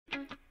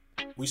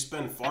We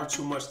spend far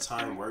too much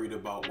time worried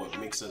about what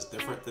makes us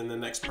different than the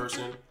next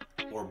person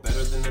or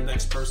better than the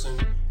next person,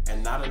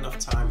 and not enough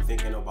time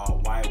thinking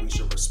about why we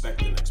should respect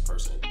the next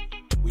person.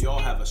 We all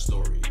have a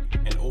story,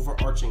 an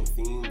overarching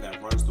theme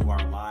that runs through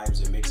our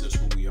lives and makes us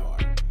who we are.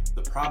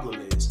 The problem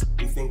is,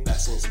 we think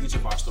that since each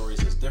of our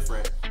stories is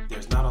different,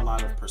 there's not a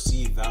lot of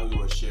perceived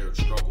value and shared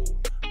struggle.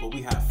 But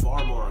we have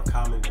far more in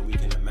common than we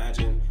can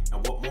imagine,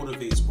 and what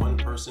motivates one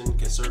person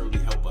can certainly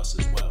help us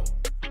as well.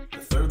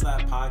 The Third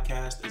Lab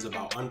podcast is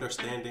about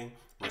understanding,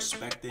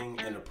 respecting,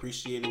 and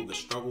appreciating the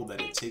struggle that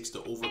it takes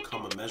to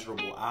overcome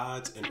immeasurable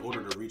odds in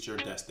order to reach your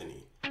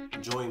destiny.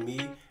 Join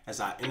me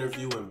as I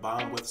interview and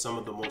bond with some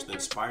of the most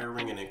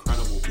inspiring and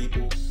incredible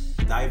people,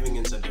 diving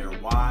into their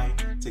why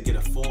to get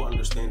a full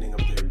understanding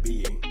of their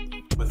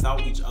being.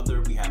 Without each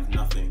other, we have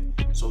nothing.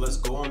 So let's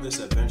go on this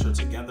adventure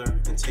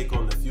together and take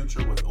on the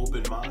future with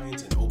open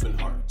minds and open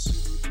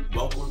hearts.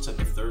 Welcome to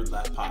the Third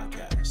Lap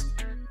Podcast.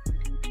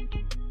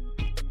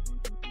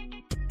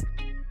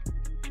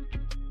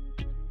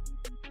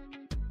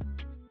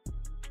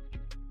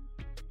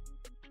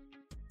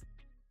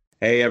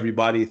 Hey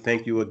everybody,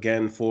 thank you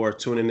again for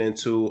tuning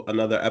into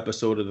another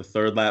episode of the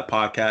Third Lap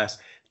Podcast.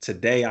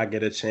 Today I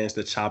get a chance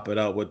to chop it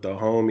up with the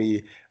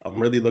homie. I'm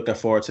really looking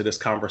forward to this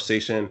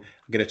conversation.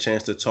 I get a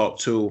chance to talk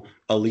to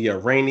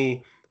Aaliyah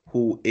Rainey,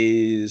 who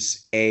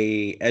is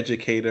a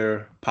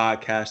educator,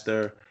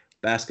 podcaster,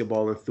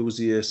 basketball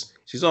enthusiast.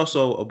 She's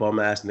also a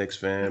bum-ass Knicks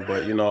fan,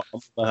 but, I'm going to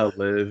let her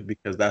live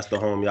because that's the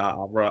homie.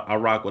 I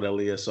rock with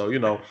Aaliyah. So,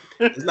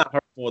 it's not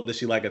her fault that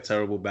she like a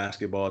terrible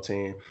basketball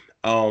team.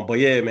 But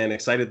yeah, man,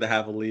 excited to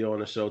have Aaliyah on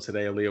the show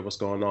today. Aaliyah, what's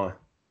going on?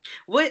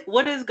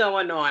 What is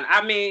going on?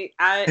 I mean,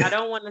 I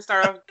don't want to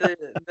start off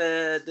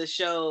the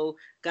show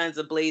guns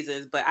a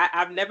blazing, but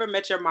I've never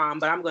met your mom,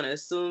 but I'm going to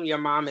assume your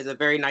mom is a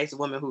very nice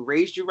woman who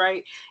raised you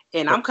right.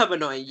 And I'm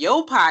coming on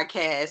your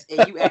podcast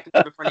and you acting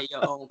in front of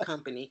your own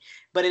company.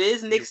 But it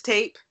is Knicks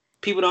tape.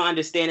 People don't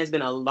understand. It's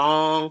been a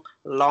long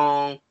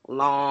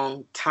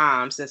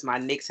time since my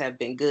Knicks have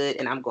been good,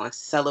 and I'm going to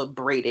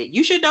celebrate it.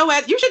 You should know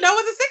as a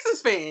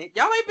Sixers fan.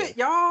 Y'all ain't been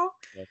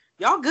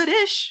y'all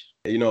goodish.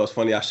 It's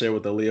funny. I shared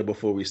with Aaliyah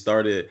before we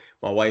started.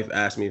 My wife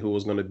asked me who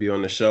was going to be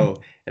on the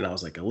show, and I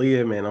was like,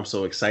 Aaliyah, man, I'm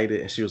so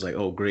excited. And she was like,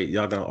 oh, great.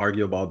 Y'all going to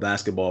argue about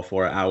basketball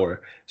for an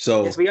hour.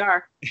 So yes, we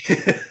are.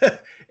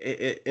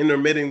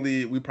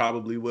 Intermittently, we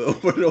probably will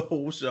for the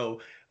whole show.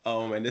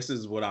 And this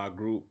is what our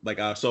group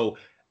so.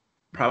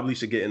 Probably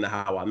should get into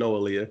how I know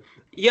Aaliyah.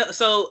 Yeah,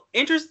 so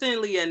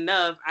interestingly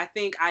enough, I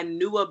think I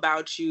knew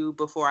about you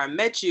before I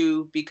met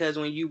you because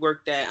when you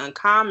worked at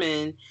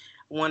Uncommon,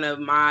 one of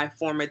my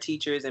former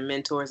teachers and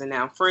mentors and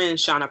now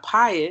friends, Shauna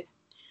Pyatt,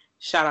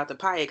 shout out to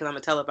Pyatt because I'm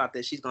going to tell her about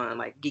this. She's going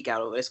to geek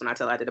out over this when I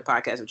tell her I did a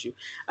podcast with you.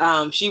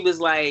 She was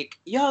like,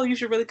 yo, you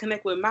should really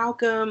connect with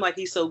Malcolm.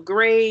 He's so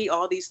great,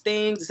 all these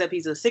things, except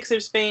he's a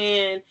Sixers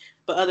fan.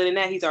 But other than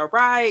that, he's all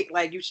right.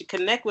 You should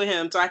connect with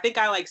him. So I think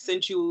I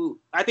sent you,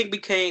 I think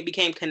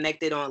became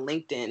connected on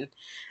LinkedIn.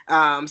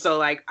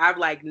 So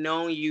I've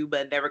known you,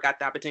 but never got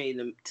the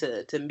opportunity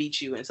to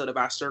meet you. And sort of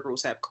our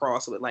circles have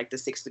crossed with the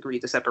 6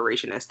 degrees of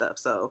separation and stuff.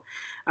 So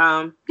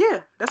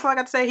yeah, that's all I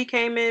got to say. He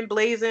came in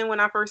blazing when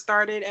I first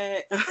started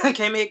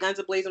came in guns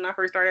a blazing when I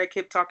first started. I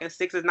kept talking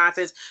Sixers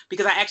nonsense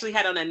because I actually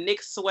had on a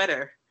Knicks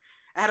sweater.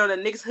 I had on a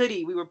Knicks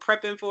hoodie. We were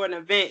prepping for an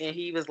event and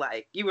he was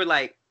like, you were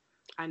like,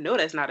 I know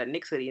that's not a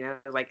Knicks hoodie. And I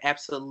was like,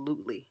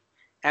 absolutely.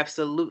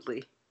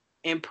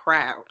 And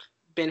proud.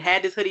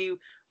 Had this hoodie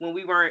when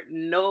we weren't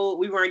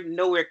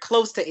nowhere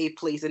close to 8th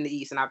place in the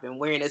East. And I've been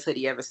wearing this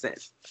hoodie ever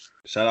since.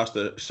 Shout out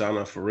to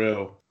Shauna for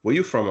real. Where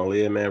you from,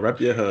 Aaliyah, man? Rep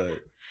your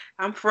hood.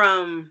 I'm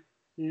from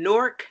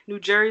Newark, New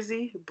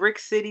Jersey, Brick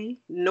City,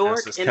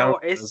 Newark,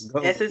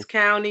 Essex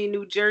County,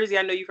 New Jersey.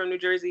 I know you from New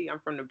Jersey. I'm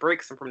from the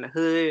bricks. I'm from the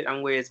hood.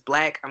 I'm where it's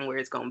black. I'm where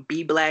it's going to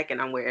be black.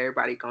 And I'm where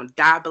everybody going to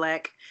die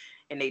black.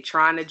 And they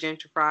trying to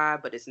gentrify,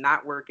 but it's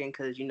not working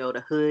because,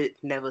 the hood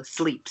never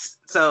sleeps.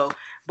 So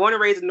born and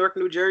raised in Newark,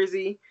 New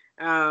Jersey,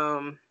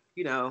 went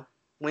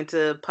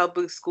to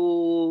public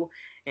school.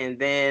 And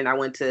then I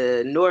went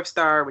to North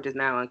Star, which is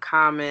now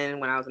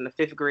Uncommon, when I was in the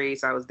 5th grade.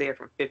 So I was there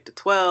from 5th to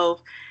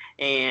 12.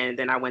 And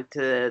then I went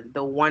to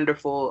the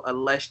wonderful,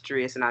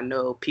 illustrious, and I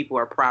know people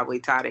are probably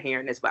tired of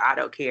hearing this, but I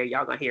don't care.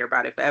 Y'all going to hear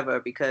about it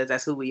forever because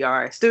that's who we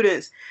are as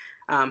students.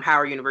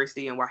 Howard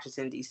University in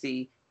Washington,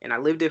 D.C., and I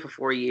lived there for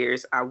 4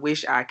 years. I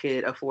wish I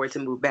could afford to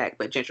move back,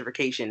 but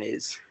gentrification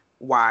is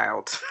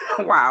wild.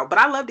 Wow. But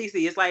I love DC.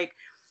 It's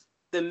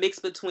the mix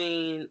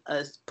between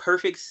a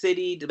perfect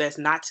city that's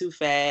not too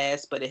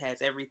fast, but it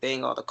has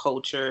everything, all the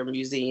culture,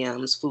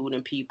 museums, food,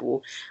 and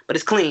people. But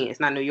it's clean. It's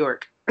not New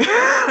York.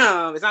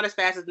 It's not as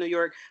fast as New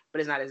York,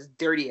 but it's not as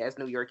dirty as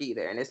New York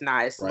either. And it's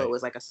not as slow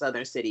as a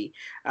southern city.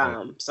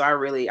 So I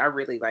really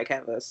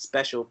have a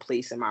special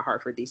place in my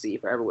heart for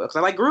DC forever. Because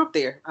I grew up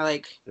there.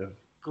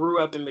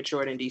 Grew up and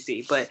matured in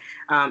DC, but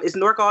it's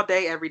Newark all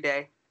day, every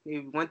day.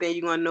 One thing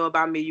you're going to know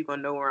about me, you're going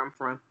to know where I'm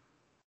from.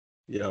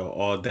 Yo,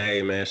 all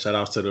day, man. Shout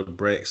outs to the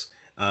bricks.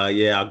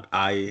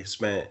 I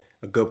spent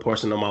a good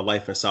portion of my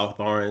life in South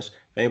Orange.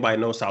 If anybody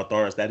knows South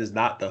Orange, that is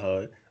not the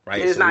hood,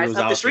 Right, It's so we not. It's was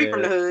up the out street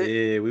from the there. hood.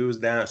 Yeah, we was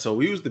down. So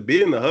we used to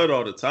be in the hood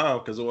all the time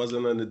because it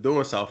wasn't nothing to do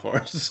in South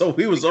Orange. So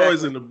we was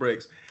always Exactly. in the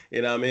bricks.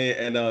 You know what I mean?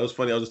 And it was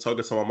funny. I was just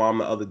talking to my mom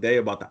the other day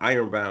about the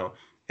Ironbound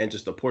and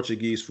just the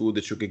Portuguese food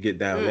that you could get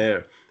down Mm,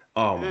 there.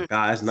 Oh my mm.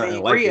 God, it's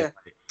nothing like it. Sangria.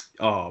 Like,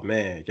 oh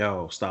man,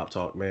 yo, stop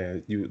talk,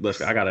 man. You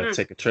listen. I gotta Mm.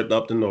 take a trip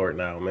up the north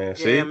now, man.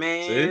 Yeah, See,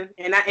 man.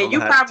 And I'm you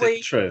gonna have to take a probably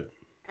trip.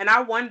 and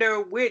I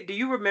wonder where do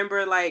you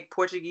remember like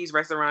Portuguese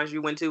restaurants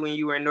you went to when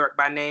you were in Newark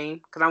by name?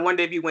 Because I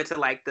wonder if you went to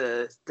like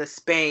the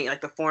Spain,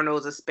 like the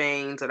Fornos of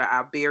Spain's or the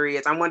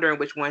Iberias. I'm wondering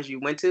which ones you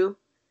went to.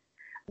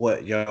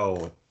 What,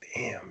 yo,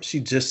 damn. She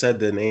just said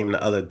the name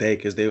the other day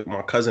because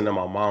my cousin and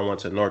my mom went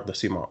to North to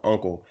see my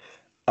uncle.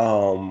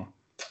 Um,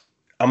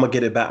 I'm gonna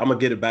get it back. I'm gonna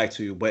get it back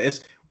to you.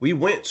 But we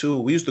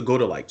used to go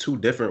to like two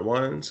different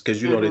ones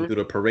because you know they Hmm. do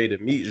the parade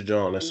of meats,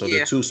 John. And so the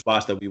Yeah, two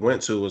spots that we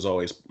went to was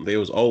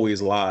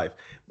always live,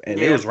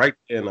 and they yeah, was right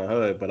there in the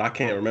hood. But I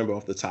can't remember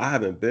off the top. I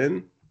haven't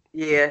been.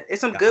 yeah.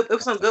 It's some God, good. It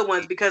was that's some like good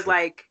ones because 8 years.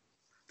 like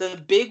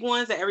the big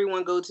ones that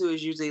everyone go to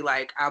is usually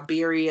like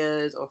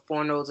Iberias or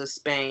Fornos of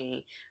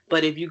Spain.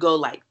 But if you go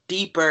like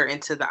deeper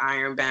into the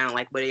Ironbound,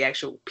 like where the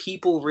actual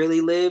people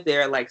really live,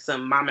 there are like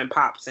some mom and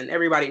pops, and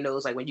everybody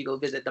knows like when you go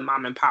visit the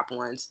mom and pop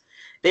ones,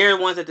 they're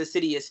the ones that the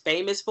city is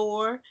famous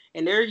for,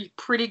 and they're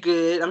pretty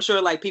good. I'm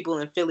sure like people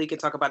in Philly can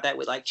talk about that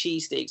with like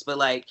cheesesteaks, but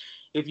like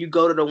if you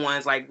go to the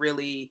ones like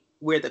really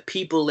where the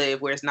people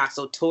live, where it's not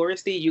so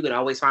touristy, you can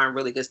always find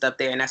really good stuff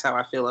there. And that's how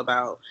I feel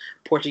about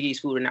Portuguese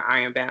food in the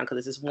Ironbound because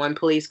there's this one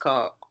place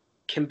called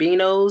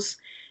Cambinos.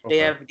 They Okay.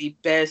 have the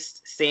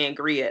best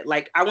sangria.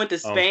 Like I went to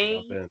I don't think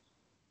I've Spain been.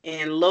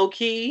 and low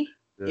key,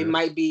 it Yeah.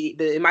 might be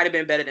it might have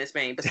been better than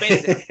Spain, but Spain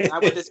is different. I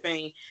went to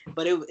Spain,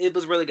 but it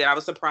was really good. I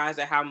was surprised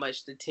at how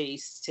much the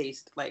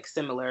taste like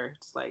similar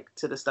like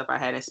to the stuff I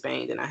had in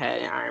Spain than I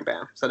had in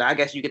Ironbound. So I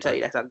guess you could tell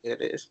you that's how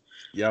good it is.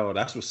 Yo,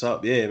 that's what's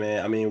up. Yeah,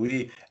 man. I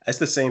mean, it's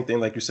the same thing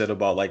like you said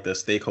about like the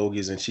steak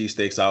hoagies and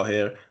cheesesteaks out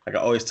here. Like I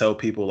always tell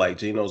people like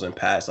Geno's and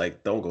Pat's,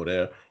 like, don't go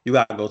there. You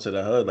gotta go to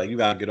the hood. Like you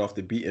gotta get off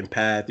the beaten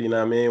path, you know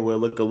what I mean? Where it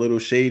look a little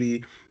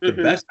shady. Hmm.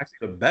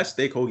 The best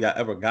steak hoagie I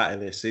ever got in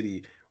this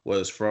city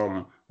was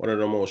from one of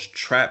the most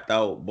trapped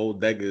out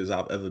bodegas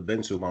I've ever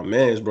been to. My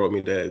man's brought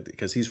me there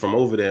because he's from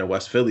over there in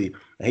West Philly.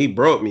 And he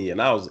brought me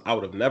and I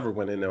would have never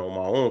went in there on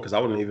my own because I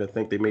wouldn't even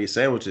think they made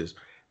sandwiches.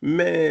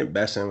 Man,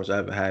 best sandwich I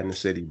ever had in the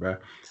city, bro.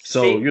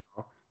 So, See, you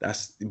know,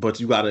 but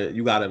you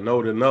gotta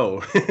know to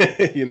know.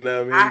 You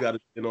know what I mean? You I gotta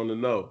get on the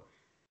know.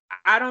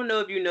 I don't know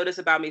if you notice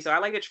about me. So I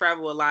like to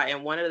travel a lot,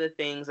 and one of the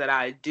things that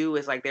I do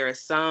is like there are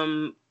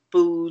some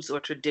foods or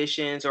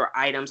traditions or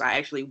items I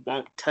actually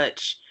won't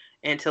touch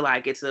until I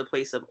get to the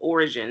place of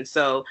origin.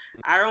 So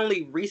I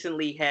only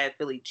recently had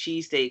Philly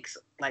cheesesteaks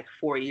like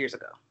 4 years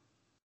ago.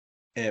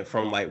 And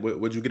from like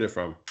where'd you get it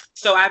from?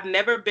 So I've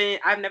never been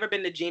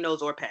to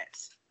Geno's or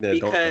Pat's Yeah,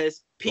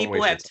 because don't people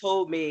waste your have time.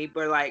 told me,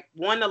 but like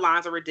one, the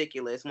lines are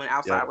ridiculous when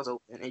outside Yo, was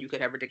open and you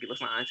could have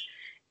ridiculous lines.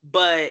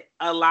 But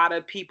a lot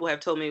of people have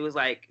told me it was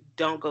like,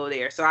 don't go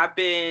there. So I've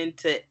been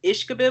to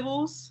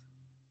Ishkabibbles.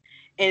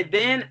 And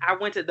then I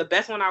went to the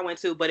best one I went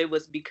to, but it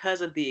was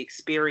because of the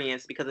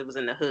experience, because it was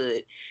in the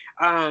hood.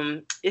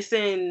 It's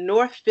in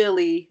North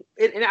Philly,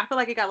 and I feel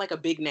like it got like a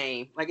big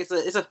name. Like it's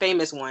a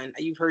famous one.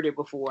 You've heard it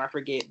before, I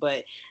forget,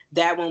 but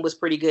that one was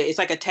pretty good. It's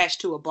like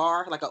attached to a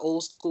bar, like an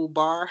old school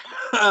bar.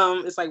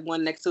 It's like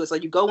one next to it. So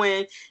you go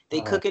in, they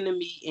uh, cooking the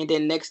meat, and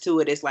then next to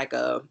it, it's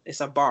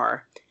a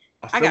bar.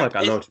 I I feel got. like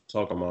I know what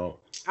you're talking about.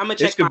 I'm gonna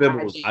check my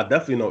Ishkabibbles, I IG.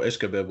 definitely know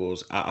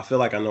Ishkabibbles. I feel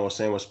like I know a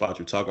sandwich spot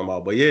you're talking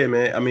about. But yeah,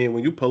 man, I mean,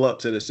 when you pull up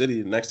to the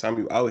city next time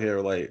you out here,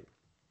 like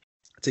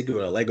take you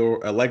to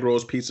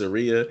Allegro's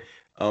Pizzeria.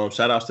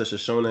 Shout outs to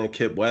Shoshona and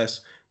Kip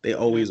West. They Mhm.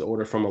 always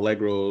order from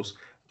Allegro's.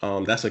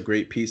 That's a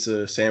great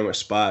pizza sandwich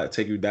spot.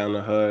 Take you down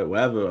the hood,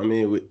 whatever. I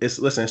mean, it's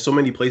listen, so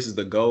many places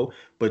to go,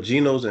 but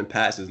Geno's and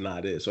Pat's is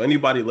not it. So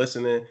anybody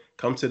listening,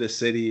 come to the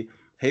city,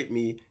 hit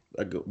me.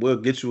 Like, we'll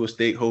get you a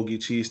steak, hoagie,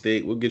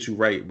 cheesesteak. We'll get you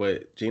right,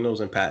 but Geno's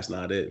and Pat's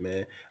not it,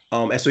 man.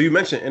 And so you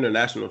mentioned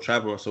international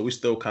travel, and so we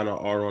still kind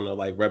of are on the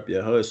like rep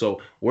your hood.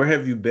 So where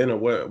have you been, or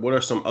what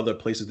are some other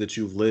places that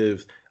you've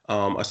lived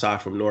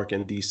aside from Newark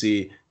and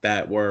DC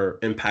that were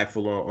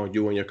impactful on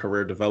you and your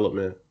career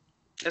development?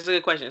 That's a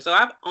good question. So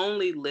I've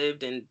only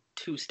lived in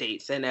two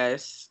states, and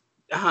that's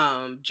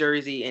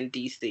Jersey and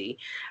DC.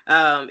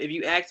 If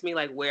you ask me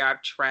like where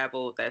I've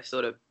traveled that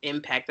sort of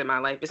impacted my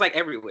life, it's like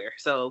everywhere.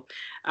 So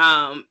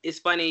it's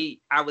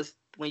funny. I was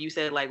when you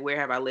said like where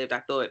have I lived, I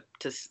thought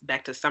to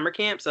back to summer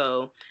camp.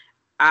 So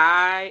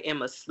I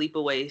am a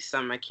sleepaway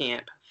summer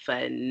camp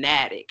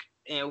fanatic.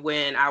 And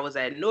when I was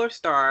at North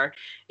Star,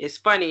 it's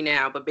funny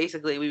now, but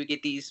basically we would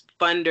get these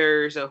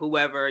funders or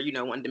whoever,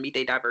 wanted to meet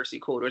their diversity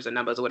quotas or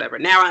numbers or whatever.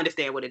 Now I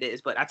understand what it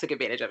is, but I took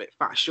advantage of it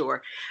for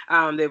sure.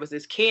 There was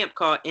this camp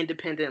called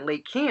Independent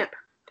Lake Camp.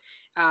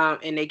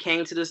 And they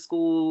came to the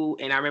school,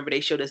 and I remember they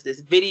showed us this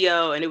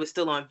video, and it was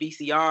still on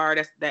VCR.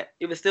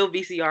 It was still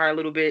VCR a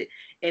little bit,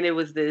 and it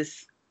was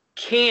this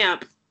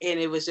camp, and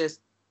it was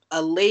just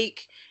a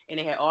lake, and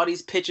they had all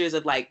these pictures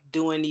of like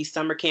doing these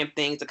summer camp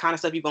things, the kind of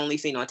stuff you've only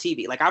seen on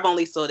TV. Like I've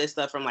only saw this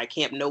stuff from like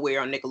Camp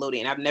Nowhere on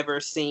Nickelodeon. I've never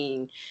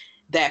seen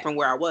that from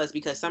where I was,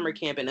 because summer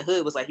camp in the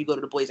hood was like you go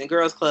to the Boys and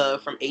Girls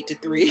Club from 8 to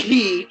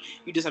 3,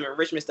 you do some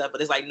enrichment stuff,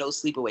 but it's like no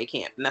sleepaway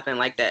camp, nothing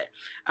like that.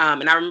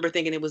 And I remember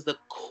thinking it was the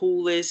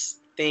coolest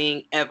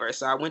thing ever.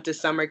 So I went to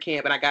summer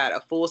camp and I got a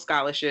full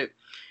scholarship,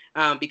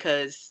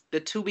 because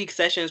the 2-week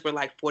sessions were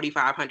like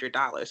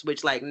 $4,500,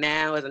 which like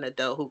now as an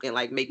adult who can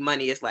like make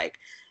money, it's like,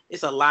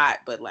 it's a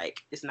lot, but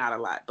like it's not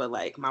a lot. But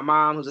like my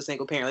mom, who's a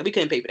single parent, like we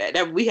couldn't pay for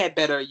that. We had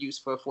better use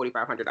for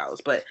 $4,500.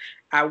 But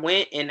I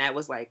went, and that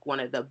was like one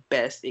of the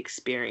best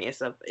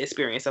experience of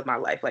my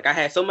life. Like I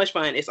had so much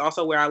fun. It's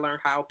also where I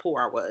learned how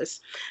poor I was,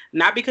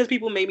 not because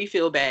people made me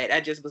feel bad.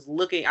 I just was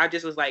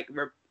like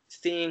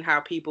seeing how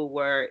people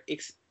were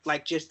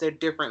like just their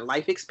different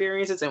life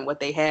experiences and what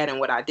they had and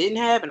what I didn't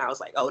have, and I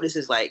was like, oh, this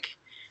is like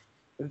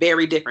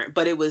very different.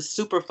 But it was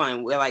super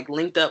fun. We're like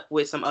linked up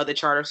with some other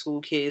charter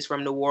school kids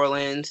from New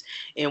Orleans,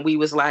 and we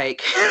was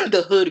like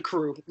the hood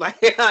crew, like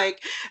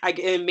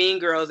in Mean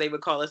Girls they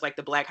would call us like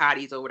the Black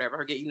Hotties or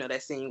whatever. You know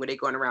that scene where they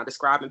going around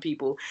describing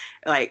people,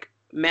 like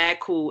mad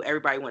cool.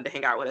 Everybody wanted to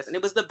hang out with us, and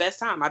it was the best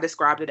time. I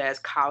described it as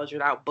college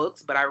without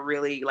books, but I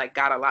really like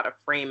got a lot of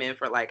framing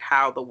for like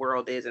how the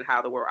world is and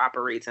how the world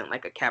operates in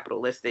like a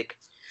capitalistic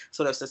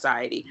sort of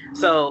society.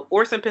 So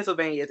Orson,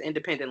 Pennsylvania is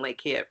independent lake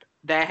camp.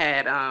 That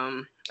had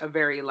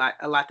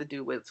a lot to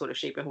do with sort of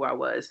shaping who I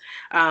was.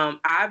 I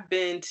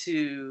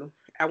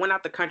went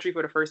out the country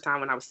for the first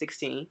time when I was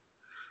 16.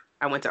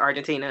 I went to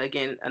Argentina,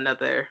 again,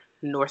 another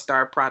North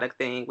Star product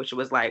thing, which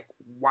was like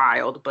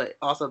wild, but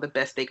also the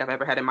best steak I've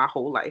ever had in my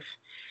whole life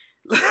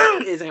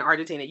is in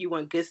Argentina. You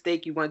want good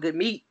steak, you want good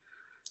meat,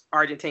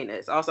 Argentina.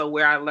 It's also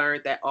where I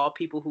learned that all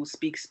people who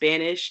speak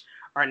Spanish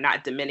are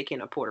not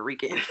Dominican or Puerto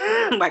Rican.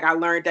 Like I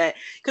learned that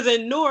because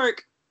in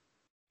Newark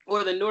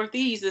or the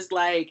Northeast, it's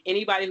like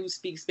anybody who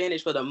speaks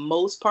Spanish for the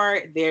most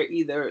part, they're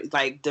either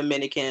like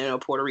Dominican or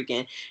Puerto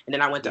Rican. And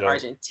then I went to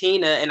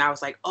Argentina, and I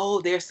was like,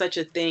 oh, there's such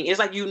a thing. It's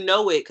like, you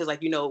know it, because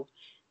like, you know,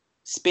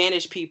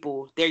 Spanish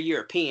people, they're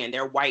European,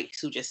 they're whites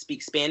who just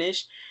speak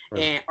Spanish.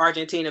 Right. And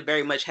Argentina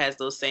very much has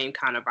those same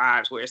kind of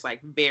vibes where it's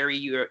like very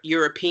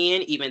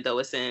European, even though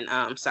it's in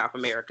South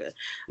America.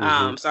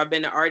 Mm-hmm. So I've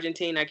been to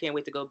Argentina. I can't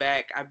wait to go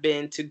back. I've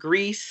been to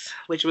Greece,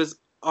 which was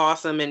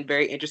awesome and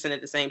very interesting at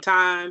the same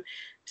time.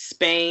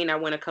 Spain, I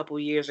went a couple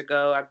years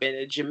ago. I've been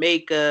to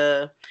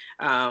Jamaica.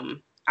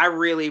 I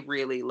really,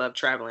 really love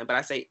traveling, but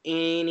I say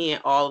any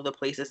and all of the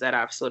places that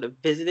I've sort of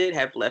visited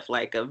have left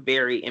like a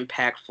very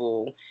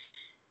impactful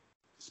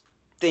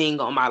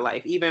thing on my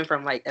life, even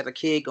from like as a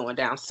kid going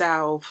down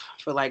south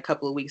for like a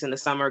couple of weeks in the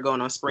summer,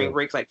 going on spring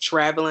breaks. Like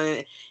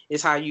traveling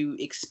is how you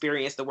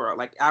experience the world.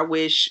 Like I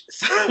wish,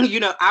 you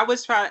know, I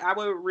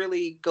would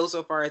really go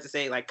so far as to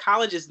say like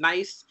college is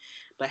nice,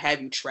 but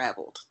have you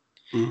traveled?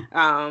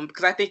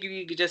 Because I think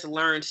you could just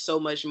learn so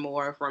much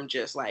more from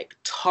just like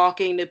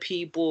talking to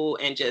people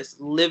and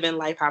just living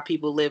life how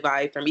people live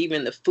life, from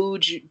even the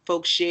food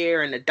folks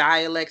share and the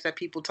dialects that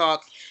people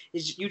talk.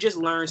 You just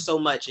learn so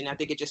much, and I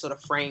think it just sort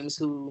of frames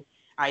who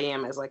I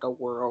am as like a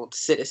world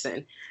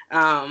citizen.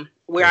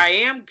 Where I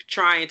am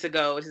trying to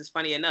go, this is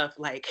funny enough,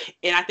 like,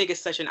 and I think it's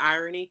such an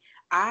irony,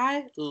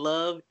 I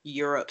love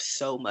Europe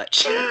so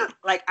much.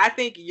 Like I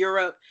think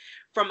Europe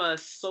from a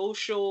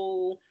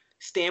social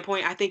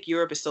standpoint, I think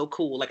Europe is so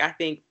cool. Like I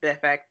think the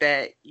fact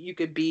that you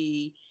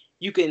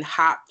can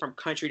hop from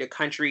country to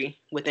country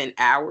within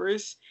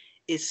hours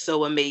is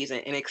so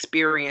amazing and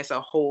experience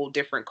a whole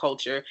different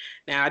culture.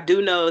 Now I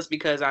do know it's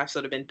because I've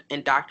sort of been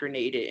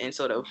indoctrinated in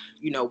sort of,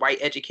 you know, white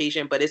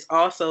education, but it's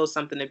also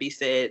something to be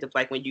said of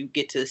like when you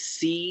get to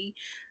see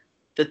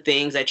the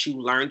things that you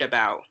learned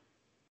about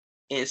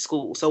in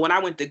school. So when I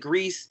went to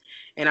Greece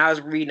and I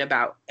was reading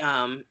about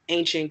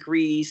ancient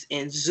Greece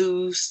and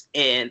Zeus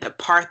and the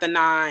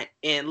Parthenon,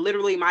 and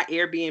literally my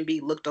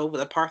Airbnb looked over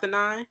the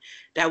Parthenon,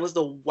 that was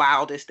the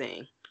wildest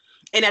thing.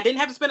 And I didn't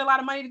have to spend a lot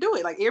of money to do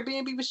it. Like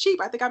Airbnb was cheap.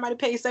 I think I might have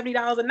paid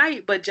 $70 a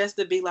night, but just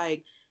to be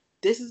like,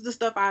 this is the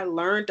stuff I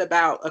learned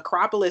about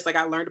Acropolis. Like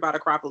I learned about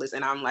Acropolis,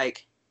 and I'm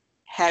like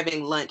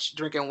having lunch,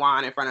 drinking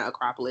wine in front of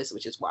Acropolis,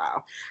 which is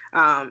wild.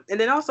 And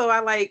then also I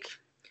like,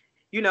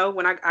 you know,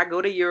 when I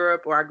go to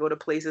Europe or I go to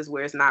places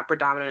where it's not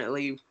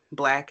predominantly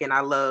Black, and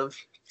I love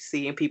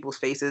seeing people's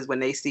faces when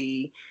they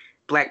see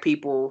Black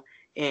people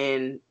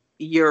in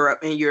Europe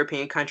and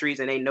European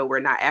countries and they know we're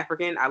not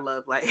African. I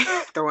love like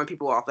throwing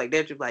people off. Like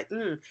they're just like,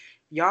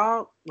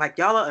 y'all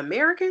are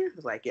American? I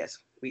was like, yes,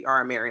 we are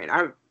American.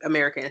 I'm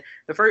American.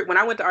 When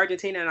I went to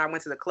Argentina and I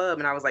went to the club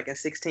and I was like in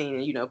 16,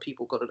 and you know,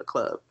 people go to the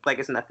club like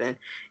it's nothing.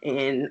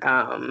 In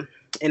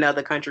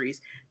other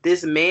countries,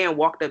 this man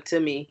walked up to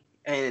me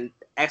and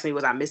asked me,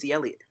 was I Missy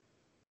Elliott?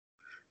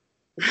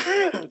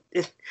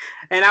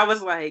 And I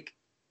was like,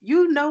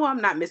 you know,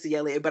 I'm not Missy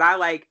Elliott, but I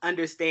like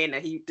understand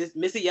that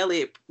Missy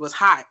Elliott was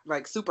hot,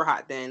 like super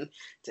hot then,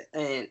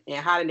 and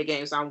hot in the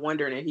game. So I'm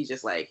wondering if he's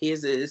just like,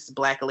 here's this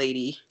Black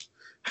lady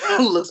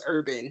who looks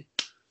urban,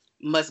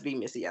 must be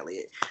Missy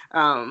Elliott.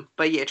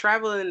 But yeah,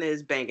 traveling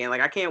is banging.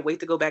 Like I can't wait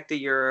to go back to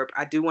Europe.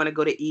 I do want to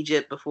go to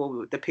Egypt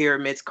before the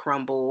pyramids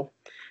crumble.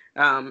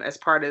 As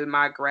part of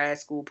my grad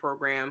school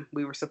program,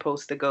 we were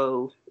supposed to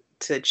go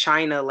to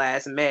China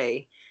last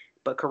May,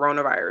 but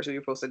coronavirus, we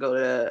were supposed to go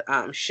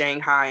to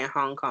Shanghai and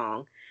Hong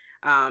Kong.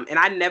 And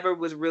I never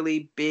was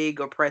really big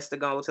or pressed to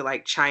go to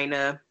like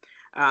China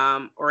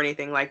or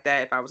anything like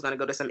that. If I was going to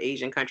go to some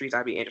Asian countries,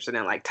 I'd be interested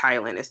in like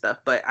Thailand and stuff.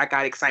 But I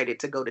got excited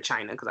to go to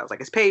China because I was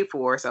like, it's paid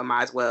for, so I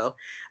might as well.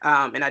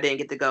 And I didn't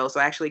get to go. So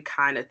I actually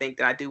kind of think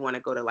that I do want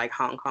to go to like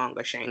Hong Kong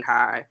or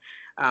Shanghai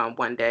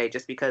one day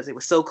just because it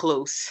was so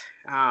close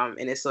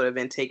and it's sort of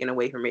been taken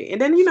away from me.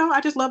 And then,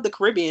 I just love the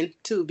Caribbean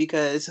too,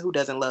 because who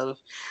doesn't love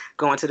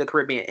going to the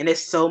Caribbean? And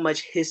there's so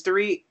much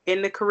history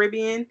in the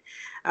Caribbean,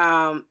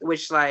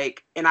 which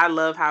and I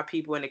love how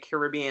people in the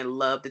Caribbean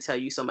love to tell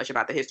you so much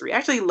about the history. I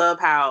actually love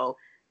how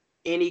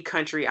any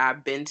country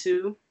I've been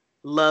to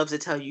loves to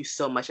tell you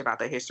so much about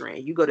the history.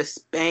 And you go to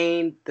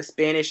Spain, the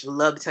Spanish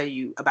love to tell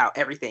you about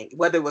everything,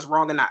 whether it was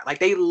wrong or not.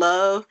 Like I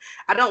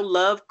don't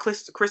love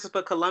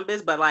Christopher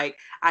Columbus, but like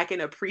I can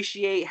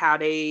appreciate how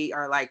they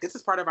are like, this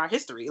is part of our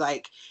history.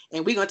 Like,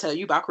 and we're going to tell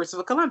you about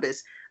Christopher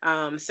Columbus.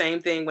 Same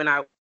thing when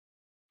I,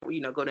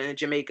 go to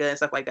Jamaica and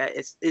stuff like that.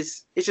 It's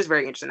just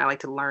very interesting. I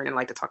like to learn and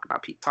like to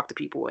talk to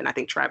people. And I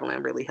think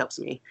traveling really helps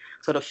me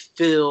sort of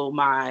fill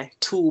my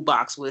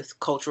toolbox with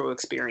cultural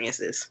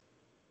experiences.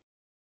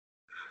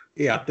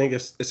 Yeah, I think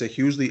it's a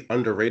hugely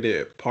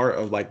underrated part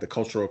of like the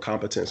cultural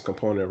competence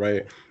component,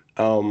 right?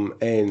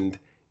 And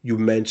you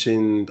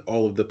mentioned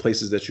all of the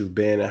places that you've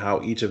been and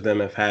how each of them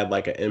have had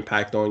like an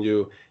impact on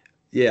you.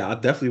 Yeah, I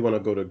definitely want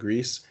to go to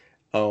Greece.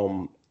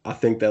 I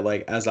think that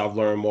like as I've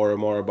learned more and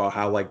more about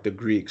how like the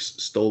Greeks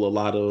stole a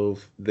lot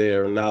of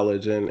their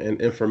knowledge and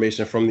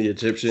information from the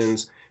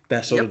Egyptians,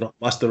 that sort of the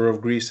luster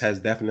of Greece has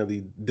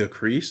definitely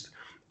decreased.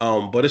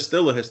 But it's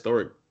still a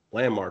historic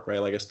landmark,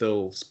 right? Like it's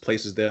still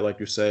places there,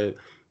 like you said.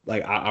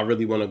 Like I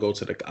really want to go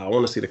I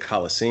want to see the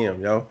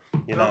Colosseum, yo.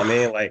 You know what I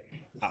mean? Like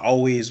I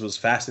always was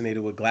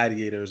fascinated with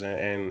gladiators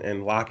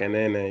and locking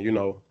in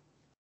and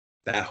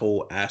that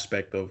whole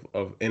aspect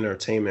of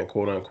entertainment,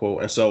 quote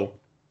unquote. And so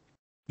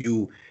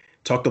you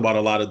talked about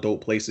a lot of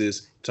dope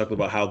places, talked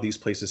about how these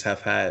places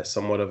have had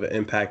somewhat of an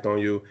impact on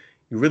you.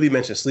 You really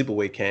mentioned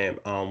sleepaway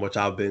camp, which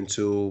I've been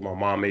to. My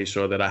mom made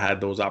sure that I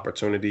had those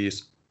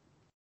opportunities.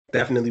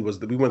 Definitely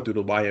we went through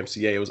the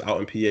YMCA. It was out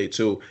in PA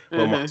too,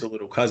 with my two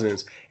little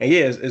cousins. And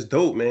yeah, it's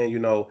dope, man.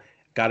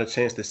 Got a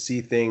chance to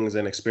see things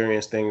and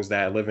experience things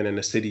that living in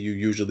the city you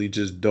usually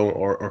just don't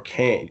or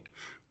can't.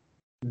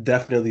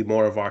 Definitely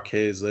more of our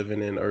kids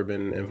living in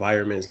urban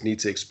environments need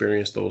to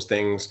experience those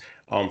things.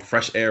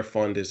 Fresh Air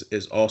Fund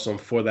is awesome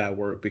for that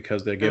work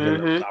because they're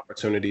giving those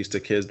opportunities to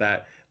kids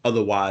that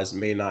otherwise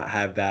may not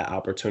have that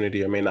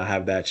opportunity or may not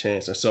have that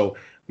chance. And so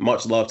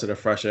much love to the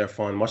Fresh Air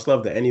Fund. Much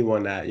love to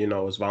anyone that,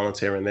 is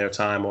volunteering their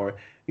time or,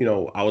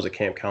 I was a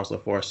camp counselor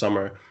for a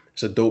summer.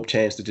 It's a dope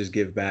chance to just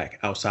give back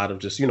outside of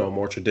just,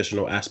 more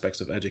traditional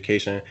aspects of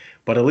education.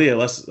 But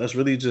Aaliyah, let's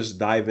really just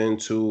dive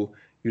into,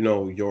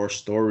 your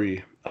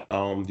story.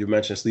 You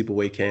mentioned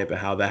sleepaway camp and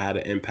how that had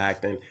an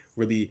impact and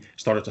really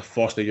started to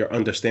foster your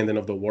understanding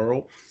of the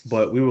world.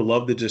 But we would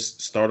love to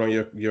just start on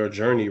your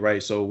journey,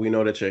 right? So we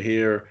know that you're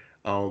here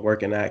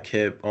working at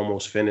KIPP,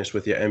 almost finished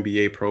with your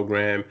MBA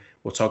program.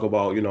 We'll talk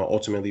about,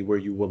 ultimately where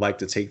you would like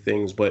to take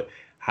things. But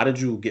how did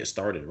you get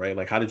started, right?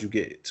 Like, how did you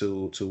get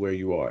to where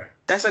you are?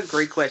 That's a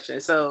great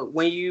question. So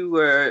when you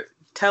were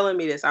telling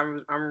me this,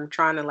 I'm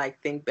trying to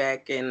like think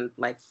back and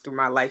like through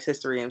my life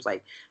history. And it's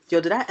like, yo,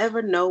 did I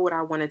ever know what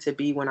I wanted to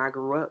be when I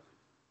grew up?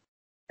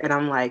 And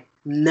I'm like,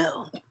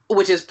 no,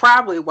 which is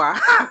probably why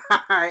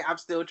I'm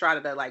still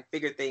trying to like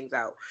figure things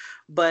out.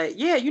 But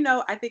yeah,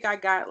 I think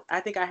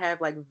I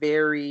have like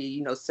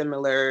very,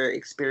 similar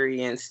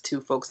experience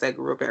to folks that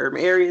grew up in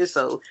urban areas.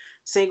 So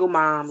single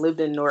mom,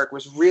 lived in Newark,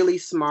 was really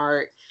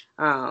smart,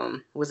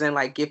 was in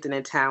like gifted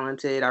and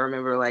talented. I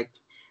remember like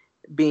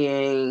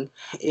being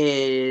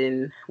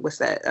in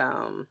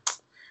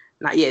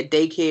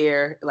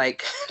daycare,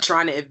 like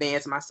trying to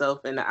advance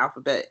myself in the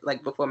alphabet,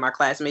 like before my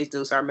classmates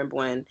do. So I remember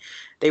when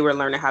they were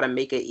learning how to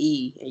make an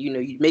E, and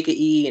you make an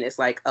E and it's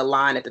like a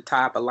line at the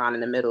top, a line in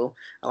the middle,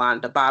 a line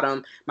at the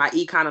bottom. My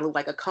E kind of looked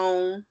like a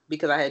cone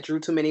because I had drew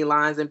too many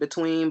lines in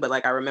between. But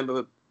like I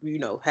remember,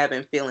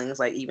 having feelings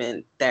like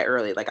even that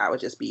early, like I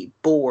would just be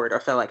bored or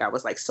felt like I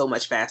was like so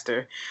much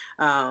faster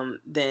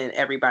than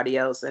everybody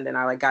else. And then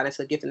I like got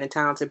into a gifted and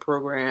talented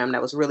program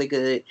that was really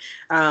good.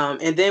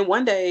 And then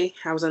one day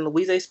I was in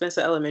Louise A.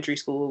 Spencer Elementary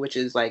School, which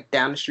is like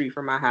down the street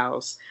from my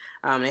house.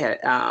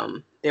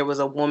 There was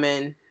a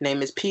woman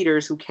named Ms.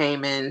 Peters who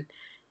came in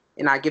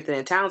our gifted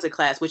and talented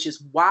class, which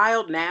is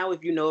wild now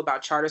if you know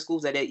about charter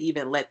schools that they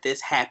even let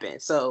this happen.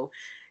 So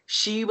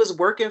she was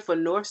working for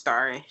North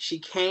Star and she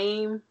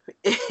came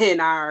in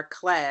our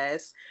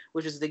class,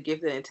 which is the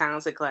gifted and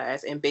talented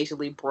class, and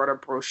basically brought a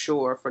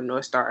brochure for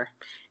North Star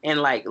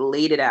and like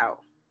laid it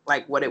out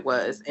like what it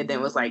was, and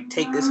then was like,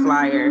 take this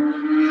flyer.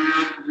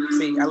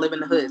 See, I live in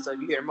the hood, so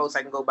if you hear a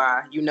motorcycle go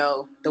by, you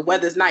know the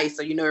weather's nice,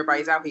 so you know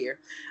everybody's out here.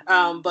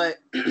 But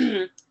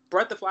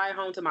brought the flyer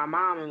home to my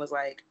mom and was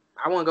like,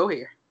 I want to go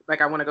here.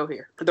 Like, I want to go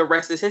here. The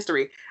rest is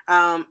history.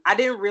 I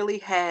didn't really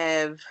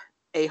have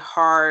a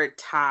hard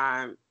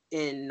time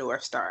in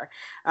North Star.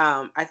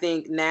 I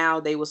think now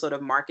they will sort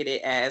of market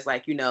it as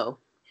like, you know,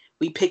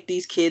 we picked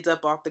these kids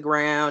up off the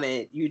ground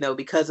and, you know,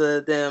 because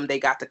of them, they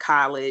got to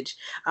college.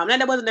 And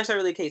that wasn't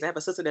necessarily the case. I have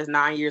a sister that's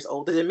 9 years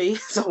older than me.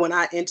 So when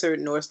I entered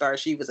North Star,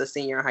 she was a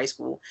senior in high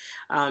school,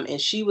 and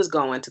she was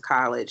going to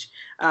college.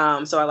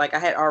 So I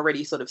had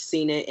already sort of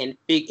seen it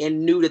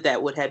and knew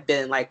that would have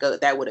been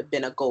that would have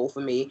been a goal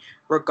for me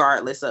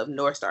regardless of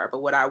North Star.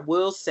 But what I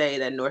will say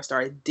that North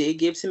Star did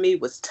give to me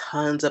was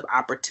tons of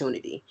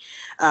opportunity.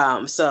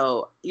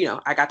 So, you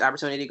know, I got the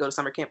opportunity to go to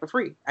summer camp for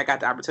free. I got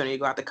the opportunity to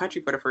go out the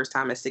country for the first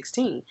time at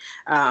 16.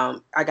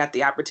 I got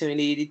the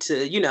opportunity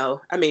to, you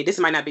know, I mean, this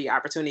might not be an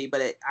opportunity,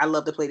 but I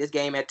love to play this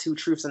game at 2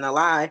 truths and a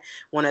lie.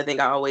 One of the things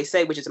I always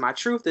say, which is my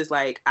truth, is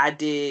like I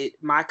did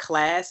my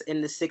class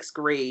in the 6th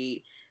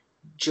grade.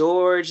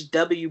 George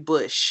W.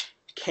 Bush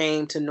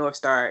came to North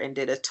Star and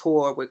did a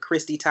tour with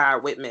Christy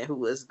Todd Whitman, who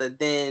was the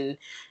then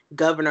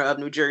governor of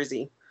New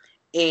Jersey.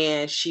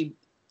 And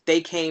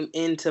they came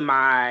into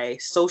my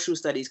social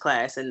studies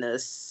class in the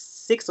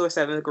 6th or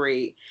 7th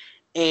grade,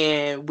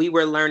 and we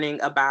were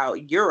learning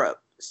about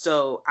Europe.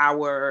 So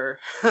our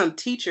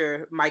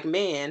teacher, Mike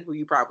Mann, who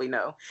you probably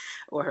know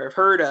or have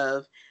heard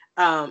of,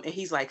 and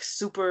he's like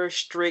super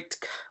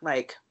strict,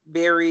 like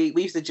we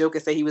used to joke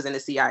and say he was in the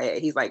CIA.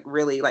 He's like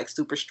really like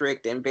super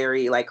strict and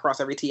very like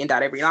cross every T and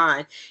dot every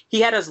line.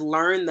 He had us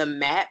learn the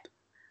map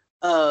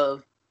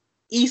of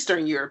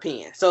Eastern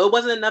European. So it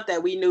wasn't enough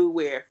that we knew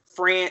where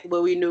France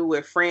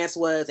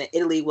was and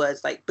Italy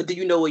was, like, but do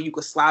you know where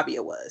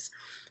Yugoslavia was?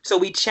 So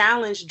we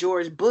challenged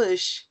George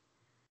Bush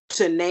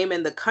to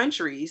naming the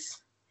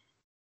countries,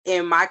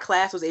 and my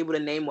class was able to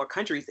name more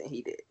countries than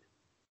he did.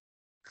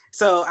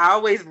 So I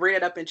always bring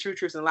it up in True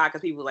Truths and Lie because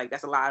people are like,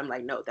 that's a lie. I'm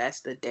like, no, that's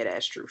the dead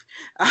ass truth.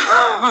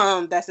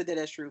 That's the dead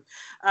ass truth.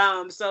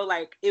 So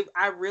like, if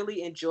I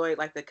really enjoyed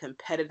like the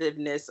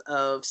competitiveness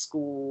of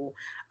school,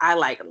 I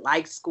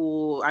liked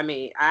school. I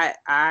mean,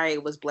 I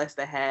was blessed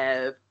to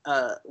have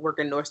work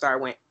in North Star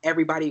when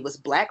everybody was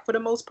Black for the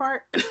most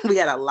part. We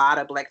had a lot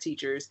of Black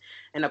teachers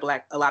and a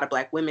lot of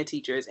Black women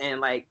teachers,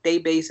 and like they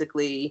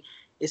basically.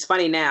 It's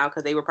funny now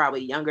because they were probably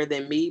younger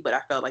than me, but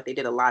I felt like they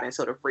did a lot in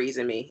sort of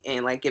raising me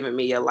and like giving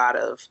me a lot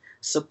of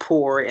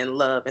support and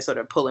love and sort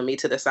of pulling me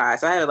to the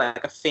side. So I had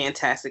like a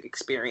fantastic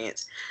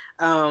experience.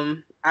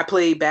 I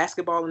played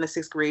basketball in the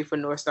 6th grade for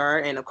North Star,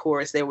 and of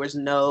course there was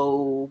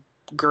no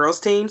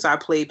girls team, so I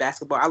played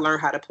basketball. I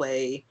learned how to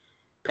play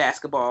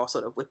basketball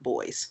sort of with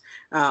boys.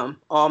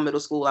 All middle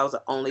school, I was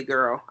the only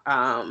girl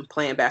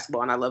playing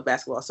basketball, and I love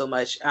basketball so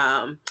much.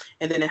 And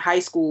then in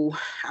high school,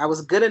 I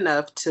was good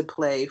enough to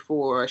play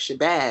for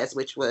Shabazz,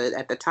 which was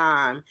at the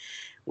time,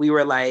 we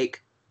were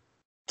like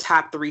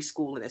top 3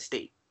 school in the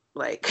state.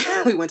 Like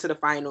we went to the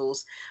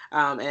finals,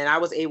 and I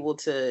was able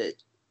to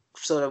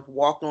sort of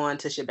walk on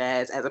to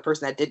Shabazz as a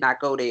person that did not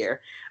go there,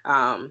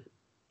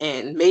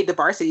 and made the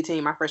varsity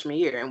team my freshman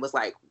year, and was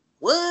like,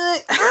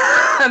 what?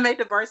 I made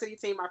the varsity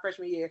team my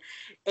freshman year.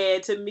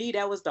 And to me,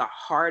 that was the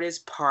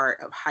hardest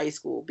part of high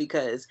school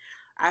because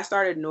I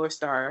started North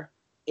Star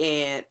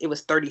and it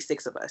was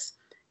 36 of us.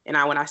 And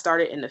when I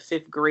started in the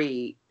 5th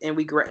grade, and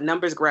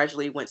numbers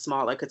gradually went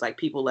smaller because like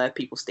people left,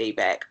 people stayed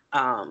back.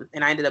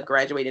 And I ended up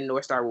graduating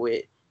North Star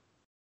with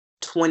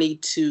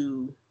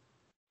 22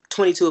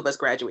 of us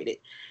graduated.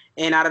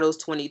 And out of those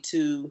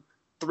 22,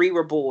 3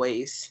 were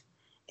boys.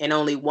 And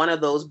only one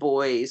of those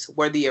boys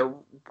was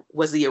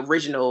the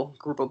original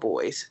group of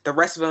boys. The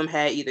rest of them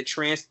had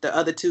the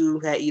other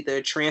 2 had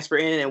either transferred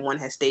in and one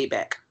had stayed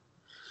back.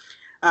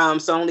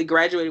 So I only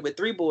graduated with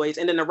 3 boys.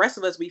 And then the rest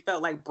of us, we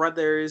felt like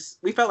brothers.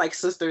 We felt like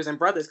sisters and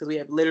brothers because we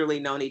have literally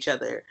known each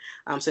other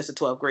since the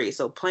 12th grade.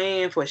 So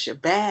playing for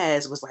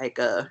Shabazz was like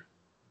a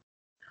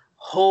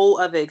whole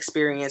other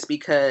experience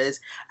because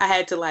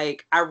I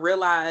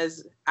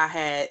realized I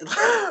had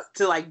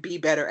to like be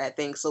better at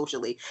things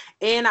socially.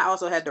 And I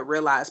also had to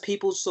realize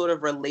people's sort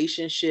of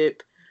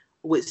relationship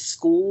with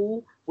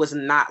school was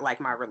not like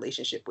my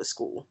relationship with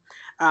school.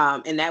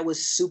 And that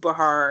was super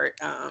hard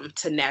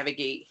to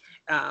navigate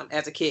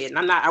as a kid.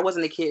 And I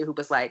wasn't a kid who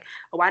was like,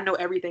 oh, I know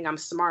everything, I'm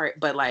smart,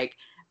 but like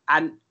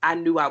I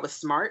knew I was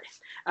smart.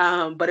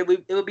 But it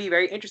would be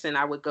very interesting.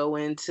 I would go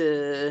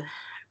into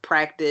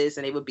practice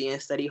and they would be in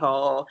study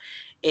hall,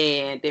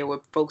 and there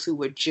were folks who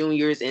were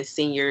juniors and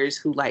seniors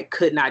who like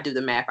could not do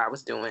the math I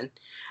was doing,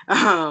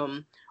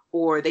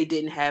 or they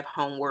didn't have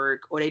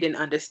homework, or they didn't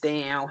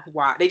understand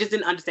why. They just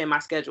didn't understand my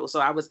schedule. So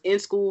I was in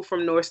school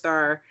from North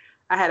Star.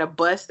 I had a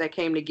bus that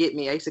came to get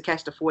me. I used to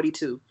catch the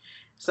 42.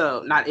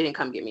 So it didn't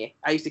come get me.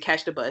 I used to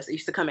catch the bus. It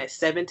used to come at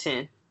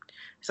 7:10.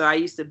 So I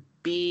used to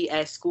be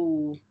at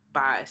school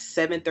by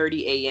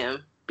 7:30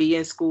 a.m., be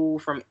in school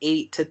from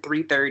 8 to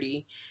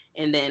 3:30,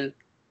 and then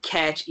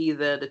catch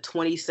either the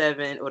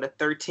 27 or the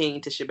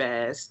 13 to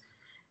Shabazz,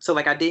 So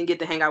like I didn't get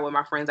to hang out with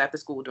my friends after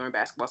school during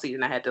basketball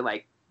season. I had to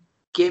like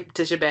get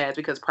to Shabazz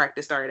because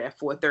practice started at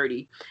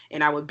 4:30,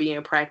 and I would be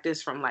in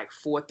practice from like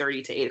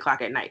 4:30 to 8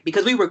 o'clock at night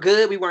because we were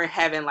good. We weren't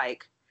having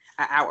like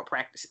an hour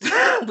practice.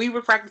 We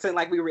were practicing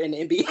like we were in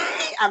the NBA.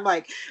 I'm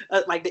like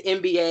the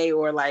NBA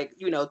or like,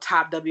 you know,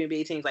 top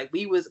WNBA teams. Like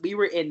we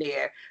were in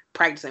there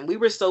practicing. We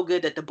were so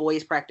good that the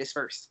boys practiced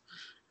first.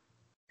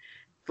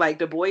 Like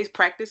the boys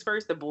practiced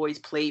first, the boys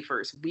played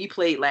first. We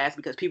played last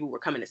because people were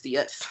coming to see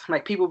us.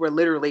 Like people were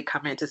literally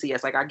coming to see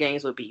us. Like our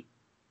games would be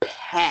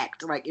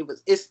packed. Like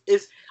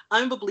it's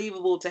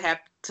unbelievable to have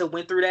to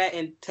went through that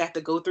and to have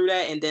to go through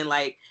that. And then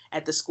like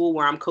at the school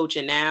where I'm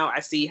coaching now, I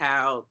see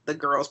how the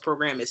girls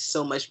program is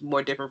so much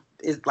more different.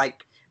 It's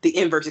like the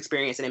inverse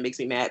experience, and it makes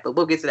me mad, but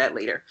we'll get to that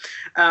later.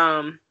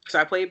 So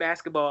I played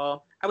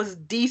basketball. I was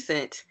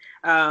decent.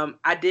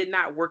 I did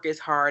not work as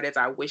hard as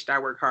I wished I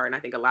worked hard. And I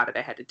think a lot of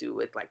that had to do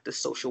with like the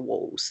social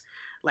woes.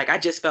 Like I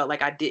just felt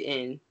like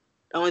the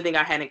only thing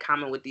I had in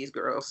common with these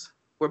girls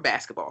was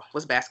basketball.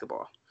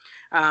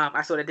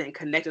 I sort of didn't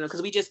connect with them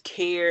because we just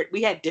cared.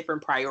 We had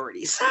different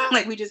priorities.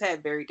 Like we just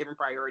had very different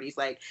priorities.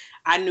 Like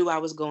I knew I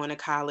was going to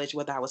college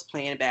whether I was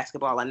playing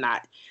basketball or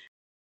not.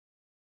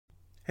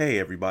 Hey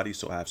everybody,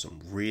 so I have some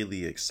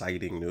really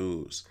exciting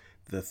news.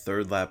 The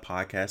Third Lab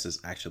podcast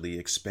is actually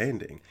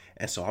expanding,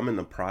 and so I'm in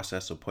the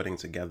process of putting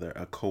together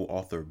a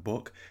co-authored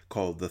book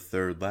called The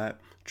Third Lab,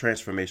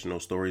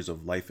 Transformational Stories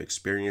of Life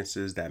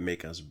Experiences That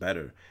Make Us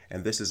Better.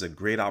 And this is a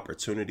great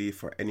opportunity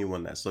for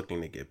anyone that's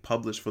looking to get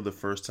published for the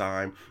first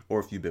time,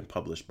 or if you've been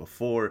published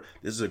before,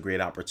 this is a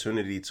great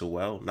opportunity to,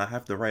 well, not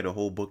have to write a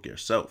whole book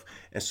yourself.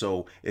 And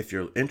so if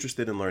you're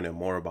interested in learning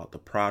more about the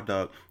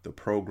product, the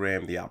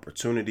program, the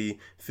opportunity,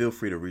 feel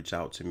free to reach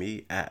out to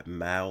me at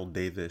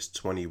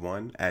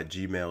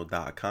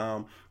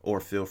maldavis21@gmail.com, or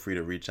feel free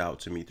to reach out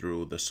to me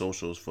through the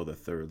socials for The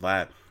Third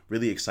Lab.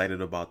 Really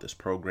excited about this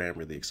program,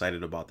 really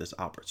excited about this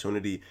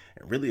opportunity,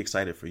 and really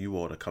excited for you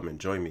all to come and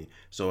join me.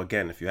 So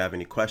again, if you have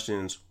any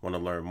questions, want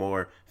to learn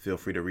more, feel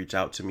free to reach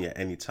out to me at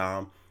any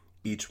time.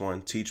 Each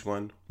one, teach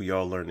one. We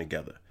all learn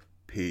together.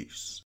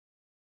 Peace.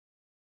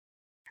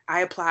 I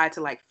applied to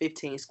like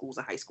 15 schools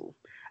in high school.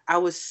 I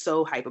was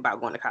so hype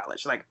about going to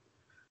college.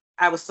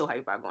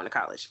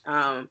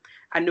 I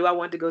knew I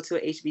wanted to go to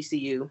a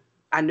HBCU.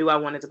 I knew I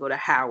wanted to go to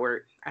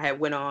Howard. I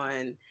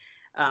went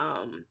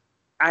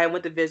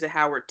to visit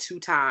Howard 2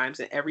 times,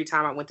 and every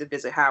time I went to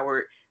visit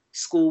Howard,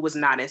 school was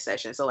not in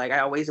session. So like I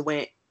always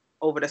went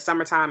over the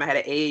summertime. I had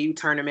an AAU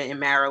tournament in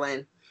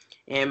Maryland,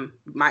 and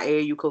my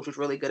AAU coach was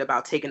really good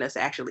about taking us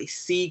to actually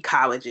see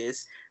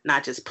colleges,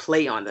 not just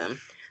play on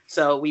them.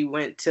 So we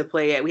went to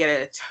play at,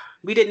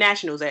 we did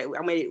nationals I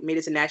made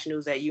it to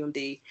nationals at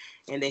UMD,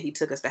 and then he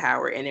took us to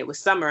Howard, and it was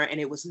summer,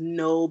 and it was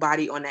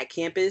nobody on that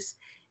campus.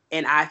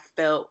 And I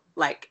felt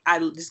like,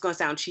 this is going to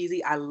sound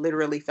cheesy, I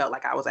literally felt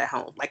like I was at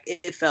home. Like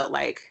it felt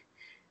like,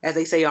 as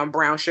they say on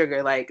Brown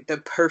Sugar, like the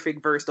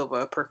perfect verse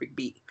over a perfect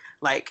beat.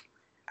 Like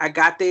I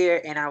got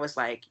there and I was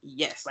like,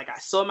 yes, like I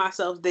saw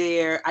myself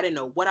there. I didn't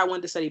know what I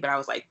wanted to study, but I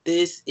was like,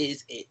 this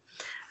is it.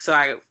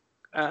 So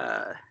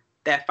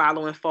that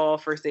following fall,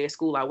 first day of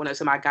school, I went up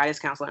to my guidance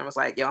counselor and was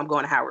like, yo, I'm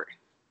going to Howard.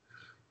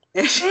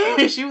 And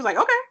she was like,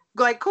 okay.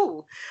 Like,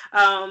 cool.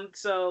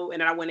 So, and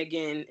then I went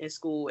again in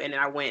school, and then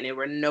I went and there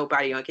were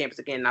nobody on campus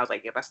again. And I was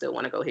like, yep, I still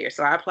want to go here.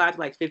 So I applied to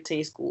like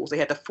 15 schools. They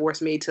had to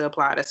force me to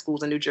apply to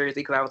schools in New Jersey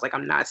because I was like,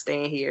 I'm not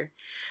staying here.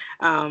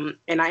 And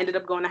I ended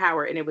up going to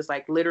Howard, and it was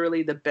like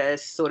literally the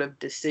best sort of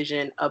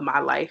decision of my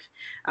life.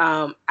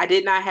 I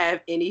did not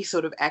have any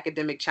sort of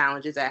academic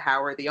challenges at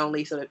Howard. The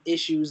only sort of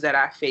issues that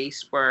I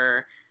faced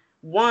were,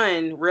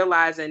 one,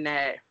 realizing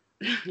that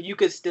you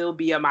could still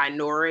be a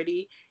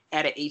minority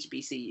at an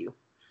HBCU.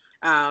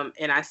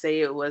 And I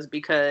say it was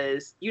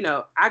because, you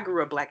know, I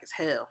grew up black as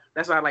hell.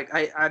 That's why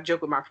I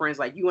joke with my friends,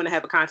 like, you want to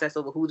have a contest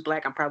over who's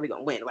black, I'm probably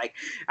going to win. Like,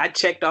 I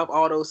checked off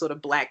all those sort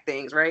of black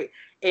things, right?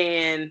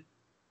 And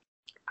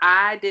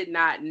I did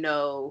not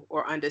know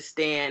or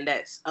understand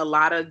that a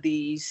lot of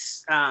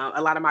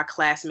my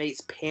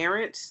classmates'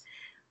 parents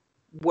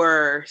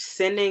were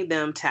sending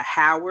them to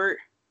Howard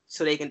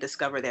so they can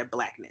discover their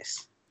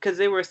blackness. Because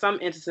there were some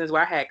instances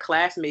where I had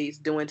classmates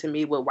doing to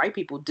me what white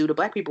people do to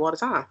black people all the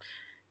time,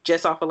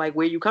 just off of like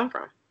where you come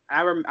from.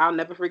 I'll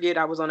never forget,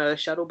 I was on a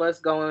shuttle bus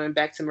going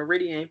back to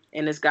Meridian,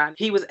 and this guy,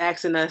 he was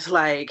asking us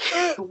like,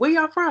 where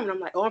y'all from? And I'm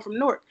like, oh, I'm from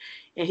Newark.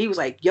 And he was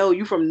like, yo,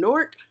 you from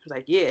Newark? I was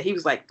like, yeah. He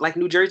was like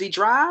New Jersey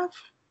Drive?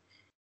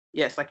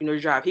 Yes, like New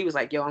Jersey Drive. He was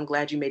like, yo, I'm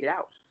glad you made it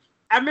out.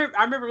 I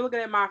remember looking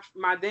at my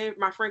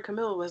friend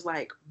Camilla was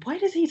like,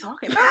 what is he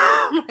talking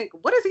about? I'm like,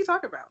 what is he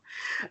talking about?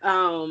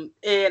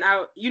 And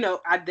I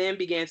then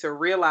began to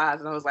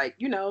realize, and I was like,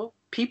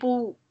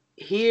 people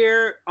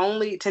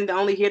tend to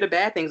only hear the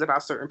bad things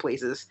about certain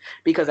places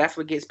because that's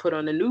what gets put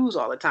on the news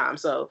all the time.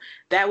 So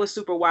that was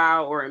super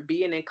wild. Or in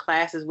being in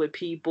classes with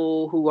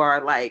people who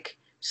are like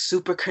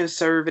super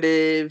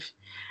conservative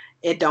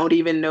and don't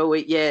even know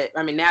it yet.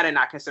 I mean, now they're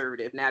not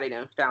conservative. Now they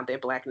done found their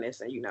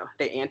blackness and,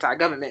 they're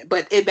anti-government.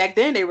 But back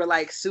then they were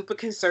like super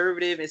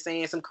conservative and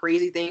saying some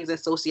crazy things in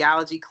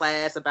sociology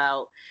class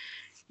about,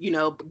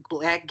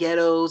 black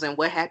ghettos and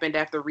what happened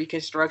after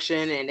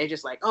Reconstruction, and they're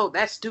just like, oh,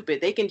 that's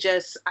stupid. They can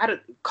just, I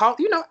don't call,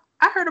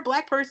 I heard a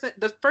black person,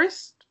 the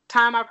first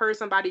time I've heard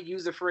somebody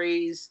use the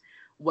phrase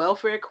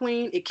welfare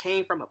queen, it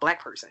came from a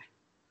black person.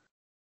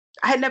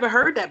 I had never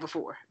heard that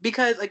before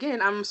because,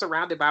 again, I'm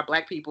surrounded by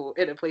black people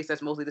in a place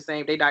that's mostly the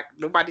same.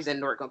 Nobody's in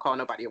Newark gonna call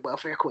nobody a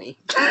welfare queen.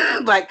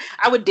 Like,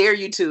 I would dare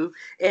you to,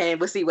 and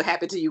we'll see what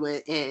happened to you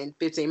in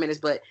 15 minutes.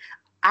 But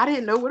I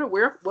didn't know what a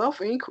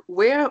welfare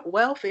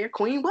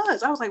queen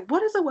was. I was like,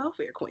 what is a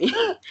welfare queen?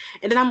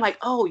 And then I'm like,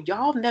 oh,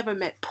 y'all never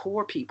met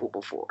poor people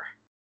before.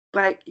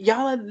 Like,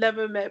 y'all have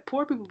never met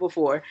poor people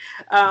before.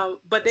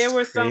 But there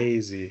were some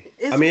crazy.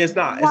 It's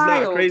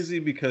not crazy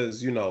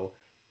because,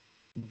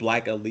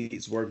 black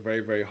elites work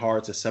very, very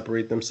hard to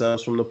separate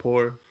themselves from the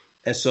poor.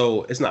 And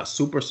so it's not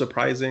super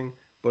surprising,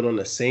 but on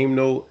the same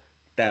note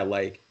that,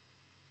 like,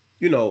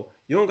 you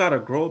don't got to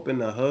grow up in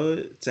the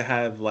hood to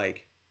have,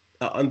 like,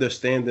 an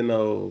understanding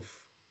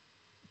of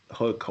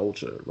hood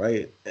culture,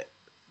 right?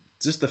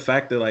 Just the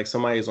fact that, like,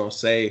 somebody's gonna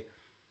say,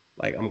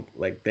 like, I'm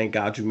like, thank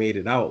God you made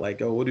it out.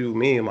 Like, yo, what do you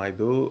mean, my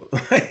dude?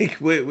 Like,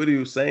 what are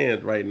you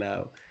saying right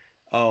now?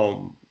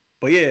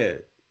 But yeah,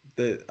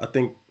 I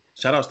think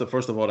shout outs to,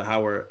 first of all, to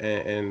Howard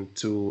and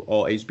to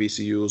all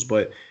HBCUs,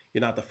 but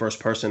you're not the first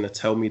person to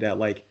tell me that,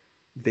 like,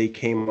 they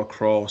came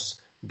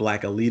across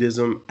black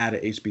elitism at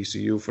an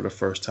HBCU for the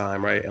first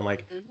time, right? And,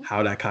 like,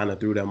 how that kind of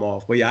threw them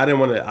off. But yeah, I didn't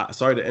want to,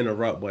 sorry to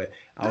interrupt, but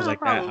I was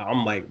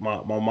I'm like,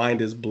 my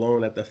mind is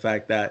blown at the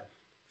fact that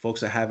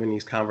folks are having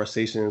these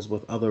conversations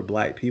with other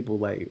black people.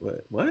 Like,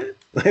 what?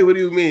 Like, what do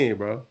you mean,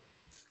 bro?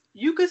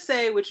 You could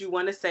say what you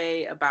want to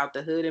say about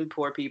the hood and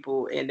poor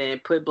people and then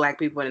put black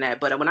people in that.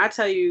 But when I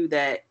tell you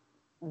that,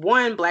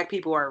 one, black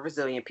people are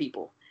resilient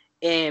people,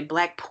 and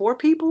black poor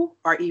people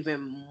are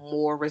even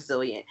more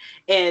resilient.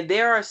 And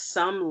there are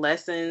some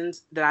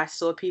lessons that I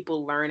saw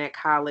people learn at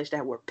college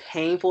that were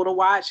painful to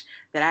watch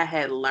that I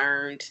had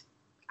learned.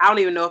 I don't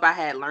even know if I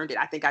had learned it.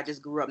 I think I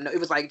just grew up. No, it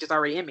was like just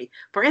already in me.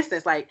 For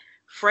instance, like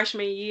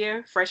freshman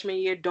year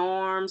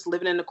dorms,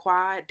 living in the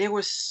quad, there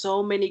were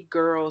so many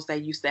girls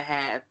that used to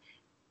have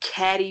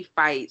catty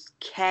fights,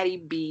 catty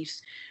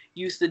beefs,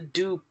 used to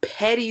do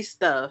petty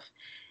stuff.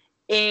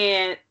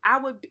 And I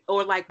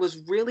was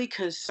really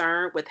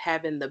concerned with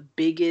having the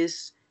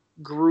biggest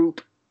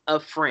group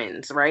of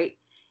friends, right?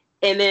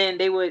 And then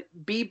they would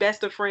be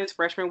best of friends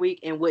freshman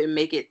week and wouldn't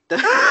make it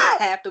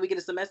half the week of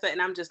the semester.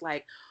 And I'm just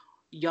like,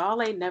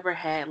 y'all ain't never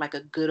had like a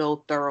good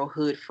old thorough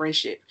hood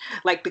friendship.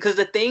 Like, because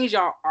the things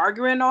y'all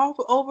arguing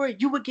over,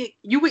 you would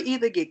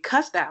either get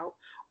cussed out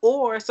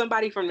or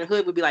somebody from the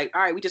hood would be like,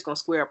 all right, we just gonna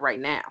square up right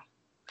now.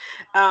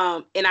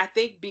 And I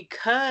think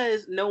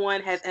because no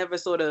one has ever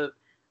sort of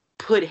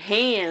put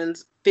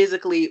hands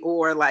physically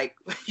or like,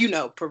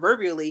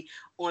 proverbially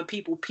on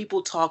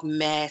people talk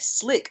mad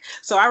slick.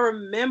 So I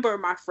remember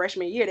my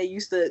freshman year, they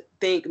used to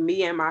think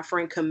me and my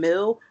friend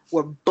Camille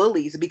were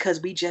bullies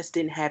because we just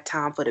didn't have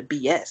time for the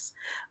BS.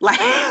 Like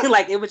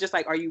it was just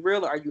like, are you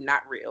real or are you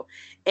not real?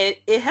 And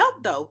it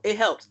helped though. It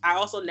helped. I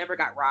also never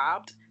got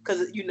robbed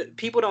because,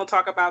 people don't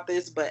talk about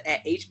this, but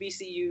at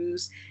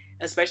HBCUs,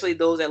 especially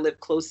those that live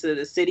close to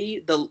the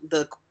city,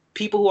 the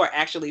people who are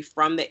actually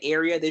from the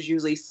area, there's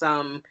usually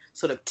some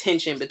sort of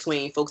tension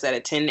between folks that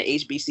attend the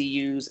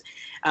HBCUs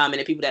and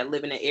the people that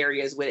live in the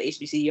areas where the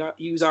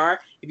HBCUs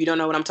are. If you don't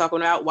know what I'm talking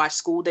about, watch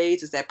School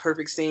Days. It's that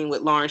perfect scene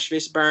with Lawrence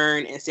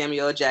Fishburne and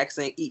Samuel L.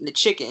 Jackson eating the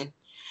chicken.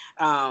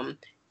 And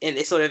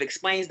it sort of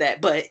explains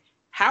that. But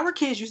Howard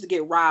kids used to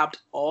get robbed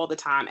all the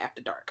time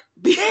after dark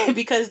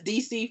because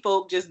DC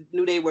folk just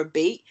knew they were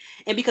bait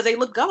and because they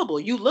look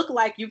gullible. You look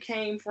like you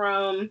came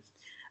from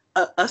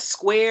a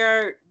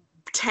square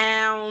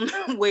town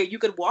where you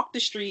could walk the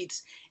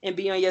streets and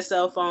be on your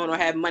cell phone or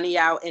have money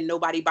out and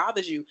nobody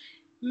bothers you.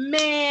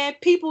 Man,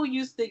 people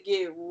used to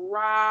get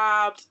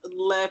robbed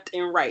left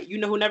and right. You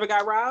know who never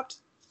got robbed?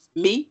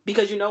 Me,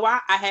 because you know why?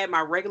 I had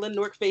my regular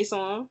Newark face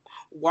on,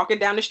 walking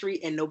down the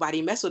street and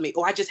nobody messed with me.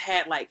 Or I just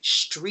had like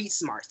street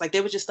smarts. Like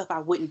there was just stuff I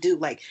wouldn't do.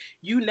 Like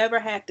you never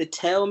had to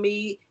tell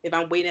me if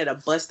I'm waiting at a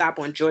bus stop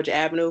on Georgia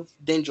Avenue,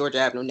 then Georgia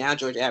Avenue, now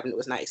Georgia Avenue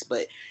was nice,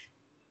 but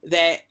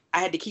that I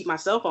had to keep my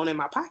cell phone in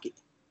my pocket.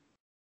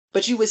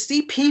 But you would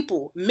see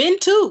people, men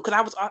too,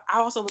 because I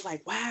also was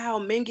like, wow,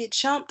 men get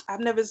chumped. I've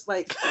never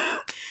like,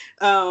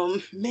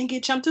 men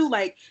get chumped too.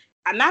 Like,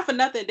 not for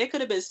nothing, there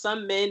could have been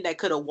some men that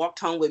could have walked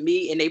home with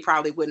me, and they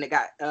probably wouldn't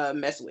have got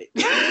messed with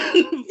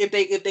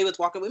if they was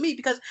walking with me.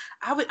 Because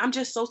I'm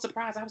just so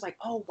surprised. I was like,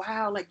 oh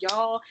wow, like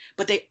y'all.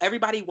 But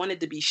everybody wanted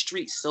to be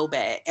street so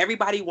bad.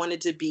 Everybody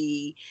wanted to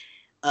be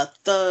a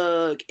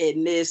thug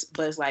in this,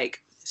 but it's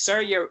like,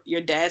 sir,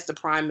 your dad's the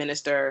prime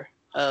minister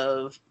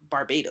of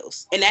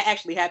Barbados. And that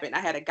actually happened. I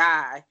had a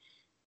guy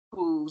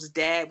whose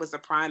dad was the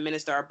prime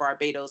minister of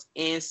Barbados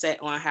and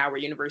sat on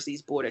Howard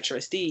University's board of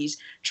trustees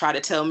try to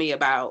tell me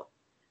about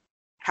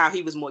how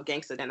he was more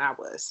gangster than I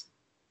was.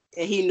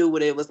 And he knew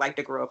what it was like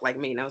to grow up like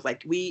me. And I was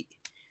like,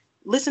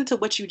 listen to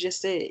what you just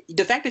said.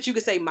 The fact that you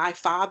could say my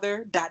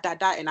father, ...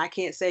 and I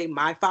can't say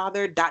my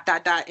father, ...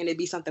 and it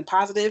be something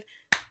positive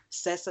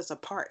sets us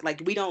apart.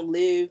 Like we don't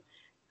live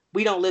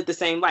we don't live the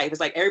same life.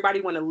 It's like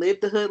everybody want to live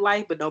the hood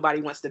life, but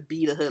nobody wants to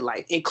be the hood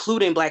life,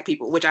 including Black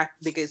people, which I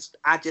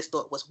just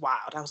thought was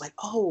wild. I was like,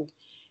 oh,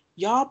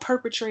 y'all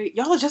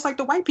are just like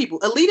the white people.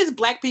 Elitist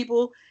Black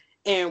people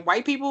and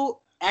white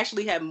people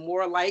actually have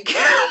more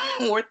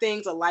more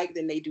things alike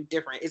than they do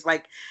different. It's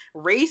like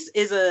race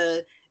is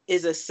a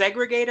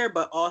segregator,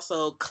 but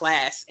also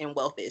class and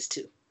wealth is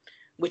too.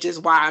 Which is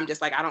why I'm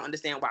just like, I don't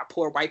understand why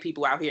poor white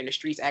people out here in the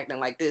streets acting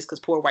like this, because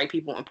poor white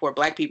people and poor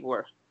Black people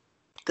are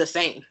the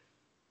same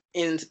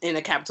in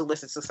a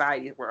capitalistic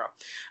society world.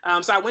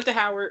 So I went to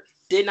Howard,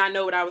 did not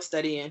know what I was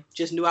studying,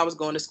 just knew I was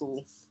going to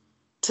school.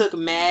 Took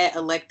mad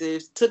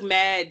electives, took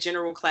mad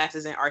general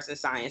classes in arts and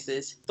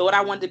sciences. Thought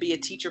I wanted to be a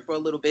teacher for a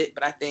little bit,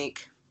 but I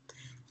think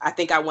I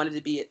thought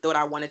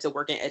I wanted to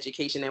work in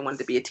education and wanted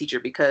to be a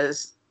teacher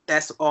because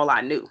that's all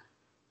I knew.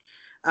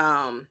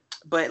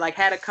 But like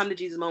had a come to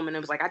Jesus moment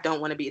and was like, I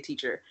don't want to be a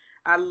teacher.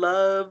 I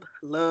love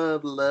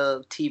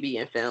TV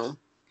and film.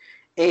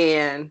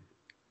 And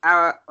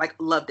I like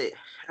loved it.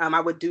 I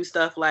would do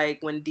stuff like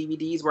when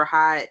DVDs were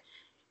hot,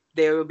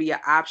 there would be an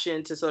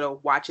option to sort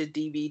of watch a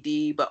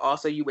DVD, but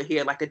also you would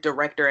hear like a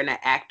director and an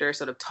actor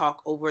sort of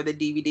talk over the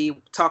DVD,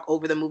 talk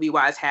over the movie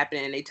while it's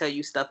happening. And they tell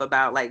you stuff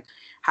about like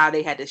how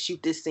they had to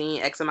shoot this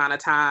scene X amount of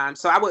time.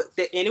 So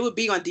and it would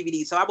be on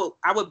DVD. So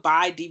I would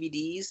buy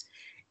DVDs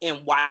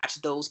and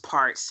watch those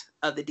parts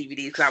of the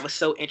DVDs because I was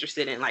so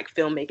interested in like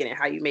filmmaking and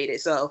how you made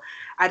it. So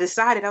I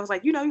decided, I was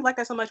like, you like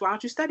that so much, why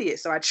don't you study it?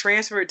 So I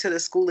transferred to the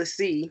School of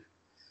C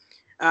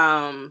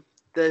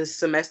the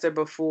semester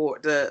before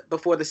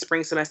the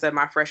spring semester of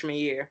my freshman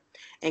year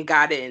and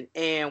got in.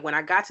 And when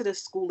I got to the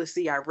School of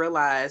C, I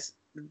realized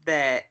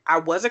that I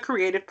was a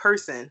creative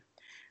person,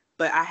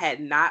 but I had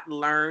not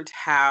learned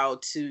how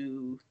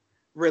to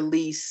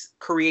release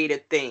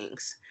creative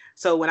things.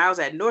 So when I was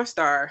at North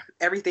Star,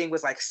 everything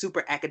was like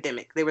super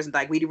academic. There was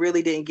like, we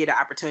really didn't get an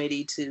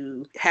opportunity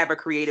to have a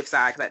creative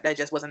side because that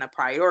just wasn't a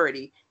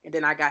priority. And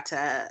then I got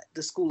to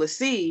the School of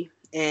C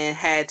and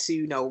had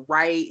to,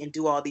 write and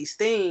do all these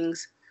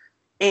things.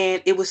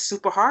 And it was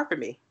super hard for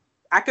me.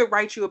 I could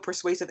write you a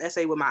persuasive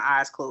essay with my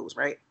eyes closed,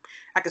 right?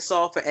 I could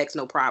solve for X,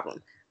 no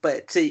problem.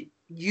 But to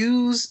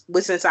use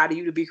what's inside of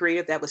you to be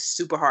creative, that was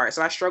super hard.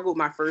 So I struggled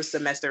my first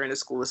semester in the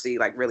School of C,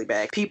 like really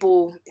bad.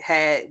 People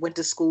went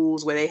to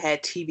schools where they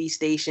had TV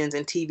stations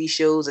and TV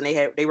shows, and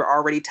they were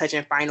already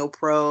touching Final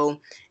Pro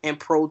and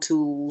Pro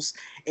Tools,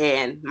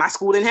 and my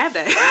school didn't have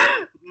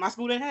that. My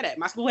school didn't have that.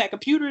 My school had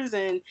computers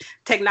and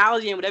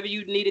technology and whatever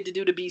you needed to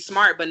do to be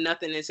smart, but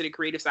nothing into the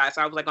creative side.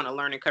 So I was like on a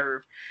learning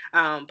curve.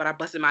 But I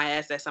busted my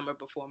ass that summer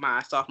before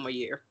my sophomore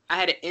year. I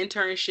had an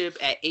internship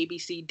at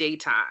ABC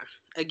Daytime.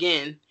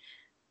 Again,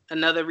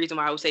 another reason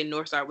why I would say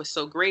Northstar was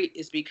so great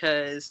is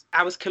because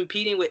I was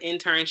competing with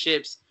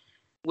internships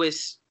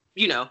with,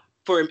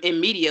 in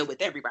media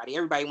with everybody.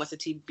 Everybody wants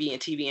to be in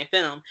TV and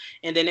film.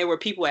 And then there were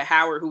people at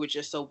Howard who were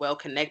just so well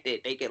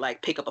connected. They could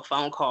like pick up a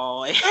phone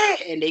call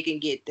and they can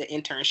get the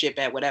internship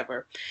at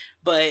whatever.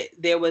 But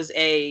there was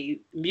a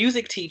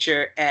music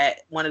teacher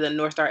at one of the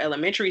Northstar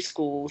elementary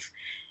schools,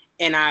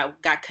 and I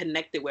got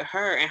connected with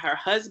her, and her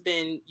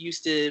husband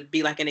used to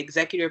be like an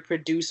executive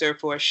producer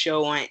for a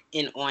show on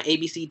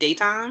ABC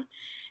Daytime.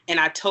 And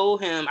I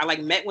told him, I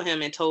like met with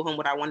him and told him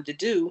what I wanted to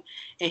do.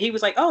 And he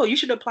was like, oh, you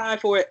should apply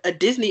for a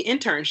Disney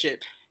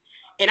internship.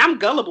 And I'm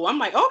gullible. I'm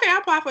like, okay, I'll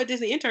apply for a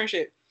Disney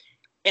internship.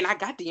 And I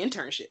got the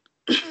internship.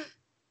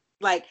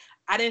 Like,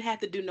 I didn't have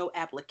to do no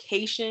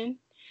application.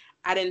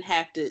 I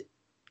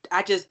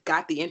just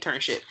got the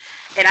internship.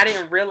 And I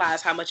didn't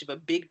realize how much of a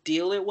big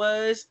deal it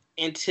was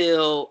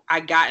until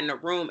I got in the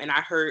room and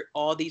I heard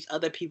all these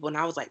other people. And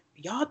I was like,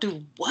 y'all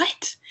do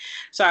what?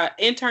 So I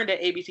interned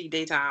at ABC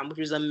Daytime, which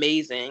was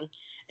amazing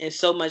and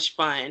so much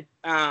fun.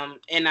 And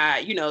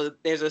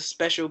there's a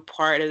special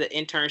part of the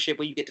internship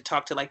where you get to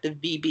talk to like the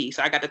VP.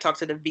 So I got to talk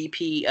to the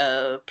VP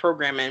of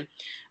programming,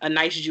 a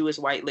nice Jewish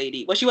white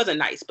lady. Well, she wasn't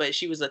nice, but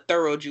she was a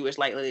thorough Jewish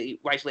white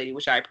lady,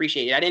 which I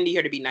appreciated. I didn't need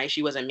her to be nice.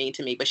 She wasn't mean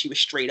to me, but she was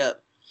straight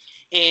up.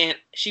 And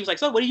she was like,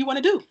 so what do you want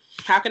to do?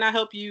 How can I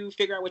help you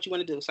figure out what you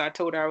want to do? So I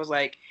told her, I was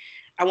like,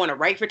 I want to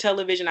write for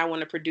television. I want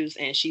to produce.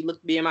 And she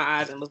looked me in my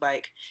eyes and was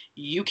like,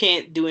 you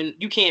can't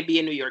be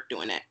in New York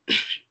doing that.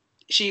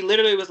 She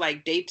literally was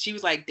like,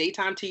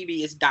 daytime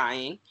TV is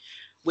dying,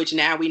 which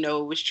now we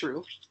know was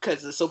true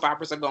because the soap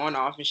operas are going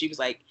off. And she was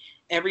like,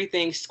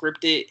 everything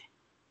scripted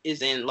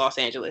is in Los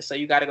Angeles. So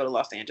you got to go to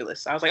Los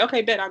Angeles. So I was like,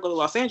 okay, bet I'll go to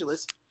Los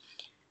Angeles.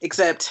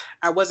 Except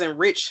I wasn't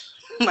rich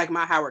like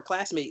my Howard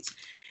classmates.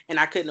 And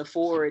I couldn't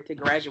afford to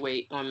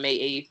graduate on May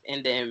 8th.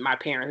 And then my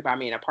parents bought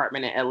me an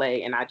apartment in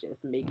LA and I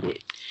just make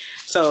it.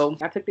 So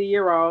I took the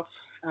year off,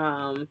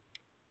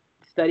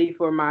 studied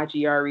for my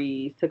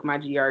GREs, took my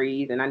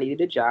GREs, and I needed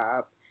a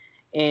job.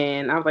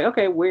 And I was like,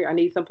 okay, I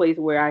need some place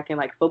where I can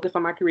like focus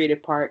on my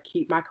creative part,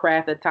 keep my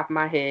craft at the top of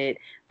my head,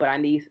 but I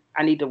need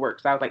to work.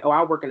 So I was like,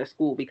 I'll work in a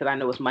school because I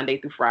know it's Monday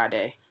through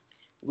Friday,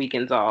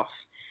 weekends off.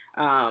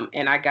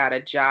 And I got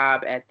a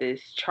job at this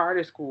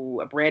charter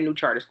school, a brand new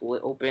charter school.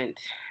 It opened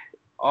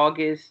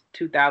August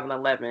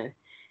 2011,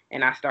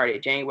 and I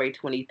started January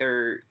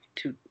 23rd,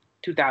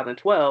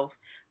 2012.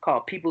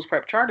 called People's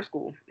Prep Charter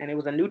School. And it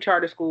was a new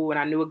charter school, and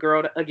I knew a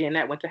girl, again,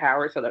 that went to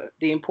Howard. So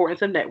the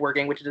importance of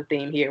networking, which is a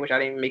theme here, which I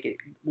didn't even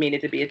mean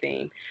it to be a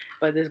theme.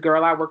 But this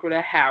girl I worked with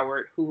at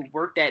Howard, who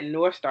worked at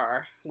North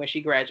Star when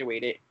she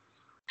graduated,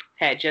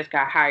 had just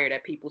got hired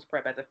at People's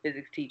Prep as a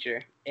physics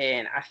teacher.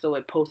 And I saw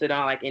it posted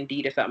on like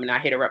Indeed or something. And I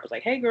hit her up, was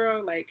like, hey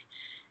girl, like,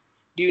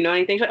 do you know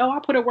anything? She's like, oh, I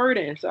put a word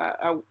in. So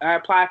I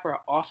applied for an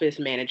office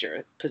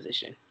manager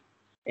position.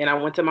 And I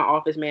went to my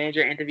office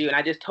manager interview, and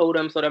I just told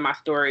him sort of my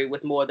story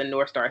with more of the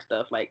North Star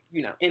stuff, like,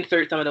 you know,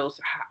 insert some of those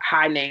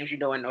high names, you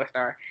know, in North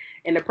Star.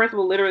 And the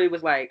principal literally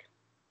was like,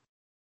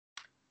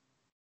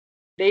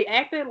 they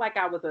acted like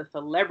I was a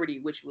celebrity,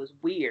 which was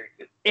weird.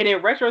 And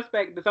in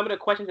retrospect, some of the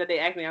questions that they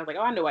asked me, I was like,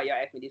 oh, I know why y'all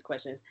asked me these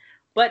questions.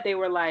 But they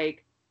were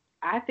like,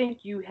 I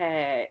think you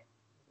had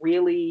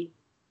really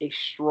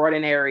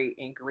extraordinary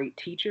and great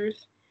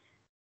teachers.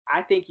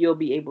 I think you'll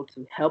be able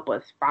to help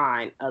us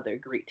find other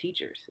great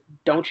teachers.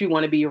 Don't you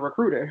want to be a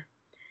recruiter?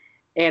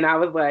 And I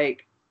was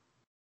like,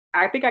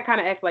 I think I kind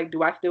of asked, like,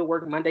 do I still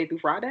work Monday through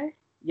Friday?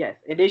 Yes.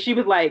 And then she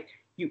was like,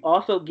 you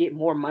also get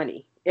more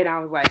money. And I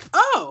was like,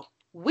 oh,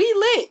 we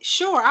lit.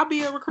 Sure, I'll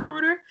be a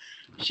recruiter.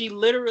 She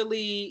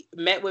literally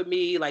met with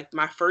me like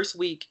my first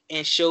week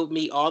and showed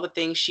me all the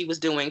things she was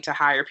doing to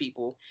hire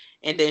people.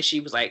 And then she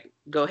was like,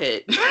 go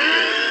ahead.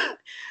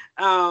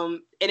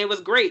 And it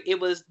was great.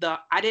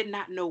 I did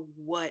not know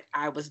what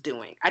I was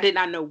doing.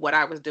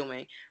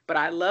 But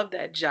I love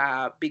that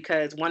job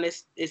because one,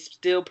 it's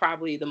still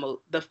probably the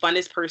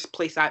funnest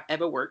place I've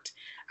ever worked.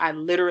 I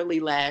literally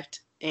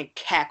laughed and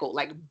cackled,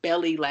 like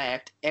belly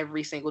laughed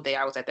every single day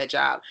I was at that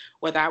job.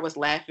 Whether I was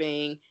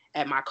laughing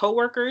at my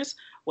coworkers,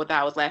 whether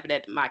I was laughing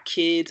at my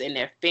kids and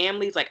their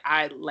families, like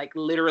I like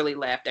literally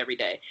laughed every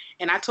day.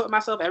 And I taught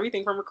myself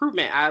everything from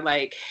recruitment. I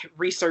like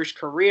researched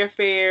career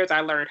fairs. I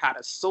learned how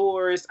to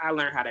source. I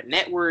learned how to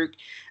network.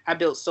 I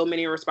built so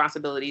many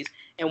responsibilities.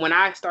 And when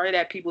I started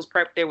at People's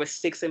Prep, there was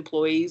 6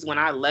 employees. When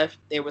I left,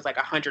 there was like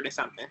 100 and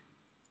something.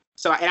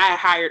 So, and I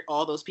hired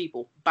all those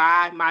people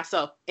by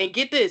myself. And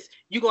get this,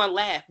 you're going to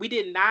laugh. We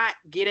did not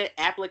get an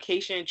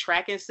application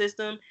tracking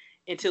system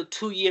until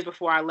 2 years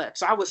before I left.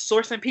 So I was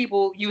sourcing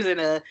people using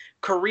a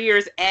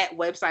careers at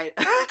website,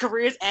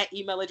 careers at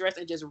email address,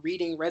 and just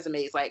reading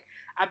resumes. Like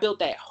I built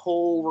that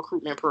whole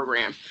recruitment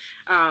program.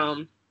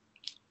 So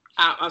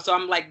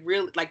I'm like,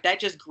 really, like that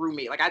just grew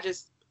me. Like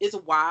it's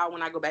wild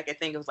when I go back and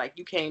think it was like,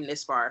 you came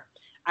this far.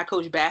 I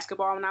coached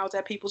basketball when I was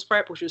at People's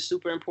Prep, which was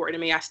super important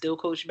to me. I still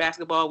coach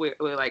basketball. We're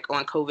like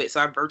on COVID, so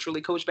I virtually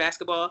coach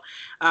basketball.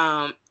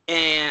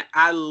 And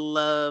I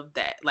love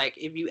that. Like,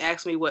 if you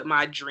ask me what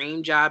my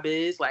dream job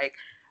is, like,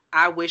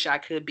 I wish I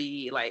could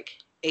be like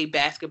a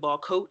basketball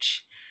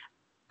coach.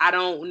 I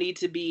don't need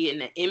to be in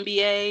the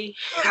NBA.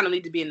 I don't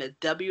need to be in the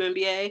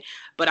WNBA,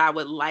 but I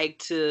would like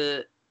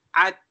to.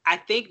 I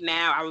think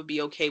now I would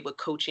be okay with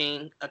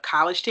coaching a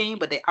college team,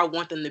 but I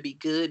want them to be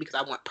good because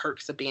I want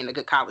perks of being a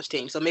good college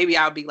team. So maybe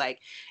I'll be like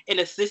an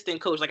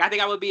assistant coach. Like I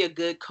think I would be a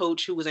good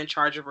coach who was in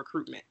charge of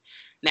recruitment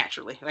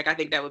naturally. Like I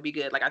think that would be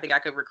good. Like I think I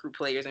could recruit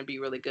players and be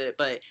really good.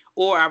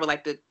 Or I would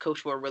like to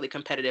coach for a really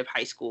competitive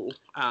high school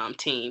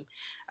team.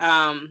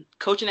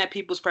 Coaching at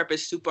People's Prep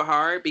is super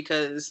hard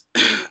because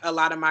a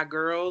lot of my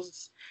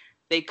girls,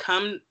 I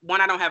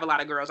don't have a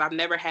lot of girls. I've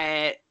never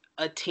had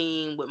a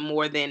team with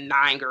more than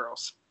 9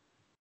 girls.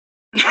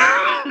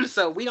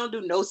 So we don't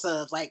do no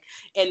subs, like,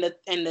 and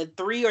the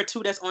 3 or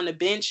 2 that's on the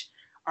bench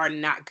are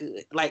not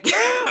good, like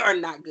are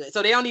not good.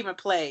 So they don't even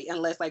play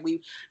unless like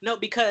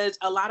because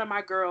a lot of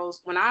my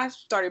girls, when I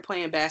started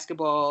playing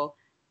basketball,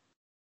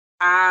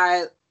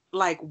 I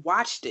like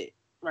watched it,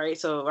 right?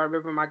 So I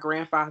remember my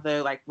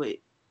grandfather, like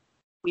we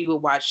would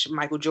watch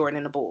Michael Jordan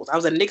and the Bulls. I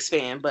was a Knicks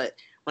fan, but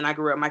when I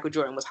grew up, Michael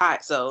Jordan was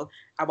hot. So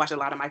I watched a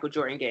lot of Michael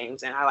Jordan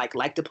games, and I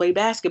like to play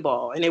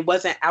basketball. And it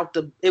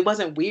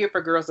wasn't weird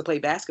for girls to play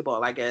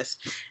basketball, I guess.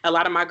 A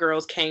lot of my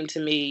girls came to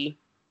me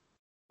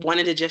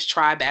wanting to just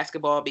try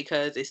basketball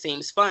because it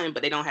seems fun,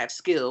 but they don't have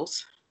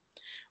skills.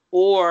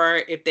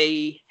 Or if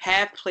they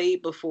have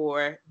played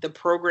before, the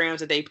programs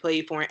that they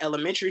played for in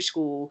elementary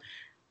school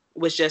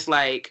was just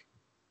like,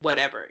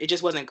 whatever. It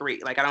just wasn't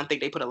great. Like, I don't think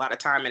they put a lot of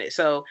time in it.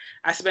 So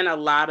I spent a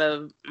lot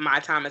of my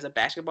time as a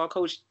basketball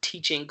coach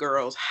teaching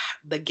girls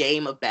the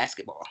game of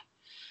basketball.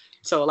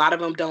 So a lot of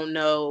them don't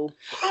know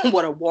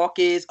what a walk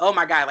is. Oh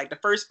my God. Like the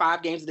first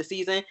 5 games of the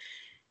season,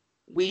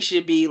 we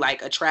should be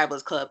like a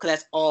travelers club because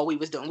that's all we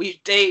was doing.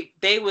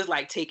 They was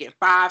like taking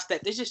 5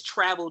 steps. They just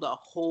traveled the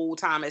whole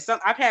time.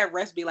 I've had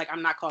refs be like,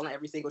 I'm not calling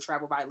every single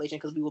travel violation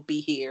because we will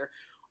be here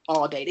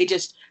all day.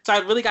 So I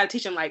really got to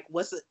teach them like,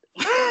 what's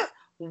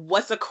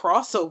a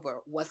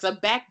crossover? What's a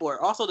backboard?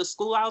 Also, the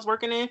school I was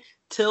working in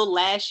till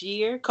last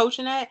year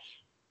coaching at,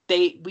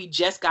 we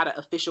just got an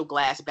official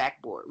glass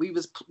backboard. We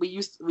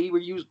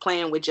were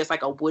playing with just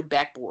like a wood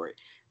backboard.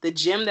 The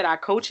gym that I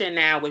coach in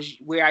now was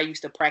where I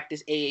used to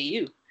practice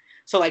AAU.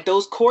 So like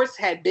those courts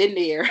had been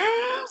there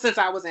since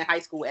I was in high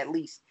school at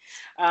least.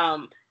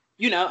 And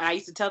I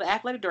used to tell the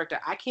athletic director,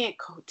 I can't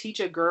teach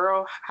a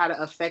girl how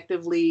to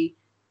effectively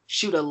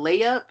shoot a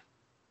layup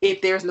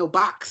if there's no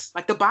box.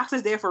 Like, the box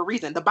is there for a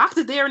reason. The box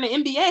is there in the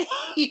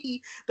NBA.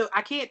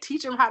 I can't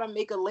teach them how to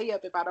make a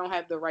layup if I don't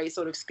have the right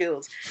sort of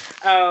skills.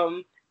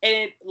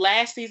 And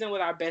last season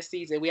was our best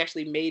season. We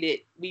actually made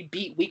it. We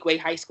beat Weequahic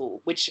High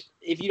School, which,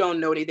 if you don't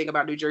know anything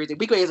about New Jersey,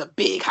 Weequahic is a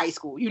big high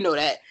school. You know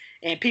that.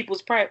 And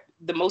People's Prep,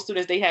 the most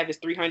students they have is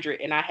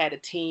 300. And I had a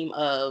team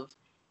of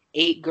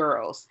 8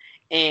 girls.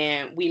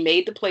 And we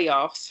made the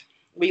playoffs.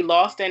 We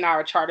lost in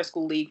our charter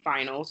school league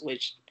finals,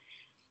 which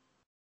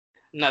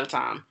another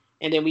time.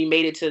 And then we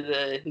made it to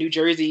the New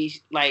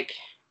Jersey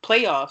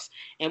playoffs.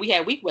 And we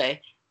had Weequahic.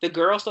 The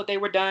girls thought they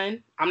were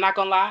done. I'm not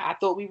going to lie. I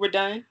thought we were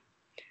done.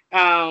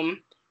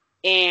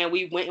 And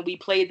we went and we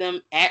played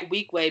them at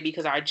Weequahic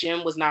because our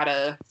gym was not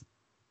a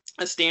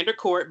standard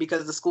court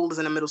because the school is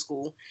in a middle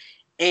school.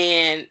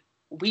 And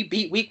we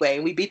beat Weequahic,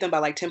 and we beat them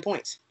by 10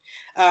 points.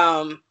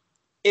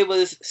 It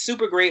was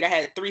super great. I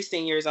had 3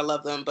 seniors. I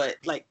love them, but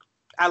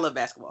I love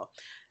basketball.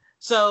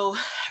 So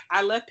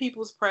I left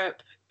People's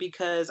Prep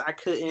because I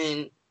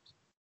couldn't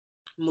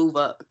move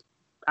up.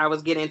 I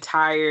was getting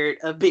tired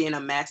of being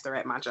a master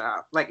at my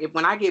job.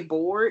 When I get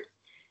bored,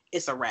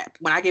 it's a wrap.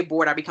 When I get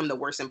bored, I become the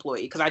worst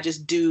employee because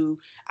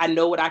I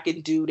know what I can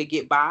do to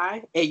get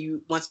by.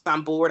 And once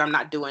I'm bored, I'm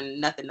not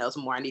doing nothing else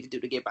more I need to do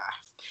to get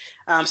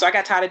by. So I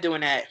got tired of doing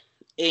that,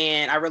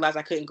 and I realized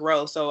I couldn't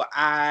grow. So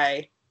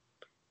I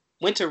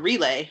went to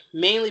Relay,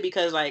 mainly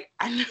because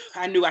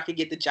I knew I could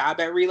get the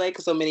job at Relay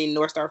because so many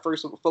North Star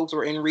First folks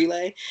were in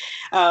Relay.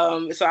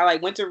 So I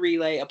went to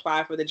Relay,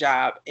 applied for the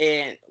job,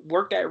 and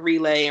worked at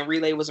Relay. And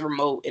Relay was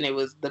remote, and it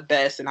was the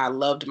best. And I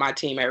loved my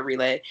team at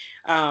Relay.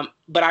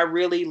 But I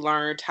really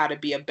learned how to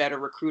be a better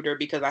recruiter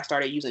because I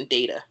started using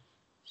data.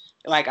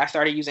 I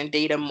started using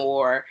data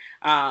more.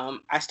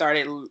 I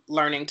started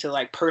learning to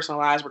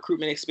personalize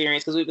recruitment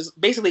experience because it was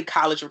basically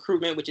college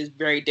recruitment, which is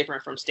very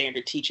different from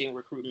standard teaching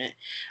recruitment.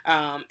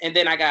 And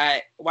then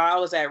while I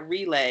was at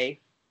Relay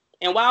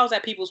and while I was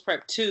at People's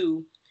Prep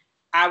too,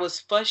 I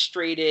was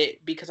frustrated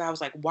because I was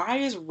like, why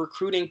is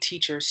recruiting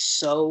teachers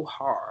so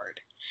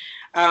hard?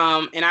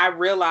 And I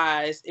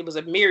realized it was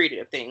a myriad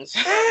of things.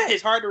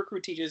 It's hard to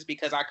recruit teachers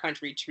because our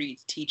country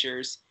treats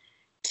teachers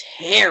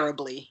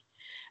terribly.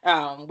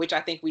 Which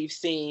I think we've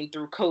seen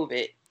through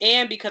COVID,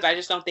 and because I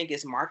just don't think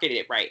it's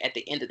marketed right at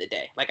the end of the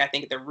day. I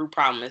think the root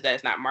problem is that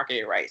it's not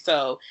marketed right.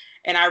 So,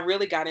 and I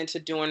really got into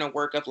doing the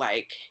work of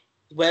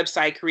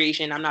website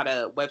creation. I'm not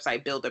a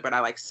website builder, but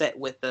I sat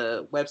with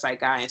the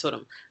website guy and told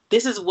him,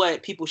 this is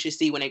what people should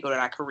see when they go to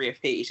our career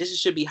page. This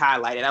should be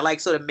highlighted. I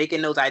sort of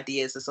making those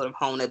ideas to sort of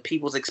hone up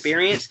people's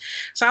experience.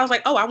 So I was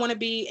like, I want to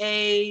be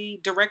a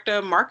director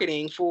of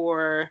marketing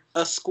for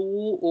a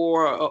school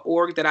or an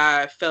org that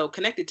I felt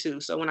connected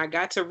to. So when I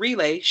got to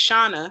Relay,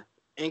 Shauna,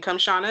 and come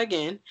Shauna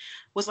again,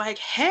 was like,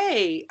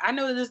 hey, I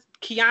know this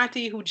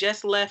Chianti who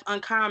just left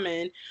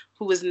Uncommon,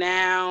 who is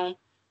now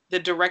the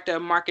director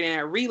of marketing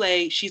at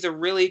Relay. She's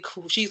really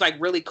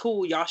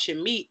cool. Y'all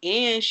should meet.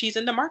 And she's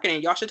into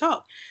marketing. Y'all should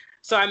talk.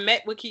 So I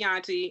met with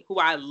Chianti, who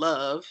I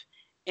love.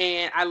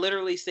 And I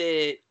literally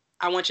said,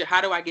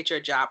 how do I get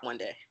your job one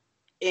day?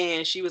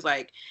 And she was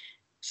like,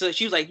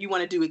 you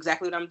want to do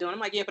exactly what I'm doing? I'm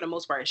like, yeah, for the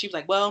most part. She was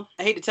like, well,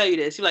 I hate to tell you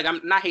this. She was like, I'm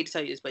not hate to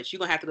tell you this, but you're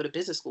going to have to go to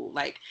business school.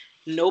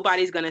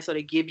 Nobody's going to sort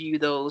of give you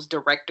those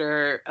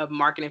director of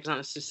marketing for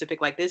something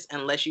specific like this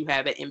unless you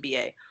have an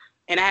MBA.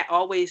 And I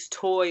always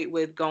toyed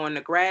with going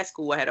to grad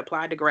school. I had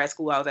applied to grad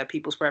school. I was at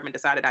People's Prep and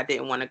decided I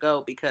didn't want to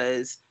go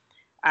because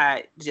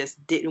I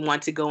just didn't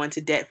want to go into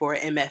debt for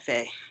an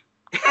MFA.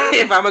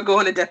 If I'm going to go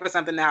into debt for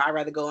something now, I'd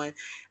rather go in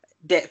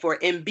debt for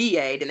an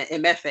MBA than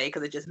an MFA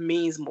because it just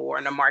means more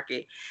in the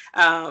market.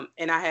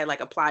 And I had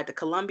applied to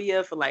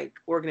Columbia for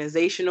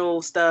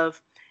organizational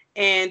stuff.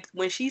 And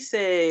when she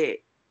said,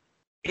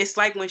 it's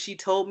when she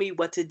told me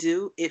what to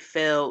do, I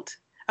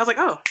was like,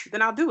 oh,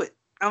 then I'll do it.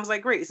 I was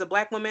like, great. It's a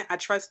Black woman. I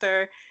trust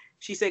her.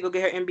 She said, go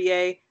get her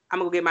MBA. I'm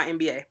going to go get my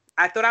MBA.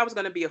 I thought I was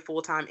going to be a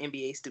full-time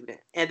MBA student.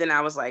 And then I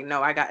was like,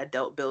 no, I got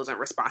adult bills and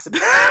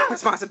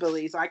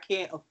responsibilities. So I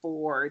can't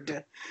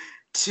afford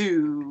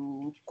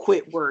to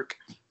quit work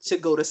to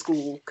go to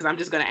school because I'm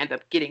just going to end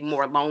up getting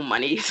more loan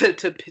money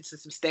to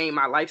sustain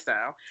my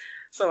lifestyle.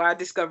 So I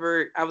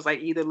discovered I was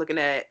either looking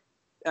at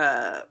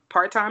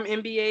part-time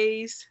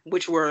MBAs,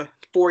 which were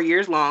 4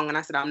 years long. And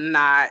I said, I'm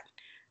not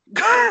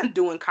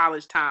doing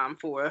college time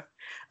for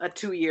a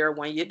 2-year,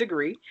 1-year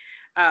degree.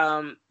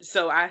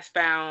 So I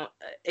found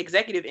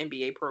executive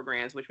MBA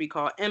programs, which we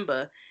call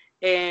EMBA,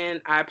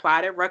 and I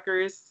applied at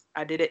Rutgers.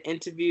 I did an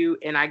interview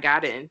and I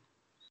got in.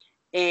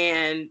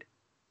 And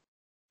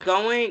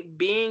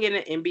being in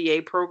an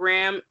MBA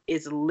program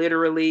is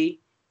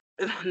literally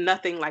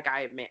nothing like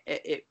I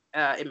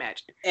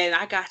imagined. And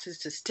I got to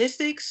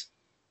statistics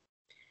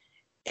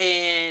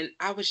and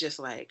I was just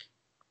like,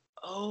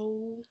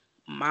 oh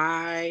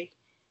my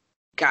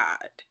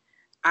God,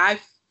 I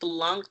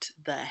flunked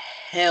the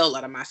hell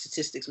out of my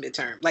statistics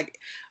midterm.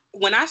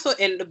 When I saw,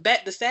 and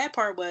the sad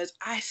part was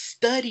I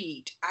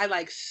studied.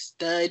 I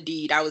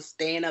studied. I was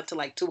staying up to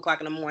 2:00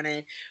 in the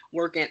morning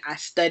working. I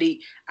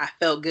studied. I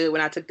felt good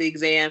when I took the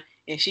exam,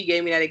 and she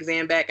gave me that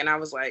exam back, and I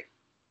was like,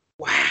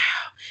 wow.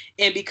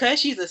 And because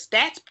she's a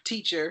stats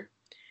teacher,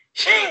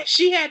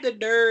 she had the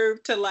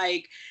nerve to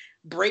like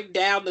break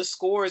down the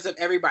scores of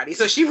everybody.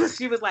 So she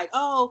was like,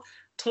 oh,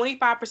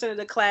 25% of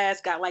the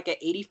class got like an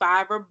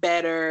 85 or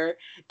better.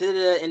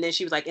 And then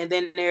she was like, and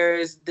then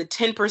there's the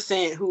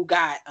 10% who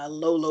got a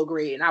low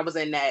grade. And I was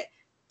in that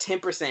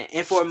 10%.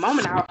 And for a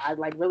moment, I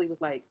like really was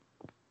like,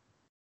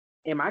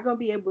 am I going to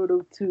be able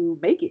to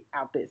make it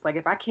out this? Like,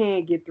 if I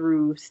can't get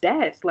through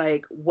stats,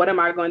 like, what am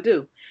I going to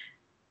do?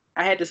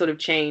 I had to sort of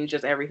change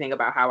just everything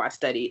about how I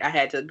studied. I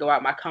had to go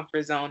out my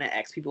comfort zone and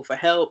ask people for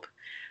help.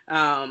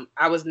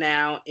 I was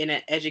now in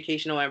an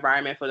educational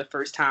environment for the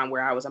first time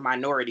where I was a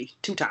minority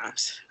 2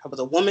 times. I was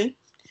a woman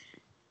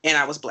and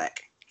I was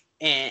Black.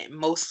 And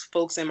most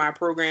folks in my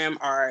program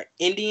are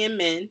Indian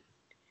men,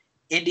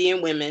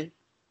 Indian women,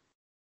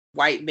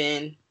 white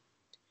men,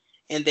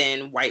 and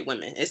then white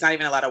women. It's not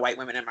even a lot of white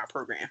women in my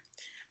program.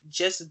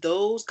 Just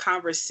those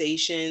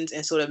conversations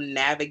and sort of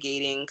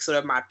navigating sort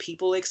of my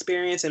people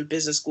experience in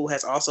business school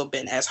has also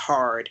been as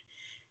hard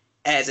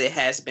as it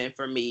has been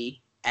for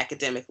me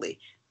academically,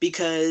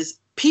 because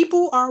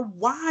people are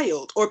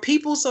wild, or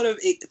people's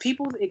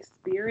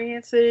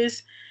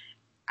experiences.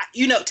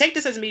 You know, take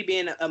this as me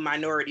being a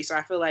minority. So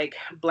I feel like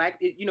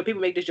people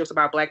make these jokes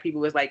about Black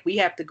people is like, we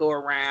have to go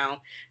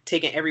around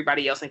taking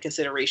everybody else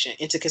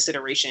into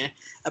consideration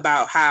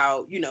about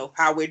how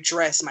we're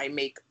dressed might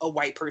make a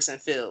white person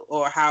feel,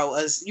 or how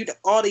us,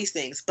 all these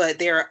things. But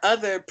there are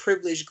other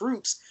privileged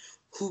groups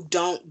who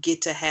don't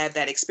get to have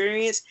that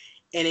experience.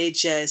 And it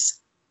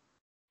just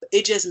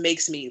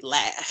makes me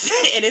laugh.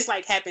 And it's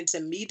like happened to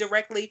me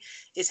directly.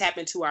 It's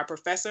happened to our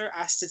professor.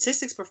 Our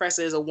statistics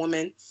professor is a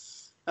woman,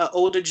 an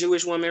older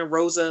Jewish woman,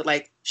 Rosa.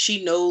 Like,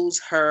 she knows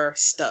her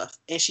stuff.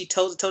 And she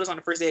told us on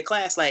the first day of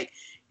class, like,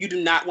 you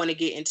do not want to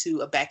get into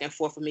a back and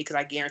forth with me because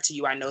I guarantee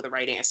you I know the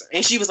right answer.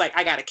 And she was like,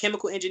 I got a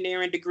chemical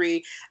engineering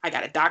degree. I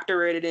got a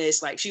doctorate in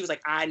this. Like, she was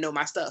like, I know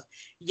my stuff.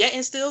 Yet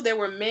and still there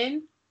were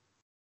men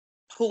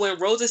who, when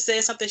Rosa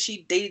said something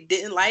they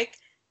didn't like,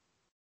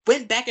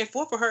 went back and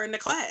forth with her in the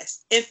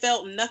class and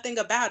felt nothing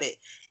about it.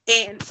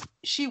 And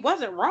she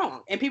wasn't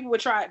wrong. And people would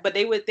try, but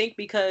they would think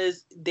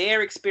because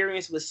their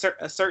experience was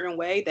a certain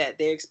way that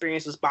their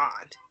experience was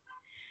bond.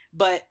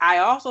 But I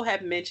also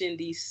have mentioned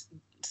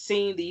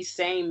seeing these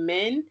same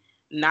men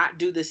not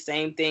do the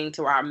same thing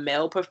to our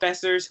male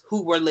professors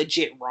who were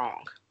legit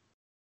wrong.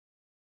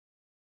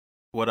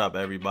 What up,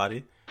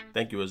 everybody?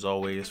 Thank you as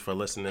always for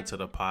listening to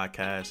the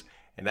podcast.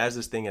 And as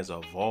this thing has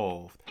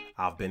evolved,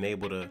 I've been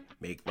able to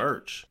make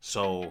merch.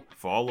 So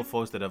for all the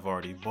folks that have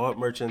already bought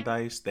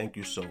merchandise, thank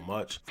you so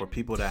much. For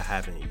people that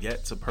haven't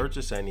yet to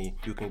purchase any,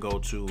 you can go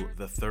to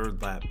the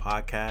Third Lap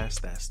Podcast.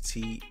 That's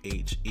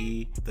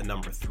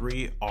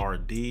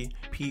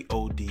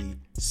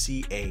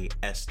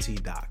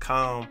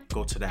THE3RDPODCAST.com.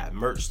 Go to that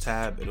merch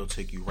tab. It'll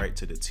take you right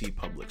to the T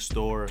Public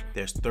store.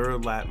 There's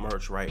Third Lap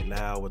merch right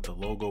now with the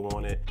logo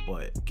on it,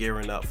 but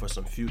gearing up for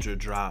some future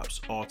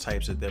drops, all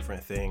types of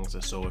different things.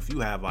 And so if you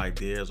have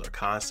ideas or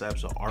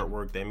concepts or artwork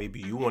that maybe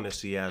you want to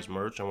see as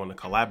merch and want to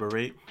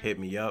collaborate, hit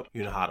me up.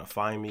 You know how to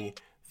find me.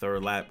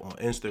 Third Lap on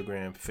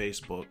Instagram,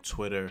 Facebook,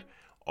 Twitter,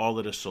 all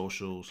of the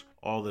socials,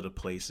 all of the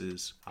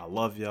places. I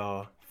love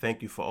y'all.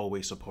 Thank you for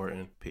always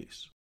supporting.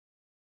 Peace.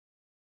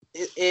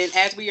 And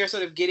as we are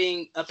sort of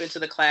getting up into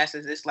the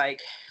classes, it's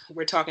like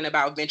we're talking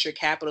about venture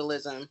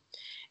capitalism,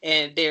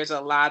 and there's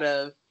a lot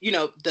of,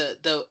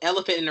 the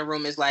elephant in the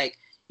room is like,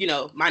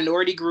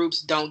 minority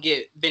groups don't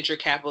get venture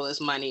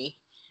capitalist money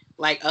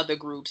like other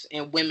groups,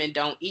 and women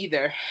don't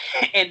either.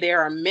 And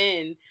there are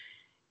men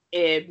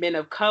and men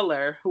of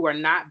color who are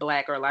not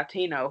Black or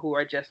Latino who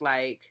are just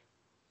like,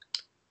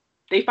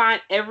 they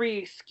find every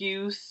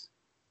excuse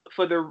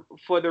for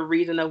the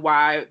reason of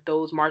why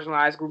those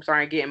marginalized groups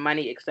aren't getting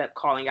money, except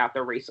calling out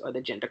the race or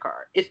the gender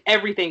card. It's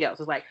everything else.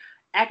 It's like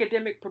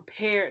academic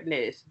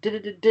preparedness.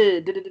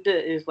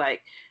 It's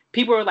like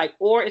people are like,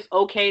 or it's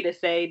okay to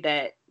say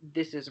that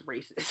this is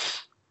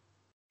racist.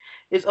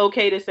 It's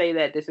okay to say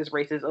that this is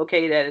racist. It's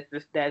okay that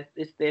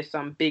there's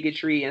some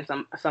bigotry and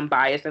some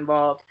bias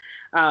involved.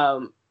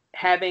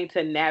 Having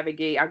to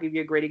navigate, I'll give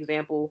you a great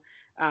example.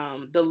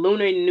 The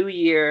Lunar New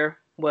Year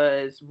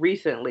was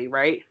recently,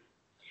 right?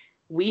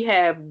 We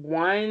have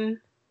one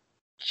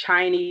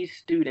Chinese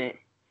student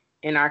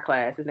in our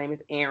class. His name is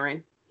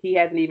Aaron. He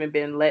hasn't even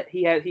been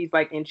he's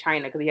like in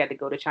China because he had to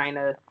go to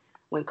China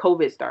when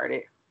COVID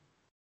started.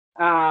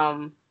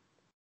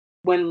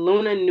 When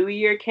Lunar New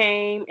Year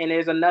came, and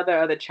there's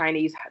another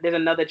Chinese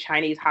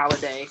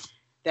holiday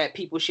that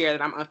people share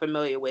that I'm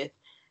unfamiliar with.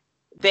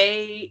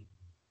 When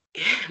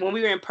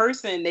we were in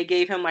person, they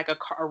gave him like a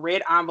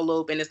red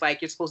envelope, and it's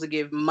like you're supposed to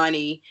give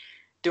money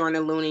during the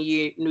Lunar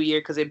New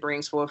Year because it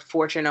brings forth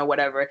fortune or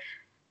whatever.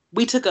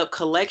 We took up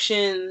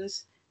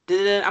collections.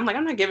 I'm like,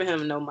 I'm not giving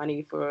him no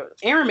money for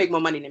Aaron. Make more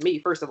money than me,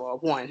 first of all.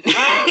 One,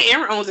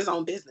 Aaron owns his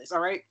own business.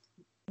 All right.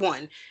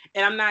 One,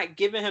 and I'm not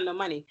giving him the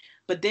money.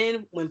 But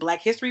then when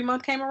Black History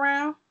Month came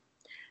around,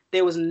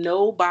 there was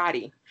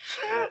nobody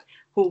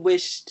who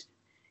wished,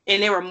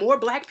 and there were more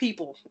Black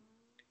people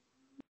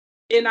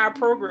in our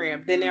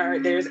program, then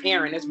there's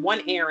Aaron. There's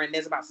one Aaron.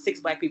 There's about 6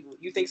 Black people.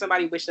 You think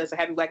somebody wished us a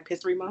happy Black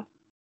History Month?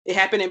 It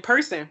happened in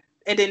person.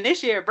 And then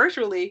this year,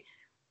 virtually,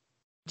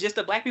 just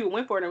the Black people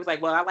went for it and was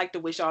like, well, I'd like to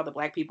wish all the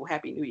Black people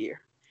Happy New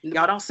Year.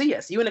 Y'all don't see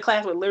us. You in a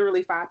class with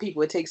literally 5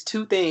 people. It takes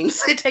 2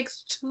 things. It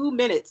takes 2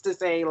 minutes to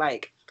say,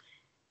 like,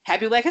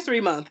 Happy Black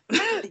History Month.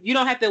 You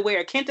don't have to wear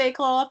a kente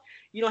cloth.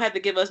 You don't have to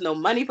give us no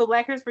money for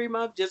Black History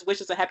Month. Just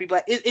wish us a happy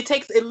Black.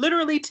 It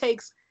literally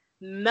takes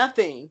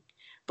nothing,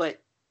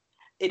 but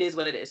it is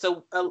what it is.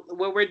 So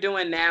what we're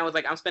doing now is,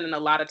 like, I'm spending a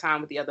lot of time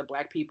with the other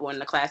Black people in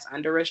the class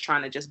under us,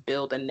 trying to just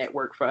build a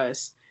network for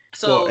us.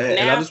 So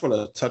and I just want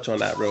to touch on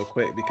that real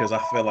quick, because I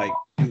feel like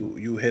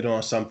you hit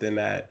on something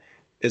that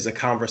is a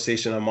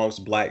conversation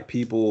amongst Black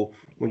people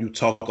when you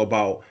talk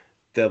about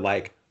the,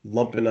 like,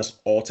 lumping us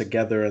all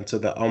together into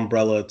the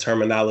umbrella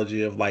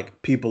terminology of,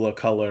 like, people of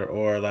color,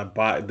 or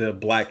the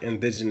Black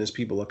indigenous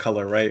people of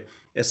color, right?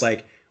 It's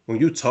like, when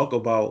you talk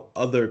about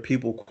other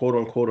people, quote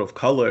unquote, of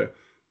color,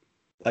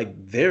 like,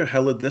 they're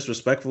hella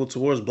disrespectful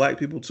towards Black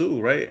people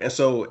too, right? And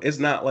so it's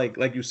not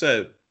like you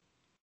said,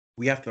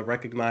 we have to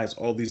recognize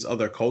all these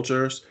other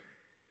cultures.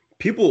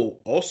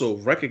 People also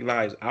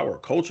recognize our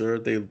culture.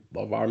 They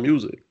love our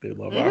music. They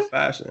love our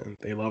fashion.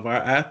 They love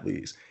our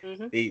athletes.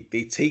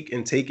 They take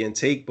and take and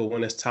take, but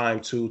when it's time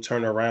to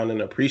turn around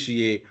and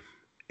appreciate,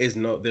 there's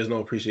no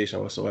appreciation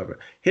whatsoever.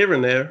 Here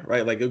and there,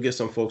 right? Like, you'll get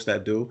some folks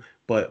that do,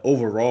 but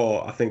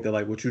overall, I think that,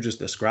 like, what you just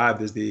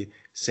described is the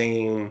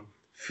same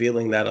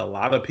feeling that a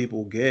lot of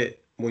people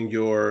get when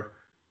you're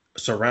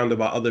surrounded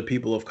by other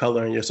people of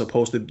color and you're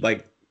supposed to,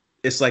 like,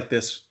 it's like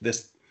this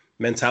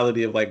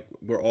mentality of, like,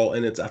 we're all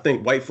in it. I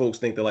think white folks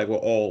think that, like, we're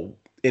all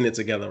in it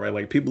together, right?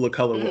 Like, people of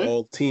color, we're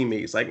all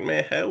teammates. Like,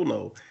 man, hell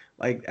no.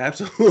 Like,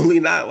 absolutely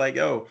not. Like,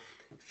 yo,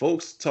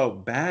 folks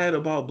talk bad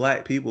about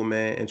Black people,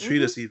 man, and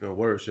treat us even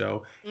worse,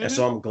 yo. And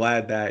so I'm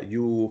glad that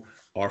you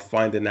are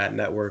finding that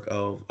network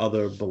of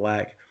other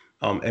Black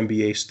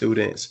MBA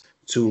students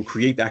to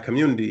create that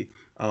community,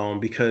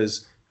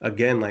 because,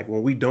 again, like,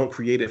 when we don't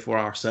create it for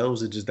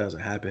ourselves, it just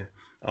doesn't happen.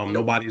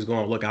 Nobody's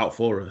going to look out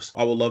for us.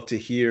 I would love to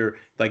hear,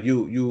 like,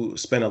 you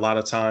spend a lot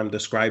of time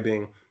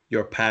describing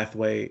your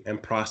pathway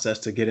and process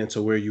to get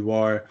into where you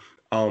are.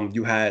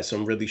 You had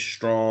some really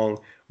strong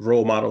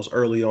role models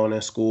early on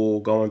in school,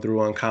 going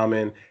through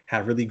Uncommon,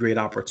 had really great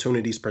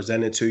opportunities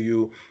presented to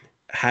you,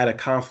 had a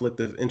conflict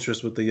of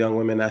interest with the young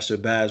women at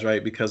Shabazz,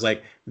 right? Because,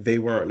 like, they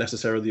weren't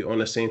necessarily on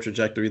the same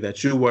trajectory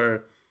that you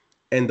were,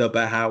 end up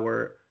at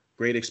Howard,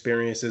 great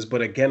experiences,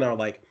 but again, are,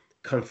 like,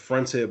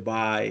 confronted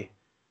by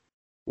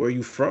where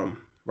you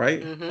from,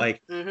 right? Like,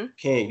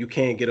 you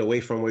can't get away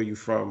from where you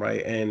from,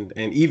 right? And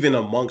even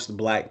amongst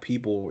Black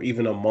people, or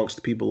even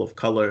amongst people of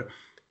color,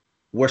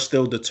 we're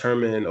still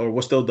determined, or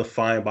we're still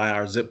defined by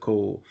our zip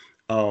code.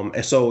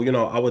 And so,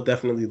 I would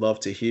definitely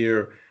love to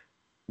hear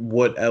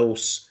what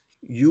else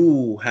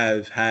you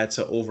have had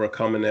to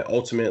overcome, and then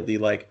ultimately,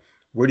 like,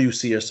 where do you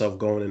see yourself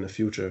going in the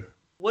future?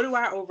 What do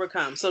I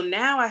overcome? So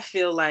now I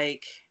feel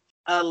like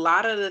a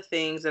lot of the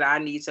things that I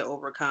need to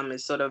overcome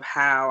is sort of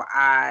how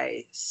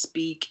I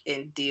speak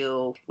and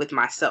deal with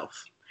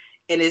myself.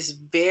 And it's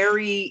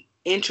very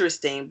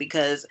interesting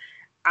because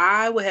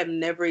I would have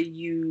never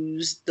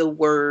used the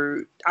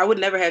word, I would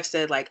never have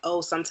said, like, oh,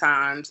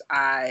 sometimes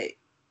I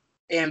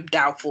am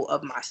doubtful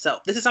of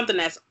myself. This is something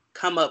that's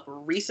come up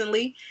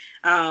recently,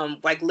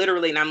 like,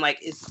 literally, and I'm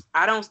like,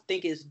 I don't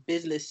think it's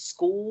business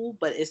school,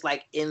 but it's,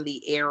 like, in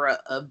the era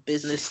of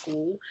business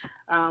school,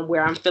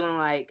 where I'm feeling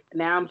like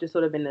now I'm just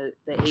sort of in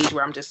the age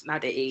where I'm just,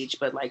 not the age,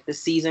 but, like, the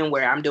season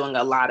where I'm doing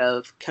a lot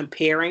of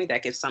comparing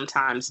that can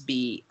sometimes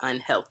be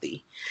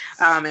unhealthy.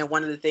 And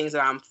one of the things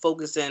that I'm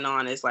focusing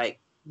on is, like,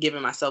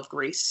 giving myself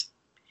grace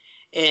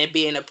and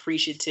being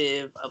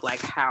appreciative of,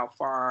 like, how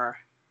far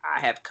I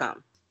have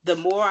come. The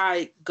more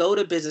I go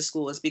to business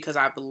school is because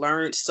I've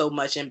learned so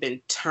much and been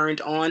turned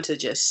on to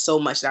just so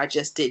much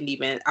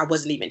that I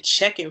wasn't even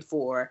checking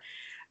for.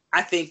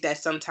 I think that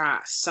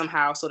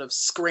somehow sort of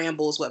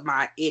scrambles what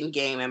my end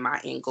game and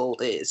my end goal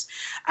is.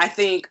 I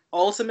think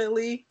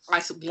ultimately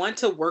I want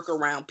to work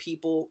around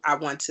people. I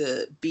want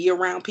to be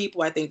around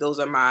people. I think those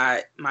are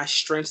my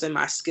strengths and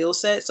my skill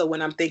set. So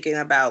when I'm thinking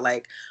about,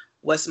 like,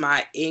 what's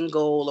my end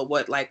goal, or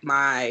what, like,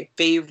 my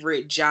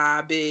favorite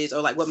job is,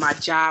 or, like, what my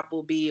job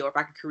will be, or if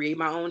I could create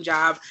my own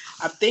job,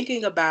 I'm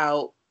thinking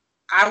about,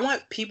 I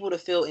want people to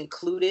feel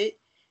included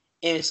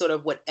in sort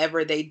of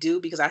whatever they do,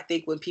 because I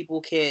think when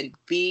people can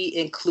be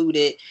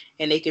included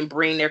and they can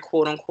bring their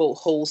quote unquote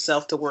whole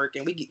self to work,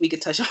 and we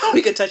could touch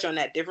on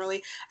that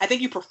differently, I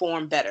think you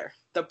perform better.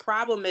 The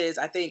problem is,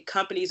 I think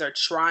companies are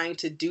trying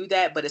to do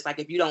that, but it's like,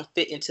 if you don't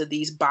fit into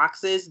these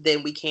boxes,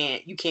 then you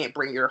can't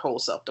bring your whole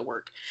self to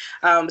work.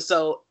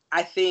 So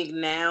I think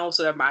now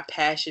sort of my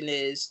passion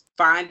is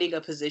finding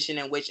a position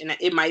in which, and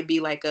it might be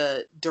like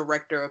a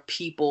director of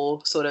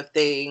people sort of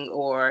thing,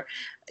 or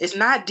it's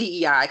not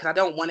DEI, because I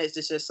don't want it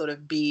to just sort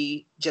of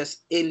be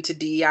just into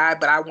DEI,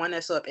 but I want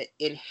to sort of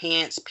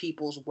enhance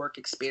people's work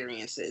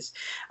experiences.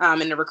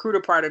 And the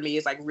recruiter part of me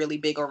is like really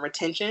big on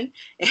retention.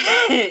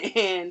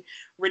 And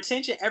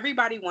retention,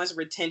 everybody wants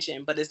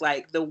retention, but it's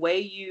like the way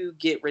you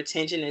get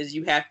retention is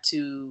you have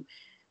to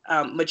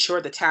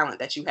mature the talent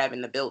that you have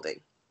in the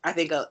building. I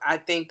think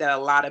that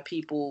a lot of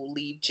people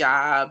leave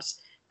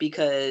jobs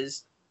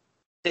because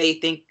they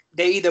think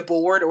they're either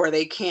bored or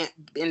they can't,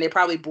 and they're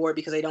probably bored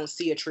because they don't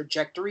see a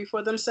trajectory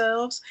for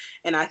themselves.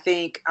 And I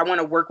think I want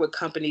to work with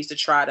companies to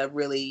try to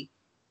really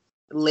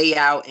lay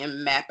out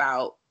and map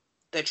out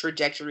the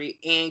trajectory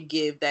and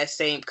give that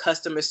same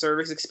customer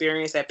service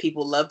experience that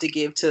people love to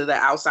give to the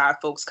outside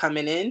folks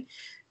coming in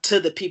to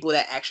the people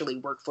that actually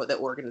work for the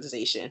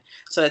organization,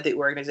 so that the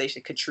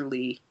organization could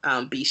truly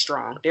be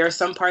strong. There are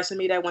some parts of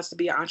me that wants to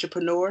be an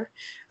entrepreneur,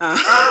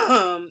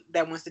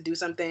 that wants to do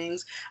some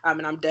things.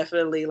 And I'm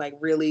definitely like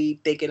really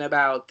thinking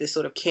about this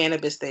sort of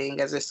cannabis thing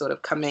as it's sort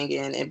of coming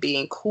in and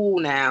being cool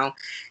now,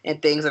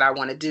 and things that I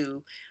want to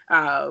do.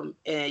 And,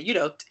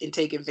 in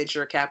taking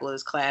venture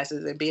capitalist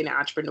classes and being in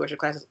entrepreneurship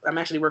classes. I'm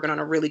actually working on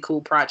a really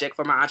cool project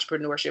for my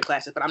entrepreneurship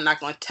classes, but I'm not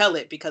going to tell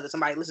it, because if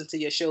somebody listens to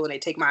your show and they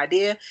take my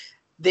idea,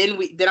 then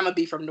I'm gonna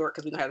be from Newark,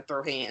 because we don't have to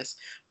throw hands.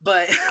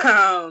 But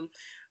I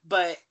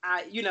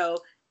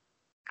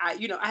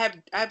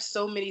have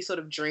so many sort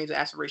of dreams and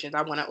aspirations.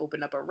 I want to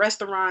open up a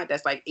restaurant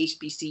that's like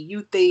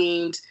HBCU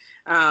themed.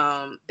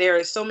 There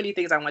are so many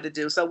things I want to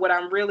do. So what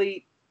I'm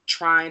really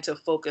trying to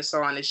focus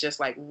on is just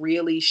like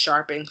really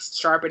sharpening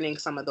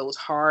some of those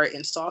hard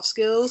and soft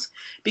skills.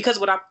 Because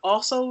what I've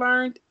also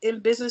learned in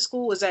business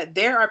school is that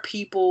there are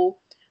people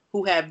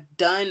who have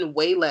done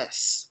way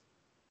less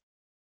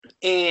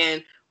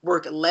and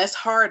work less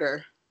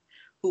harder,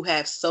 who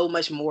have so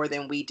much more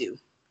than we do.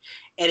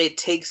 And it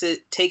takes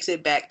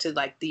it back to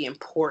like the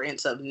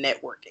importance of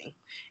networking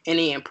and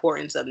the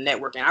importance of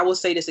networking. I will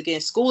say this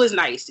again, school is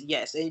nice,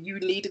 yes, and you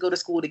need to go to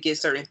school to get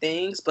certain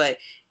things, but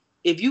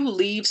if you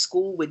leave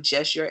school with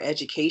just your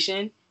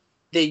education,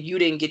 then you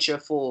didn't get your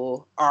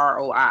full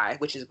ROI,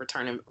 which is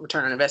return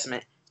on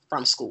investment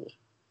from school.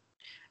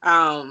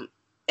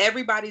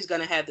 Everybody's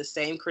going to have the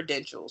same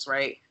credentials,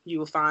 right? You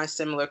will find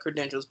similar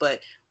credentials,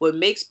 but what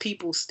makes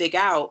people stick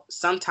out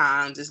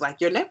sometimes is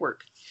like your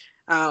network.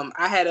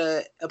 I had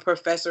a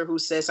professor who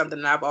said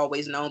something that I've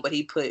always known, but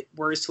he put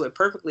words to it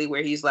perfectly,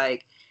 where he's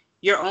like,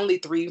 you're only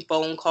 3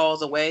 phone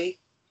calls away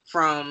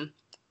from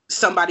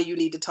somebody you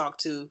need to talk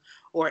to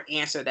or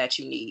answer that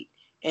you need.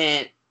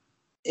 And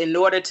in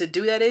order to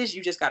do that is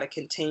you just got to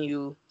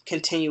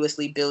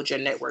continuously build your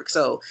network.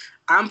 So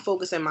I'm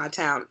focusing my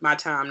time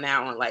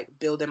now on like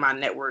building my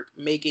network,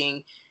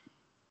 making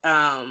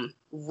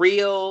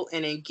real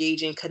and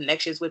engaging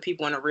connections with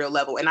people on a real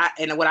level.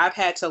 And what I've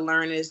had to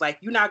learn is like,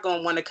 you're not going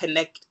to want to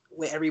connect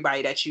with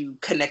everybody that you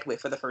connect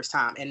with for the first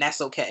time. And that's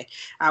okay.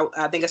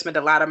 I think I spent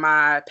a lot of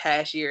my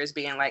past years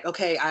being like,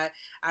 okay,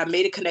 I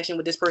made a connection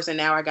with this person.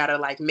 Now I got to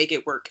like make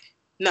it work.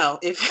 No,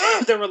 if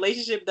the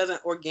relationship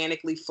doesn't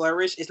organically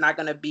flourish, it's not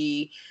going to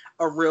be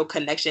a real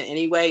connection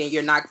anyway. And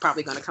you're not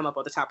probably going to come up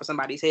on the top of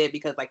somebody's head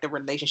because like the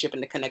relationship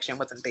and the connection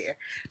wasn't there.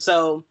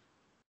 So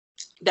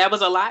that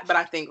was a lot, but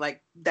I think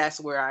like that's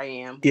where I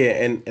am. Yeah,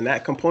 and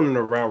that component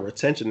around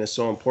retention is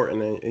so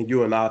important. And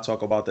you and I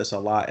talk about this a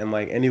lot. And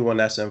like anyone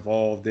that's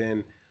involved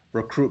in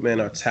recruitment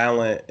or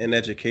talent and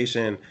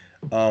education,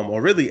 or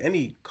really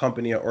any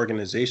company or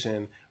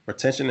organization,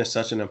 retention is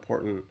such an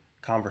important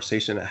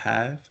conversation to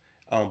have.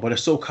 But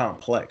it's so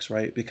complex,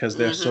 right? Because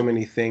there's so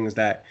many things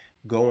that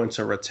go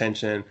into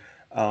retention.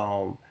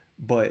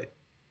 But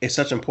it's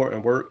such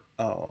important work.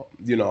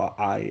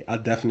 I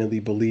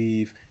definitely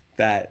believe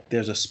that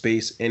there's a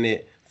space in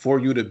it for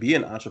you to be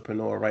an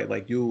entrepreneur, right?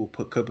 Like you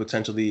could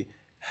potentially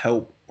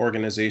help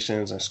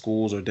organizations and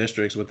schools or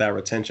districts with that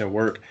retention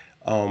work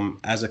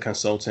as a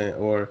consultant,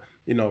 or,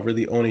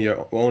 really owning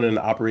and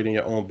operating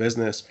your own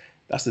business.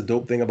 That's the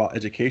dope thing about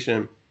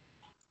education.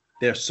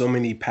 There's so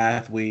many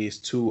pathways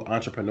to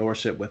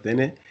entrepreneurship within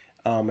it.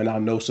 And I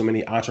know so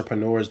many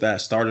entrepreneurs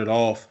that started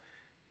off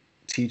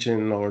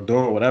teaching or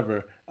doing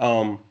whatever.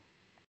 And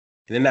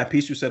then that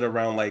piece you said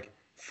around like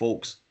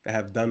folks that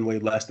have done way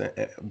less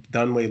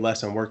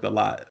and worked a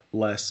lot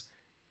less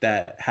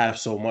that have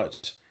so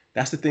much.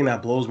 That's the thing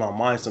that blows my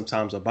mind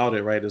sometimes about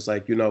it, right? It's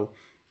like,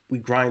 we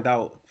grind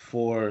out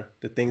for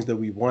the things that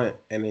we want,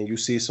 and then you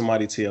see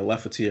somebody to your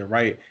left or to your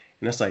right,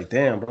 and it's like,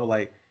 damn, bro,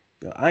 like,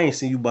 I ain't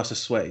seen you bust a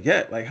sweat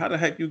yet. Like, how the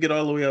heck you get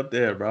all the way up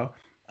there, bro?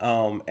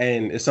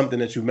 And it's something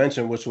that you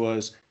mentioned, which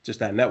was just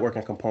that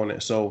networking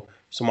component. So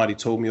somebody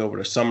told me over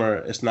the summer,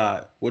 it's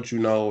not what you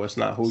know, it's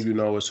not who you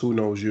know, it's who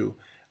knows you.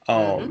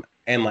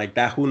 And like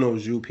that who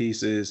knows you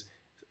piece is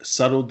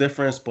subtle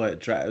difference,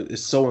 but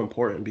it's so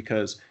important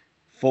because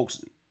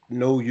folks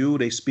know you,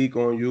 they speak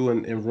on you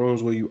in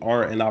rooms where you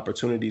aren't, and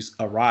opportunities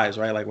arise,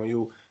 right? Like when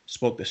you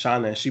spoke to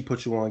Shauna and she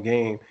put you on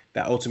game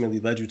that ultimately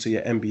led you to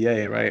your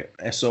MBA, right?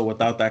 And so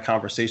without that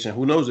conversation,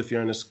 who knows if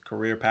you're in this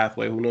career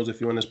pathway, who knows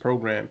if you're in this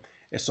program.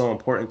 It's so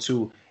important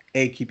to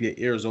keep your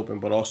ears open,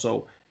 but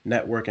also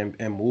network and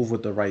move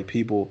with the right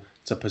people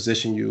to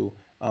position you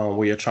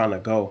where you're trying to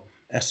go.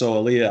 And so,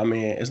 Aaliyah, I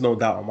mean, it's no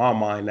doubt in my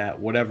mind that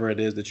whatever it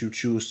is that you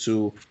choose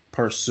to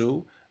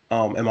pursue,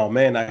 and my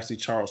man, actually,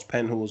 Charles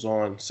Penn, who was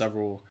on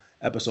several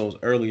episodes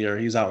earlier,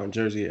 he's out in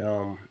Jersey,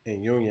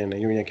 in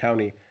Union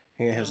County.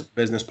 He and his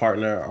business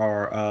partner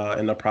are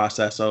in the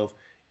process of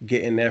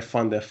getting their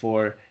funded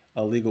for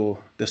a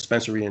legal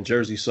dispensary in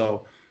Jersey.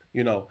 So,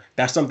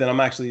 that's something I'm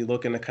actually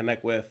looking to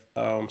connect with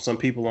some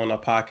people on the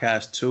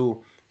podcast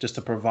too, just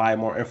to provide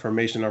more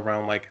information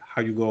around like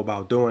how you go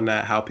about doing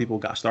that, how people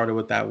got started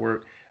with that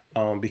work,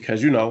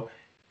 because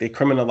they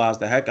criminalized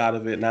the heck out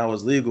of it. Now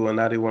it's legal, and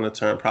now they want to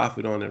turn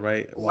profit on it,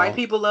 right? White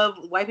people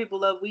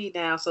love weed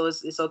now, so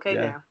it's okay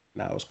now.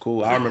 Now it's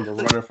cool. I remember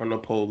running from the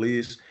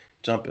police,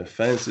 jumping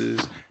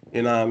fences,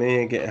 you know what I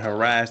mean, getting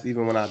harassed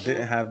even when I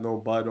didn't have no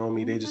bud on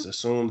me. They just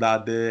assumed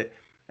I did.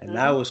 And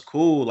now it's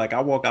cool. Like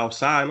I walk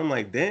outside and I'm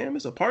like, damn,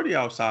 it's a party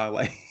outside.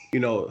 Like,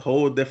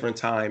 whole different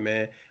time,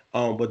 man.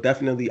 But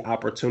definitely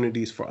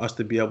opportunities for us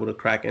to be able to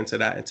crack into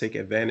that and take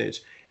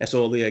advantage. And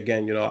so, Aaliyah,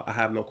 again, I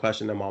have no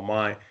question in my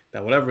mind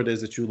that whatever it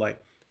is that you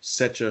like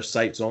set your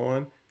sights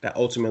on, that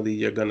ultimately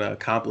you're gonna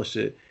accomplish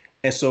it.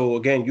 And so,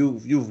 again,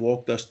 you've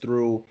walked us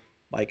through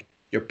like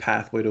your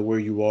pathway to where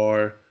you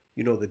are,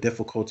 the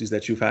difficulties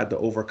that you've had to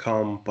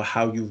overcome, but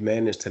how you've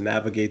managed to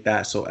navigate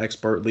that so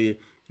expertly.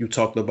 You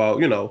talked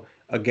about,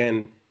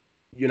 again,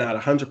 you're not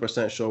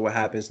 100% sure what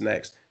happens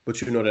next,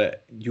 but you know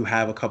that you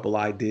have a couple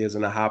ideas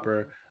in the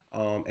hopper.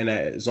 And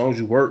that as long as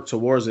you work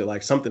towards it,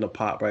 like something to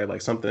pop, right?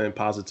 Like something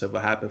positive will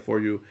happen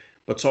for you.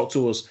 But talk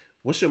to us,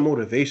 what's your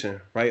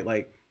motivation, right?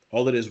 Like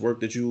all of this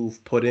work that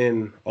you've put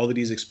in, all of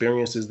these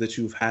experiences that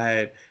you've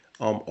had,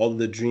 all of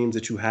the dreams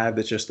that you have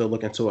that you're still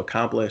looking to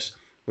accomplish.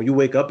 When you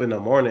wake up in the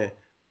morning,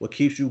 what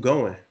keeps you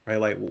going, right?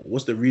 Like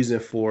what's the reason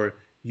for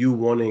you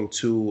wanting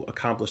to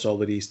accomplish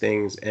all of these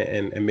things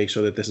and make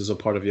sure that this is a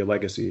part of your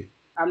legacy?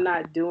 I'm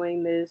not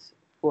doing this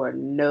for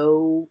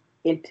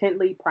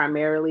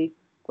primarily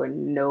for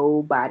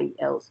nobody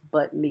else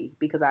but me,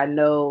 because I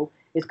know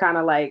it's kind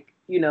of like,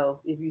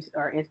 if you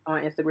are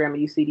on Instagram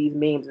and you see these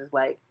memes, it's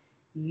like,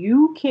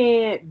 you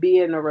can't be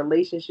in a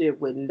relationship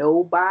with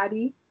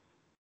nobody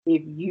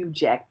if you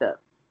jacked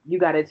up. You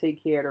got to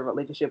take care of the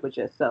relationship with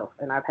yourself.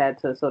 And I've had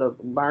to sort of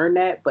learn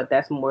that, but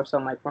that's more so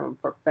like from a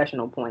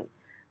professional point.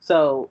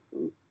 So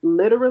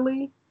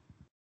literally,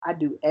 I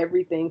do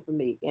everything for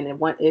me. And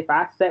if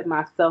I set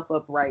myself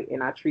up right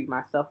and I treat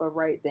myself up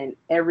right, then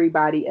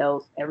everybody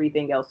else,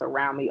 everything else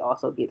around me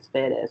also gets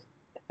fed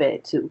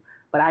too.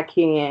 But I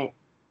can't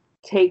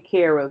take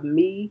care of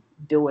me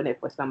doing it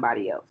for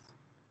somebody else.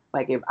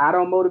 Like if I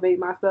don't motivate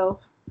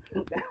myself,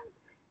 it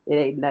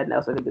ain't nothing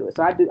else I can do it.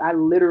 So I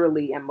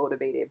literally am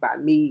motivated by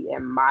me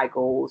and my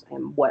goals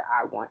and what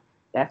I want.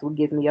 That's what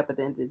gets me up at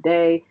the end of the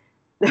day.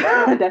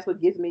 That's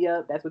what gets me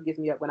up. That's what gets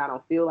me up when I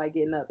don't feel like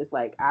getting up. It's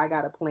like I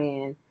got a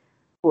plan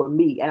for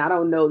me. And I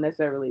don't know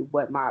necessarily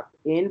what my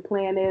end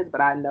plan is,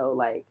 but I know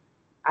like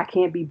I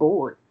can't be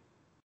bored.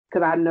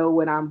 Because I know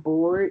when I'm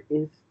bored,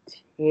 it's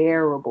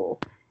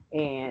terrible.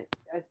 And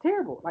it's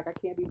terrible. Like I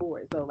can't be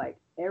bored. So like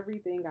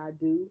everything I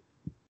do,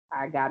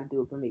 I gotta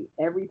do it for me.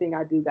 Everything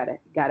I do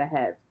gotta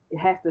have, it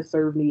has to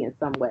serve me in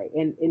some way.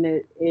 And in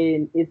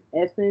its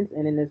essence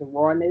and in its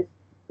rawness,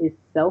 it's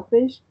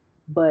selfish.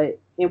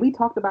 And we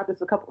talked about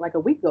this a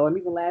week ago, and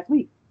even last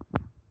week.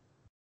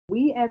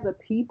 We as a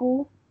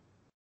people,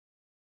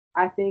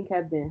 I think,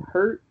 have been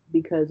hurt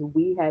because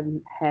we have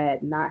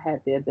not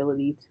had the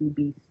ability to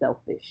be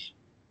selfish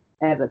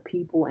as a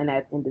people and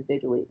as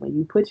individually. When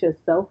you put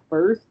yourself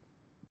first,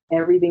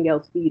 everything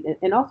else feeds.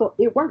 And also,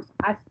 it works.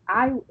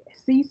 I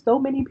see so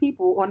many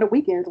people on the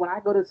weekends when I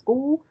go to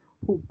school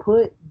who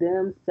put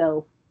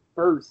themselves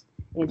first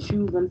and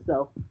choose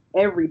themselves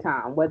every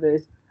time, whether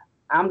it's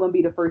I'm going to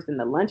be the first in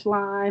the lunch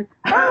line.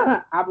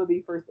 I'm going to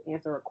be first to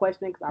answer a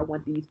question because I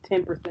want these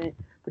 10%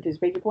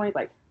 participation points.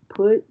 Like,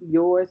 put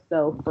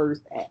yourself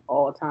first at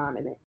all time,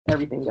 and then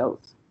everything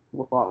else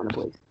will fall into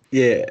place.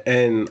 Yeah,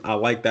 and I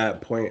like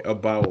that point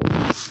about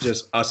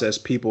just us as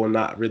people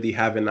not really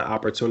having the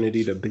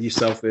opportunity to be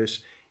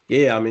selfish.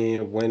 Yeah, I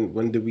mean,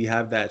 when did we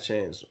have that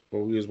chance?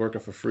 When we was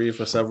working for free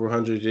for several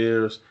hundred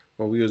years,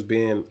 when we was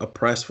being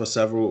oppressed for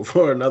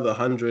another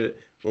 100,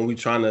 when we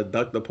trying to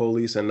duck the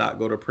police and not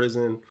go to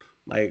prison.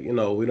 Like, we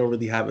don't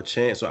really have a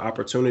chance or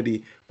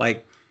opportunity.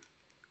 Like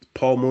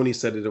Paul Mooney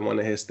said it in one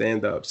of his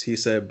stand-ups. He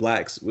said,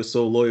 blacks, we're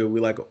so loyal.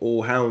 We're like an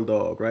old hound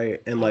dog, right?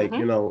 And like,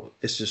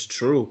 it's just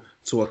true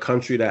to a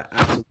country that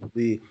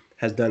absolutely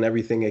has done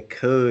everything it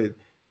could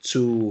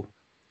to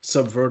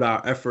subvert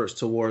our efforts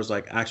towards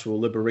like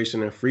actual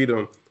liberation and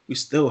freedom. We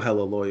still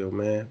hella loyal,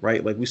 man,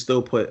 right? Like we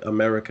still put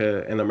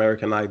America and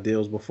American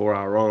ideals before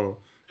our own.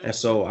 And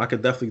so I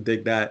could definitely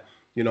dig that.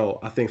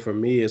 I think for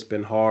me, it's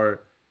been hard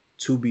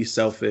to be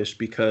selfish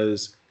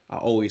because I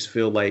always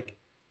feel like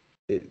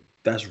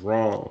that's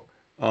wrong.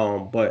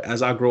 But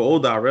as I grow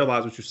older, I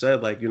realize what you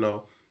said, like, you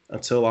know,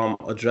 until I'm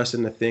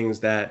addressing the things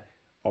that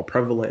are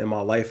prevalent in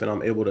my life and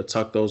I'm able to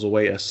tuck those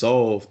away and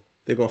solve,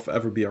 they're going to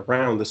forever be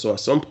around. And so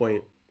at some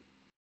point,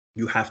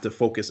 you have to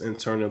focus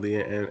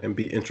internally and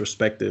be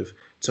introspective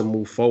to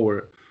move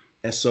forward.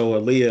 And so,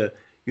 Aaliyah,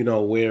 you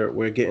know,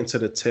 we're getting to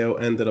the tail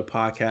end of the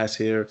podcast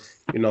here.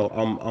 You know,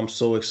 I'm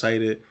so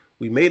excited.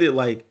 We made it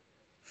like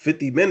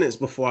 50 minutes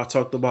before I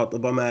talked about the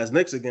bum ass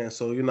Knicks again.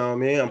 So, you know what I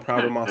mean? I'm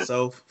proud of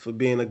myself for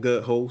being a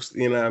good host.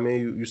 You know what I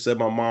mean? You said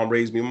my mom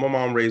raised me. My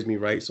mom raised me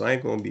right, so I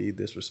ain't gonna be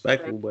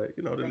disrespectful, but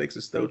you know, the Knicks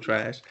is still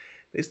trash.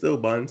 They still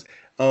buns.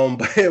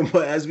 But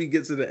as we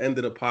get to the end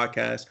of the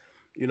podcast,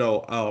 you know,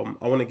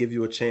 I want to give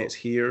you a chance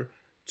here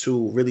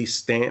to really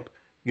stamp,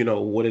 you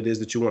know, what it is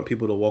that you want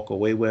people to walk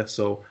away with.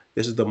 So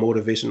this is the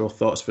motivational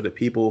thoughts for the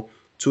people,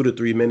 2 to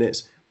 3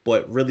 minutes.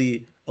 But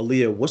really,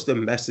 Aaliyah, what's the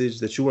message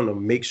that you want to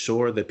make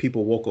sure that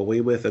people walk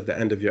away with at the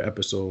end of your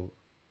episode?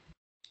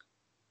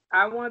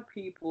 I want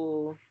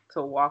people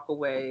to walk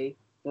away,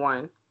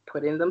 one,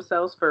 putting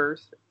themselves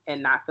first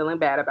and not feeling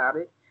bad about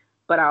it.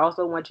 But I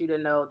also want you to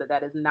know that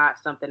that is not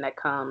something that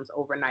comes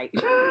overnight.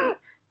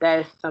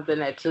 That is something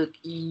that took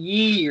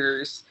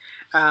years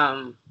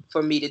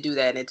for me to do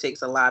that. And it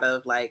takes a lot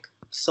of like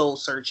soul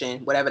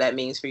searching, whatever that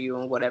means for you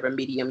and whatever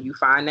medium you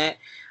find that,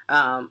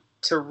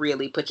 to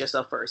really put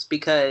yourself first.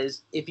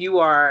 Because if you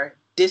are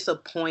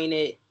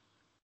disappointed,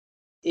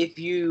 if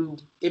you're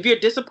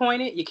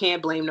disappointed, you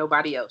can't blame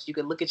nobody else. You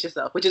can look at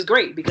yourself, which is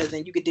great because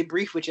then you can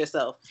debrief with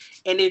yourself.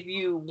 And if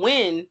you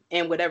win,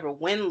 and whatever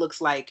win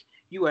looks like,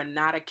 you are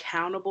not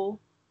accountable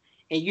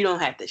and you don't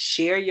have to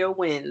share your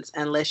wins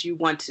unless you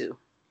want to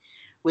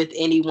with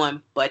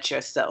anyone but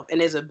yourself. And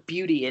there's a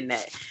beauty in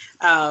that.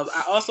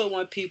 I also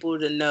want people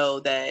to know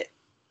that,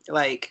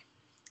 like,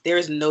 there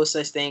is no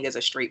such thing as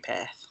a straight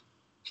path.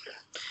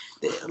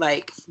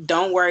 Like,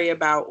 don't worry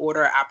about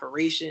order of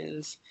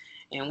operations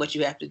and what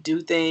you have to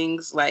do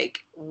things.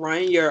 Like,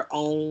 run your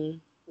own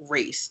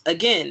race.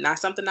 Again, not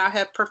something I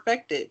have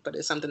perfected, but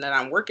it's something that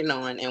I'm working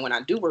on. And when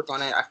I do work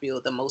on it, I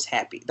feel the most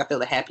happy. I feel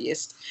the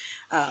happiest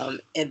and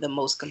the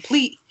most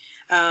complete.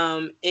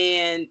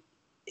 And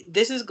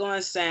this is going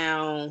to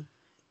sound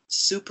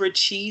super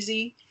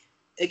cheesy,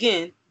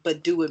 again,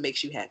 but do what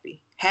makes you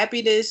happy.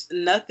 Happiness,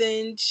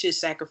 nothing should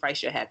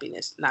sacrifice your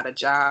happiness. Not a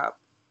job,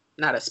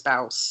 not a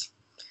spouse,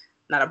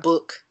 not a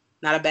book,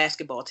 not a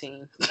basketball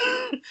team.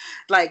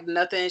 Like,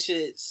 nothing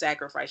should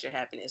sacrifice your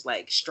happiness.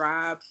 Like,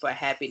 strive for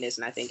happiness,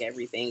 and I think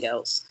everything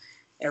else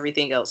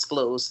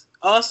flows.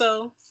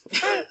 Also,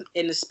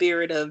 in the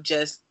spirit of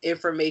just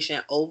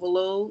information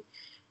overload,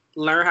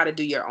 learn how to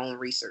do your own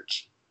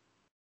research.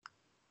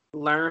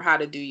 Learn how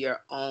to do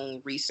your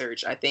own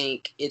research. I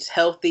think it's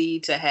healthy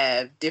to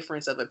have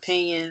difference of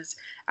opinions.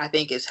 I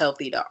think it's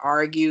healthy to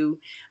argue.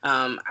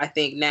 I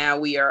think now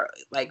we are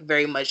like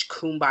very much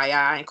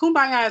kumbaya, and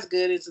kumbaya is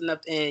good. It's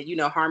enough, and you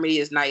know, harmony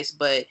is nice,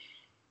 but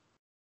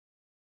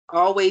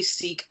always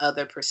seek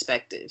other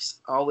perspectives.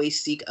 Always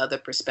seek other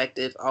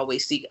perspectives.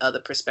 Always seek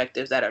other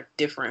perspectives that are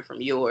different from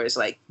yours.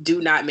 Like,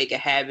 do not make a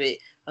habit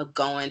of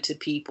going to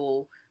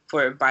people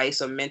for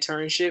advice or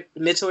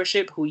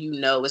mentorship who you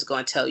know is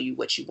going to tell you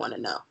what you want to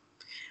know.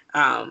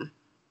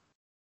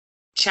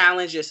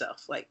 Challenge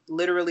yourself, like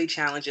literally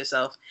challenge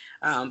yourself,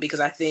 because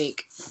I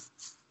think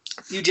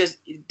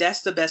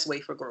that's the best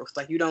way for growth.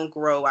 Like, you don't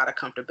grow out of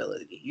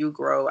comfortability. You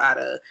grow out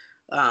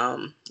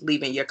of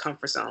leaving your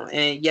comfort zone.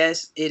 And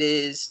yes, it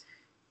is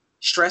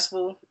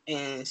stressful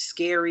and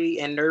scary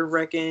and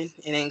nerve-wracking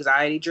and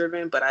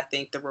anxiety-driven, but I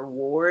think the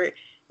reward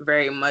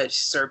very much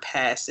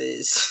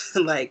surpasses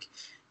like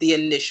the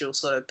initial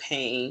sort of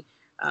pain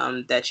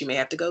that you may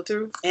have to go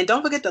through. And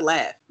don't forget to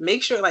laugh.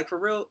 Make sure, like, for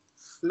real,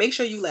 make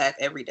sure you laugh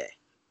every day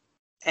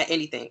at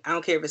anything. I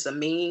don't care if it's a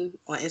meme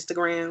on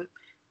Instagram.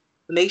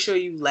 Make sure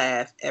you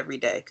laugh every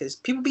day, because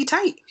people be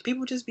tight.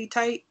 People just be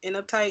tight and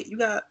uptight. You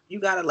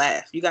gotta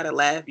laugh. You gotta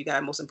laugh. You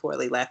gotta, most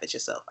importantly, laugh at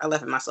yourself. I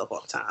laugh at myself all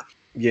the time.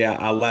 Yeah,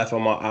 I laugh at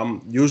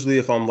I'm usually,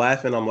 if I'm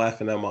laughing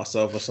at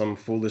myself or some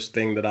foolish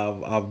thing that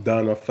I've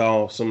done or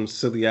found some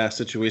silly ass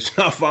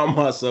situation I found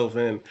myself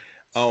in.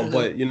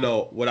 But you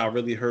know what I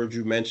really heard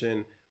you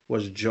mention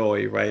was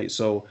joy, right?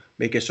 So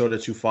making sure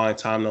that you find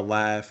time to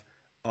laugh.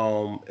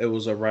 It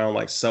was around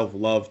like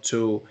self-love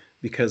too,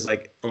 because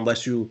like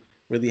unless you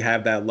really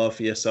have that love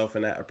for yourself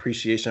and that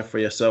appreciation for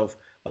yourself,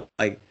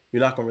 like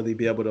you're not gonna really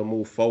be able to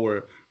move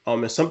forward.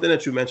 And something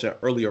that you mentioned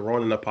earlier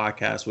on in the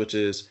podcast, which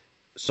is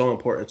so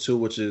important too,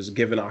 which is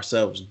giving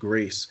ourselves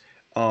grace.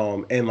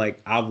 And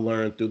like I've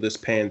learned through this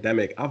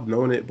pandemic, I've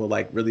known it, but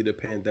like really the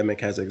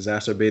pandemic has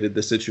exacerbated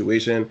the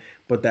situation,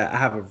 but that I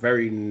have a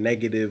very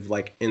negative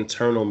like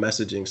internal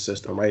messaging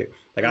system, right?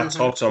 Like I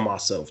talk to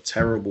myself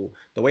terrible.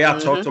 The way I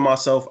talk to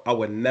myself, I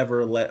would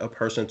never let a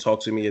person talk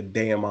to me a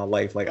day in my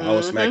life. Like I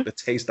would smack the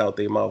taste out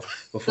their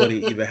mouth before they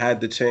even had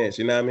the chance,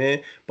 you know what I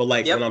mean? But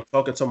like when I'm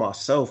talking to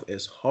myself,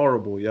 it's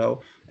horrible,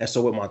 yo. And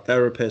so with my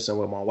therapist and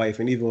with my wife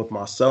and even with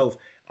myself,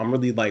 I'm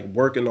really like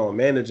working on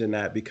managing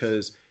that,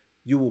 because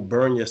you will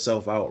burn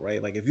yourself out,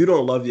 right? Like if you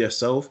don't love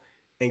yourself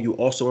and you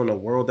also in a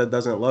world that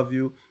doesn't love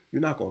you,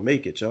 you're not gonna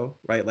make it, yo.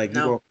 Right? Like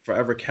you're No. gonna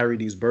forever carry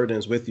these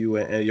burdens with you,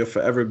 and you'll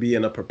forever be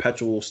in a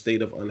perpetual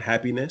state of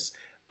unhappiness.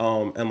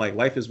 And like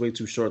life is way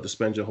too short to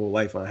spend your whole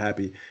life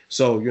unhappy.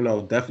 So,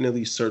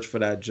 definitely search for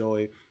that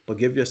joy, but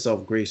give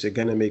yourself grace. You're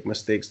gonna make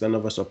mistakes. None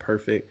of us are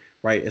perfect,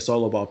 right? It's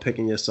all about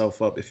picking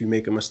yourself up. If you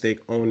make a mistake,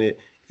 own it.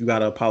 If you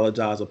gotta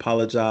apologize,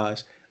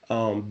 apologize.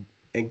 And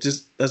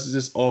just let's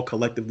just all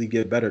collectively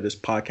get better. This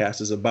podcast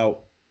is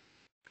about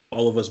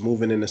all of us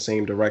moving in the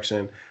same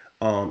direction.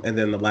 And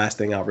then the last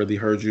thing I really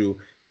heard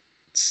you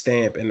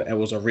stamp, and it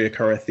was a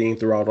reoccurring theme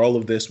throughout all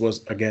of this,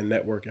 was again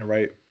networking,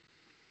 right?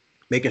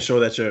 Making sure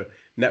that you're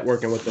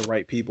networking with the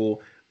right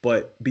people,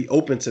 but be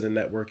open to the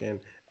networking.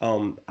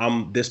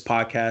 This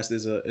podcast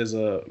is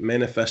a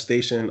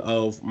manifestation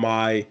of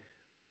my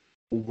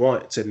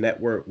want to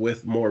network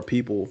with more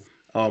people.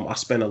 I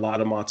spend a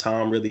lot of my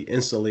time really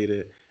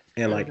insulated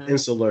and like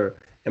insular,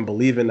 and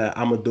believing that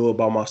I'm gonna do it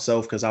by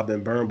myself because I've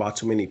been burned by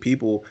too many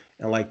people,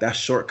 and like that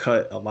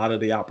shortcut a lot of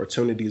the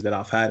opportunities that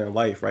I've had in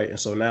life, right? And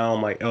so now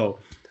I'm like, oh,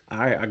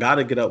 I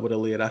gotta get up with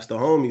Aaliyah. That's the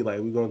homie. Like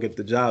we're gonna get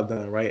the job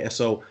done, right? And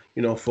so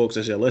folks,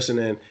 as you're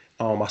listening,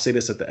 I say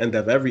this at the end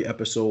of every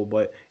episode,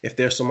 but if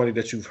there's somebody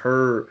that you've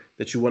heard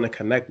that you want to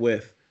connect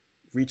with,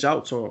 reach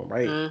out to them,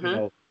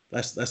 right?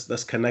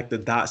 Let's connect the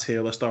dots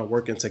here. Let's start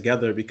working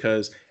together,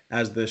 because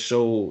as the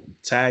show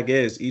tag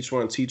is, each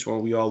one teach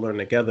one, we all learn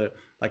together.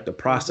 Like the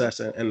process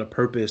and the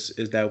purpose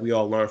is that we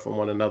all learn from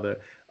one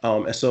another.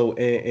 And so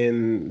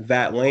in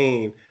that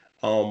lane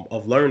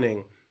of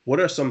learning, what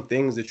are some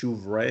things that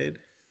you've read,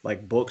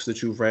 like books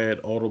that you've read,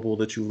 Audible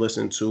that you've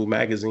listened to,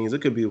 magazines,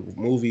 it could be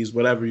movies,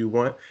 whatever you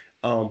want.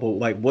 But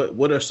like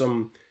what are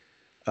some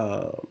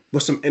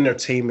what's some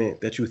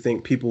entertainment that you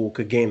think people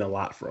could gain a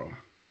lot from?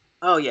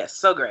 Oh yes,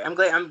 so great. I'm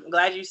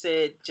glad you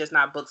said just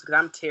not books, because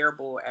I'm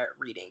terrible at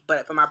reading.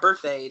 But for my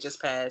birthday, it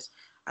just passed,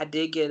 I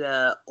did get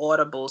a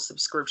Audible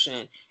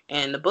subscription,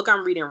 and the book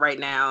I'm reading right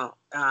now,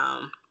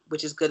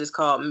 which is good, is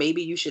called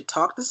Maybe You Should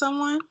Talk to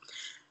Someone.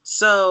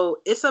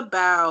 So it's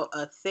about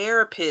a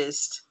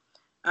therapist,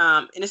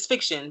 and it's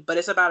fiction, but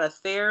it's about a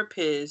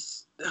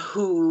therapist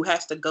who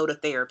has to go to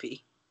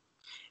therapy,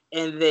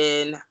 and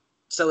then.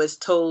 So it's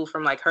told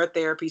from like her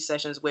therapy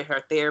sessions with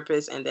her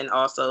therapist, and then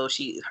also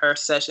her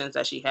sessions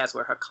that she has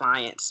with her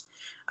clients.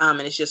 And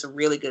it's just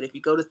really good. If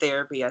you go to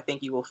therapy, I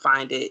think you will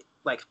find it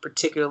like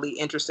particularly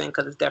interesting,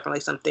 because it's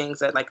definitely some things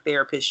that like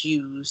therapists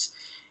use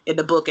in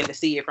the book, and to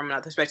see it from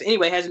another perspective.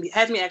 Anyway, it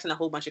has me asking a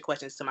whole bunch of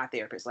questions to my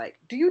therapist, like,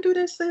 do you do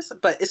this?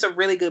 But it's a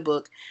really good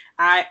book.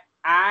 I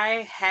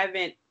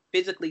haven't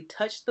physically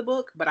touched the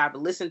book, but I've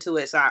listened to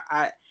it. So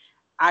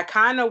I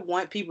kind of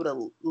want people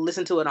to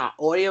listen to it on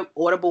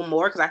Audible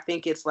more, because I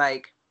think it's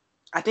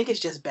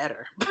just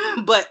better.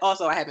 But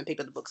also I haven't picked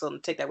up the book, so I'm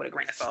take that with a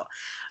grain of salt.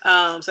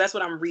 So that's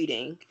what I'm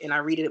reading, and I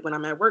read it when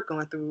I'm at work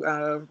going through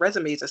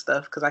resumes and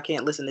stuff, because I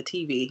can't listen to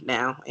TV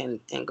now and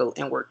go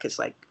and work. It's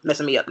like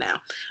messing me up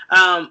now.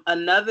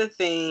 Another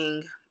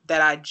thing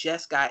that I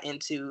just got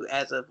into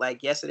as of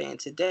like yesterday and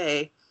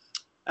today,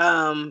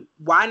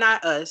 Why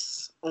Not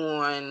Us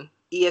on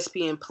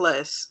ESPN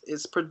Plus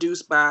is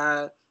produced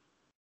by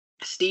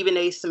Stephen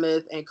A.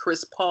 Smith and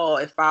Chris Paul.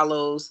 It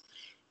follows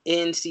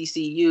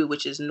NCCU,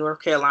 which is North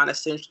Carolina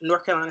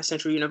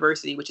Central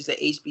University, which is a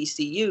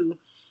HBCU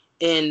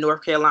in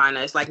North Carolina.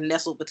 It's like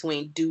nestled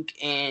between Duke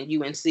and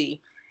UNC.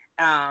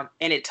 And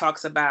it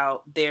talks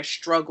about their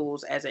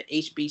struggles as an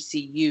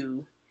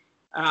HBCU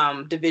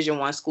Division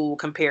I school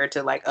compared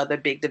to like other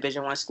big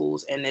Division I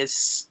schools. And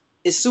it's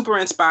super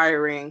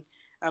inspiring.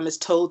 It's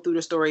told through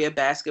the story of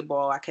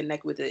basketball. I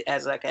connect with it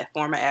as like a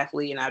former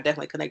athlete, and I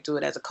definitely connect to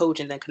it as a coach,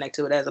 and then connect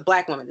to it as a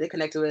Black woman. They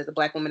connect to it as a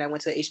Black woman that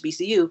went to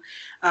HBCU.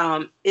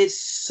 It's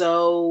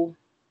so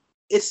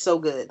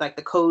good. Like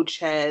the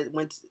coach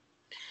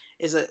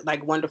is a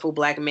like wonderful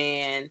Black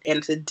man.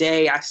 And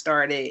today I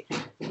started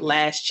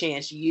Last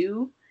Chance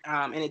U.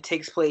 And it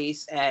takes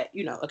place at,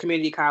 a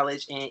community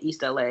college in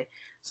East LA.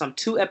 So I'm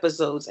 2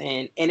 episodes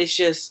in, and it's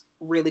just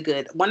really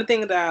good. One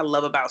thing that I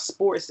love about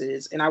sports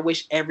is, and I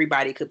wish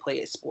everybody could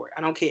play a sport.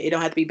 I don't care. It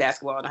don't have to be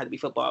basketball. It don't have to be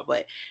football,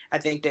 but I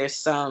think there's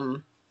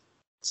some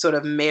sort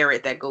of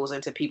merit that goes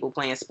into people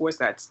playing sports.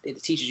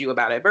 It teaches you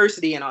about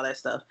adversity and all that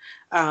stuff.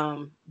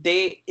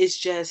 It's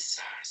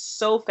just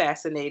so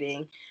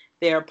fascinating.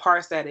 There are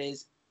parts that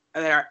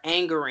are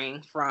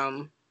angering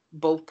from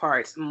both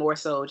parts, more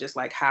so just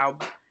like how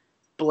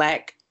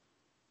Black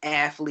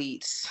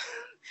athletes,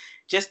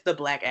 just the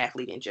Black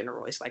athlete in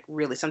general, it's like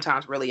really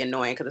sometimes really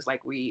annoying, because it's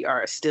like we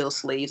are still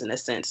slaves in a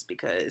sense,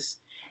 because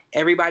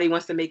everybody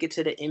wants to make it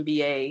to the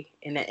NBA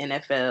and the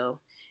NFL,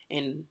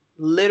 and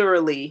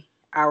literally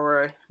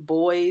our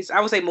boys, I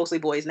would say mostly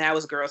boys, now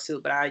it's girls too,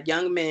 but our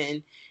young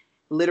men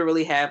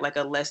literally have like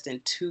a less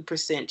than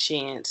 2%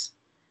 chance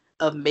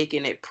of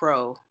making it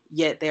pro,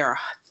 yet there are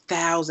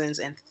thousands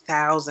and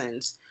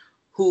thousands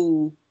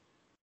who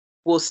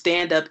will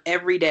stand up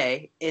every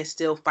day and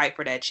still fight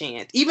for that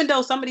chance. Even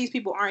though some of these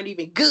people aren't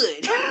even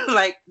good,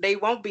 like they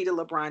won't be the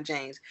LeBron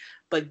James,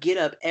 but get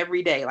up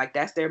every day. Like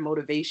that's their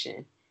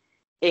motivation,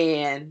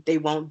 and they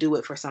won't do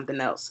it for something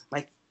else.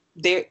 Like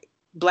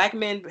Black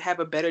men have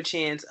a better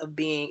chance of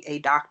being a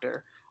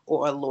doctor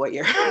or a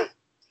lawyer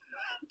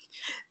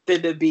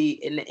than to be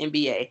in the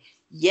NBA.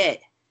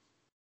 Yet,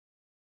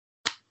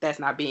 that's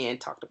not being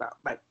talked about.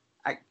 Like,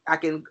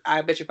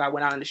 I bet you if I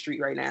went out on the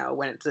street right now,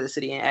 went to the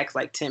city and asked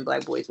like 10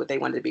 Black boys what they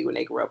wanted to be when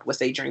they grew up, what's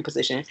their dream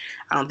position,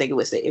 I don't think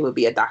it would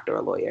be a doctor or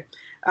a lawyer.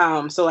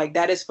 So like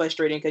that is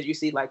frustrating because you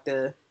see like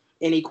the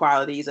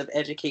inequalities of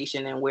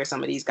education and where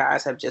some of these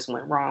guys have just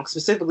went wrong,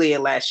 specifically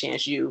at Last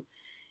Chance U.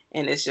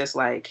 And it's just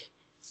like,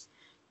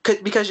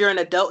 because you're an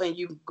adult and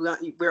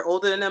we're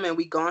older than them and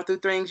we've gone through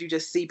things, you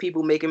just see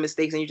people making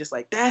mistakes and you're just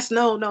like,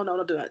 no,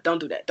 don't do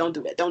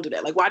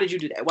that. Like, why did you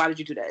do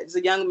that? It's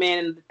a young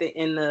man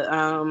in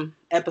the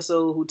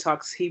episode who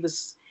talks, he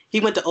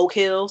went to Oak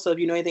Hill. So if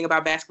you know anything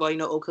about basketball, you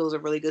know Oak Hill is a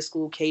really good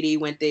school. KD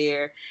went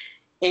there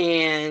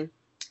and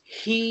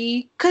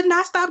he could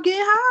not stop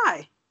getting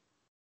high.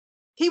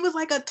 He was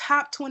like a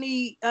top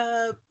 20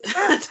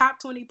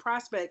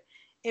 prospect.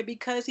 And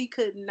because he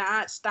could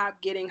not stop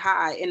getting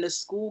high, and the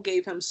school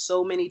gave him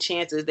so many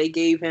chances, they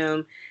gave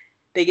him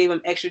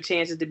extra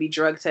chances to be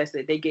drug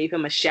tested. They gave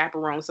him a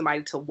chaperone,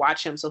 somebody to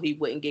watch him so he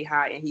wouldn't get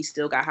high, and he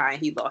still got high, and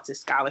he lost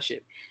his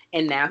scholarship.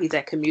 And now he's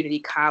at community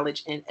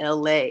college in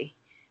LA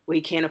where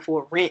he can't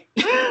afford rent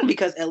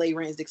because LA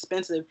rent is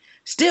expensive,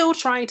 still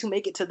trying to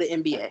make it to the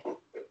NBA.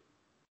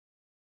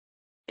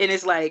 And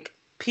it's like,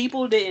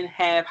 people didn't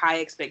have high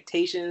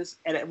expectations.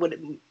 And what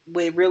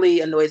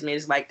really annoys me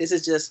is like, this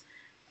is just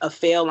a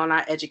fail on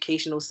our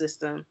educational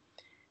system,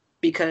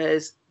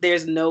 because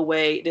there's no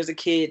way. There's a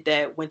kid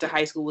that went to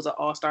high school, was an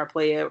all-star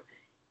player,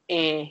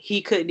 and he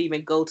couldn't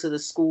even go to the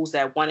schools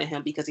that wanted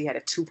him because he had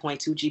a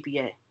 2.2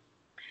 GPA.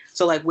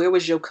 So like, where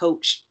was your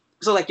coach?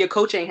 So like, your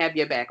coach ain't have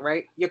your back,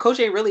 right? Your coach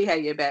ain't really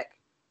have your back.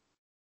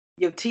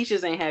 Your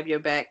teachers ain't have your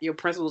back. Your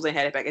principals ain't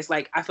have your back. It's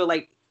like, I feel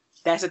like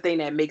that's the thing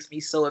that makes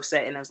me so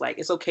upset. And I was like,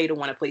 it's okay to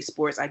want to play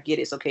sports. I get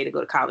it. It's okay to go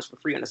to college for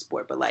free on a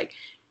sport, but like,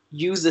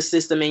 use the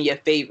system in your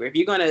favor. If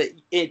you're going to,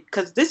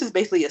 because this is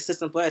basically a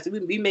system for us.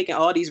 We making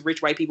all these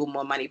rich white people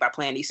more money by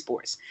playing these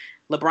sports.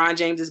 LeBron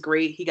James is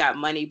great. He got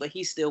money, but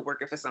he's still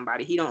working for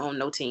somebody. He don't own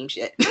no teams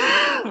yet.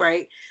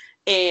 Right?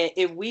 And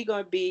if we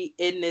going to be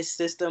in this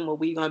system where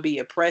we going to be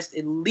oppressed,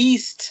 at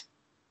least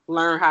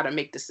learn how to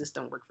make the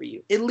system work for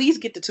you. At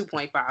least get the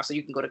 2.5 so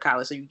you can go to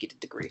college, so you get the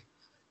degree.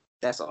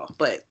 That's all.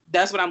 But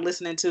that's what I'm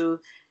listening to.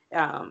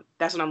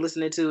 That's what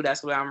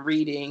I'm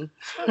reading.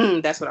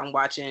 That's what I'm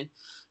watching.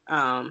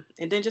 And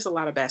then just a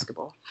lot of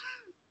basketball.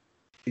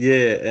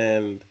 Yeah,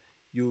 and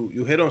you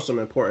hit on some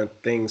important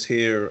things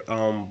here,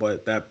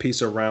 but that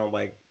piece around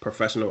like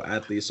professional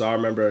athletes. So I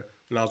remember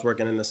when I was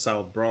working in the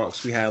South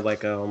Bronx, we had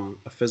like a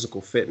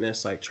physical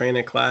fitness like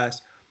training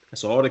class, and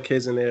so all the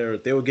kids in there,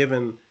 they were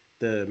giving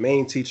the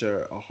main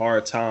teacher a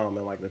hard time,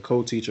 and like the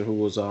co-teacher who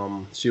was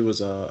she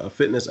was a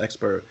fitness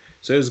expert,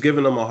 so it was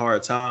giving them a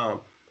hard time.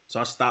 So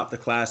I stopped the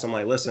class. I'm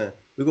like, listen,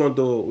 we're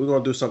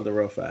gonna do something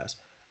real fast.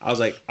 I was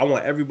like, I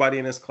want everybody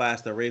in this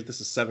class to raise,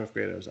 this is 7th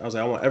graders. I was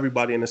like, I want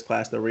everybody in this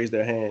class to raise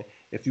their hand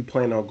if you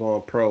plan on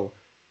going pro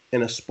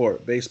in a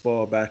sport,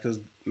 baseball,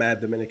 because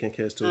mad Dominican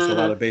kids too, so a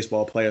lot of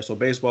baseball players. So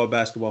baseball,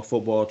 basketball,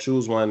 football,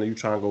 choose one and you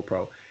try and go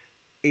pro.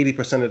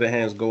 80% of the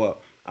hands go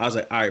up. I was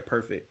like, all right,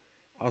 perfect.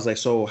 I was like,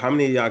 so how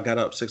many of y'all got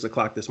up 6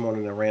 o'clock this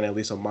morning and ran at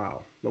least a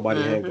mile?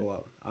 Nobody hand go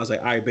up. I was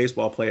like, all right,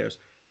 baseball players,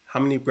 how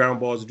many ground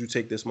balls did you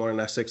take this morning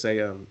at 6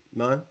 a.m.?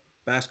 None?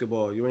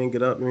 Basketball, you ain't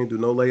get up, you ain't do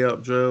no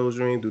layup drills,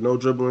 you ain't do no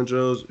dribbling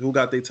drills. Who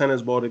got their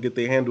tennis ball to get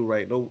their handle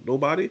right?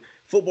 Nobody.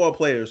 Football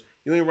players,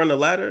 you ain't run the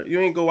ladder, you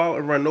ain't go out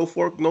and run no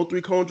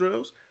 3-cone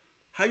drills.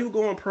 How you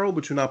going pro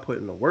but you're not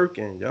putting the work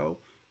in, yo?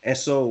 And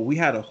so we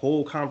had a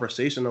whole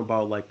conversation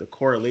about like the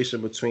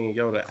correlation between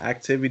the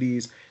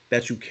activities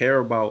that you care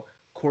about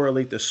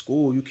correlate to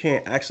school. You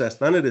can't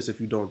access none of this if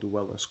you don't do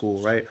well in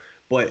school, right?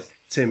 But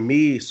to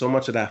me, so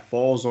much of that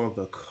falls on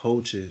the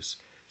coaches.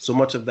 So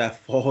much of that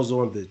falls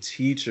on the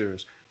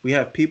teachers. We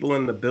have people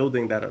in the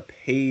building that are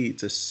paid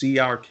to see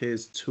our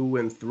kids to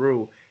and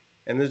through,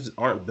 and they just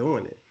aren't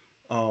doing it.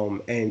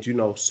 And,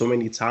 so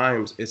many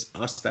times it's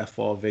us that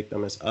fall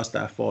victim. It's us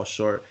that fall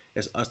short.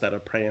 It's us that are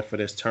praying for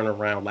this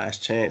turnaround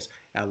last chance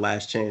at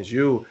Last Chance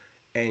U.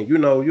 And,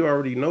 you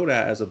already know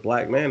that as a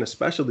black man,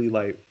 especially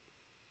like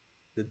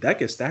the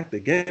deck is stacked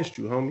against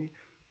you, homie.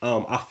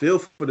 I feel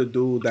for the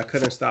dude that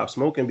couldn't stop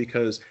smoking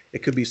because it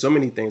could be so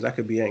many things. That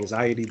could be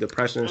anxiety,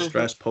 depression,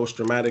 stress,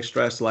 post-traumatic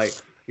stress. Like,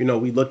 we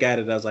look at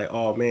it as like,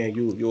 oh man,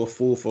 you're a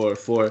fool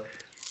for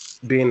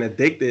being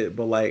addicted.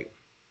 But like,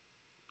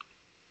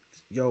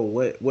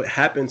 what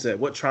happens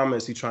what trauma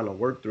is he trying to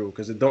work through?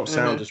 Because it don't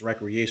sound just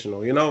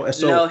recreational, And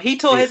so no, he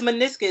tore his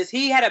meniscus.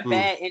 He had a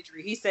bad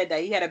injury. He said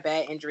that he had a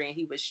bad injury and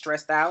he was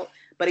stressed out.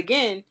 But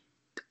again,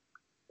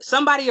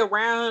 somebody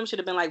around him should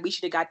have been like, we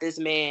should have got this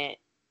man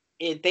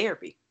in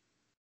therapy.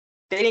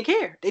 They didn't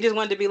care. They just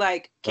wanted to be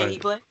like, can he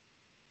play?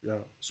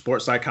 Yeah.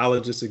 Sports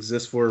psychologists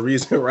exist for a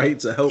reason, right?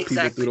 To help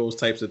people through those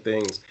types of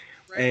things.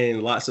 Right.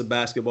 And lots of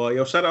basketball.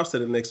 Shout outs to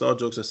the Knicks. All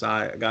jokes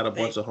aside, I got a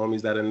bunch of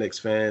homies that are Knicks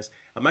fans.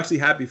 I'm actually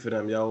happy for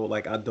them, yo.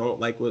 Like, I don't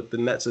like what the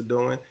Nets are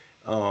doing.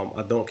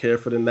 I don't care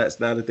for the Nets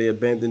now that they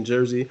abandoned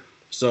Jersey.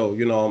 So,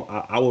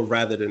 I would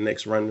rather the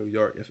Knicks run New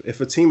York.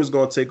 If a team is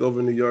going to take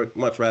over New York,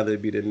 much rather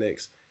it be the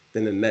Knicks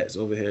than the Nets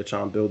over here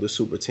trying to build a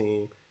super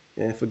team.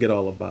 And forget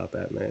all about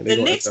that, man. The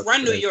Knicks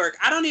run New York.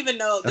 I don't even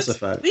know. That's a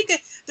fact. The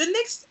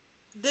Knicks,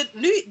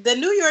 the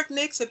New York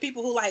Knicks, for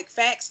people who like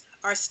facts,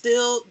 are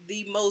still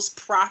the most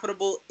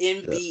profitable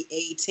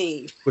NBA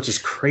team. Which is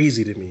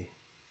crazy to me.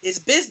 It's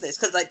business,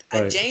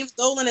 because James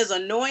Dolan is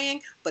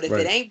annoying, but if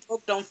it ain't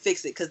broke, don't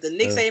fix it. Because the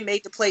Knicks ain't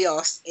made the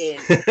playoffs in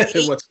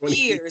 8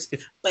 years,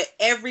 but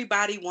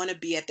everybody want to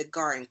be at the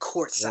Garden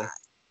courtside.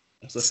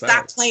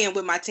 Stop playing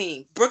with my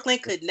team. Brooklyn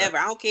could never.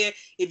 I don't care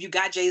if you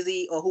got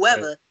Jay-Z or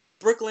whoever. Right.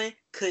 Brooklyn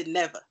could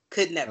never.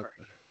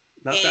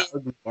 Not that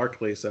ugly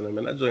Barclays Center,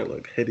 man. That joint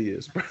look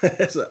hideous, bro.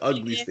 It's an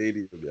ugly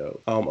stadium, yo.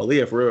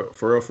 Aaliyah,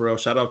 for real,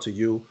 shout out to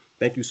you.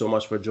 Thank you so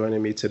much for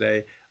joining me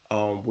today.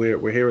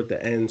 We're here at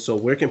the end. So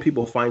where can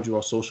people find you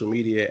on social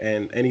media,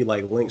 and any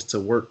links to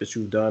work that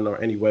you've done or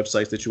any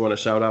websites that you want to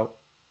shout out?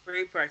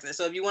 Great practice.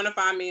 So if you want to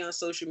find me on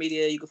social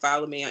media, you can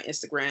follow me on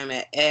Instagram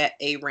at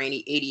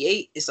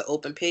 @Rainey88. It's an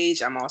open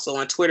page. I'm also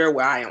on Twitter,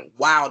 where I am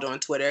wild on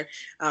Twitter.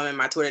 And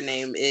my Twitter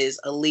name is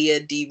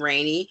Aaliyah D.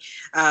 Rainey.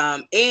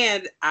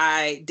 And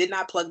I did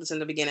not plug this in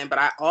the beginning, but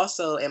I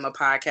also am a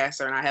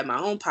podcaster, and I have my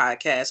own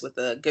podcast with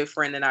a good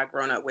friend that I've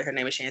grown up with. Her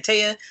name is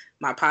Shantea.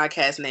 My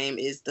podcast name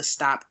is The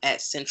Stop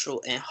at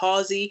Central and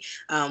Halsey.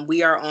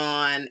 We are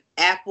on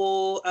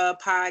Apple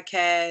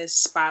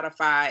Podcasts,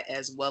 Spotify,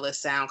 as well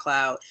as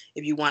SoundCloud.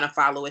 If you want to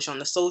follow us on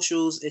the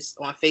socials, it's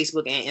on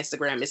Facebook and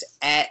Instagram. It's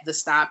at The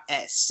Stop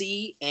at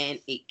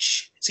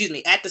C&H. Excuse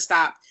me, at The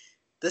Stop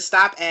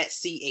at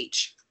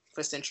CH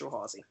for Central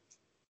Halsey.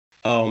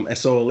 And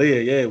so,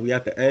 Aaliyah, we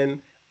at the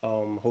end.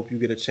 Hope you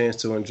get a chance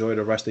to enjoy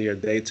the rest of your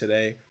day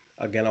today.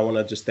 Again, I want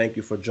to just thank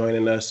you for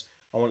joining us.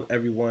 I want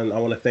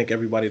to thank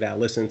everybody that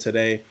listened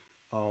today.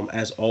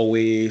 As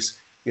always,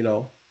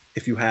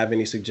 if you have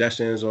any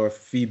suggestions or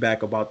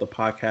feedback about the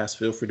podcast,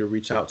 feel free to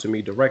reach out to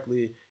me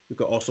directly. You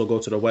can also go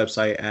to the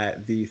website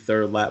at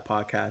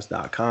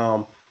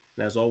thethirdlappodcast.com.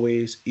 And as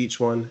always, each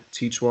one,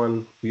 teach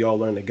one. We all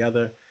learn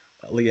together.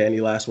 Leah,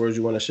 any last words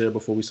you want to share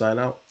before we sign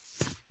out?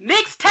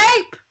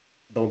 Mixtape!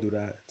 Don't do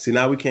that. See,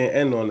 now we can't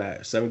end on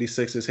that.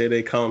 76ers, here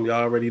they come.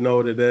 Y'all already know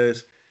what it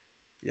is.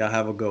 Y'all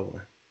have a good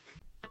one.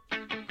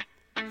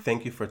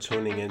 Thank you for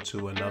tuning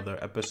into another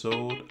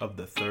episode of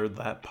the Third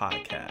Lap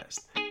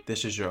Podcast.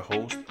 This is your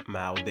host,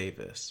 Mal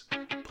Davis.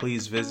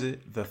 Please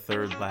visit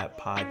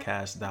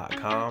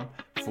thethirdlappodcast.com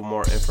for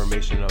more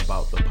information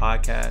about the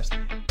podcast,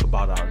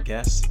 about our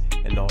guests,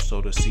 and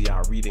also to see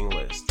our reading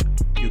list.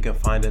 You can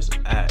find us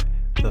at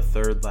The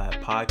Third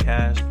Lap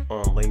Podcast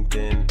on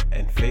LinkedIn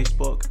and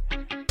Facebook,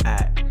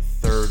 at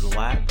Third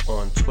Lap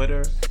on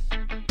Twitter,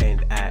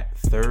 and at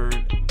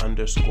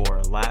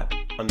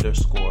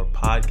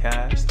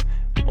third_lap_podcast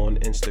on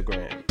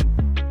Instagram.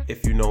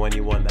 If you know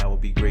anyone that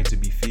would be great to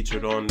be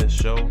featured on this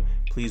show,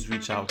 please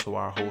reach out to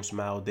our host,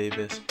 Mal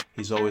Davis.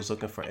 He's always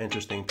looking for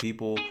interesting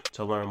people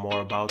to learn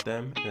more about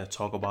them and to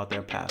talk about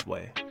their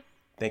pathway.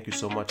 Thank you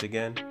so much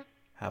again.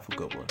 Have a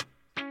good one.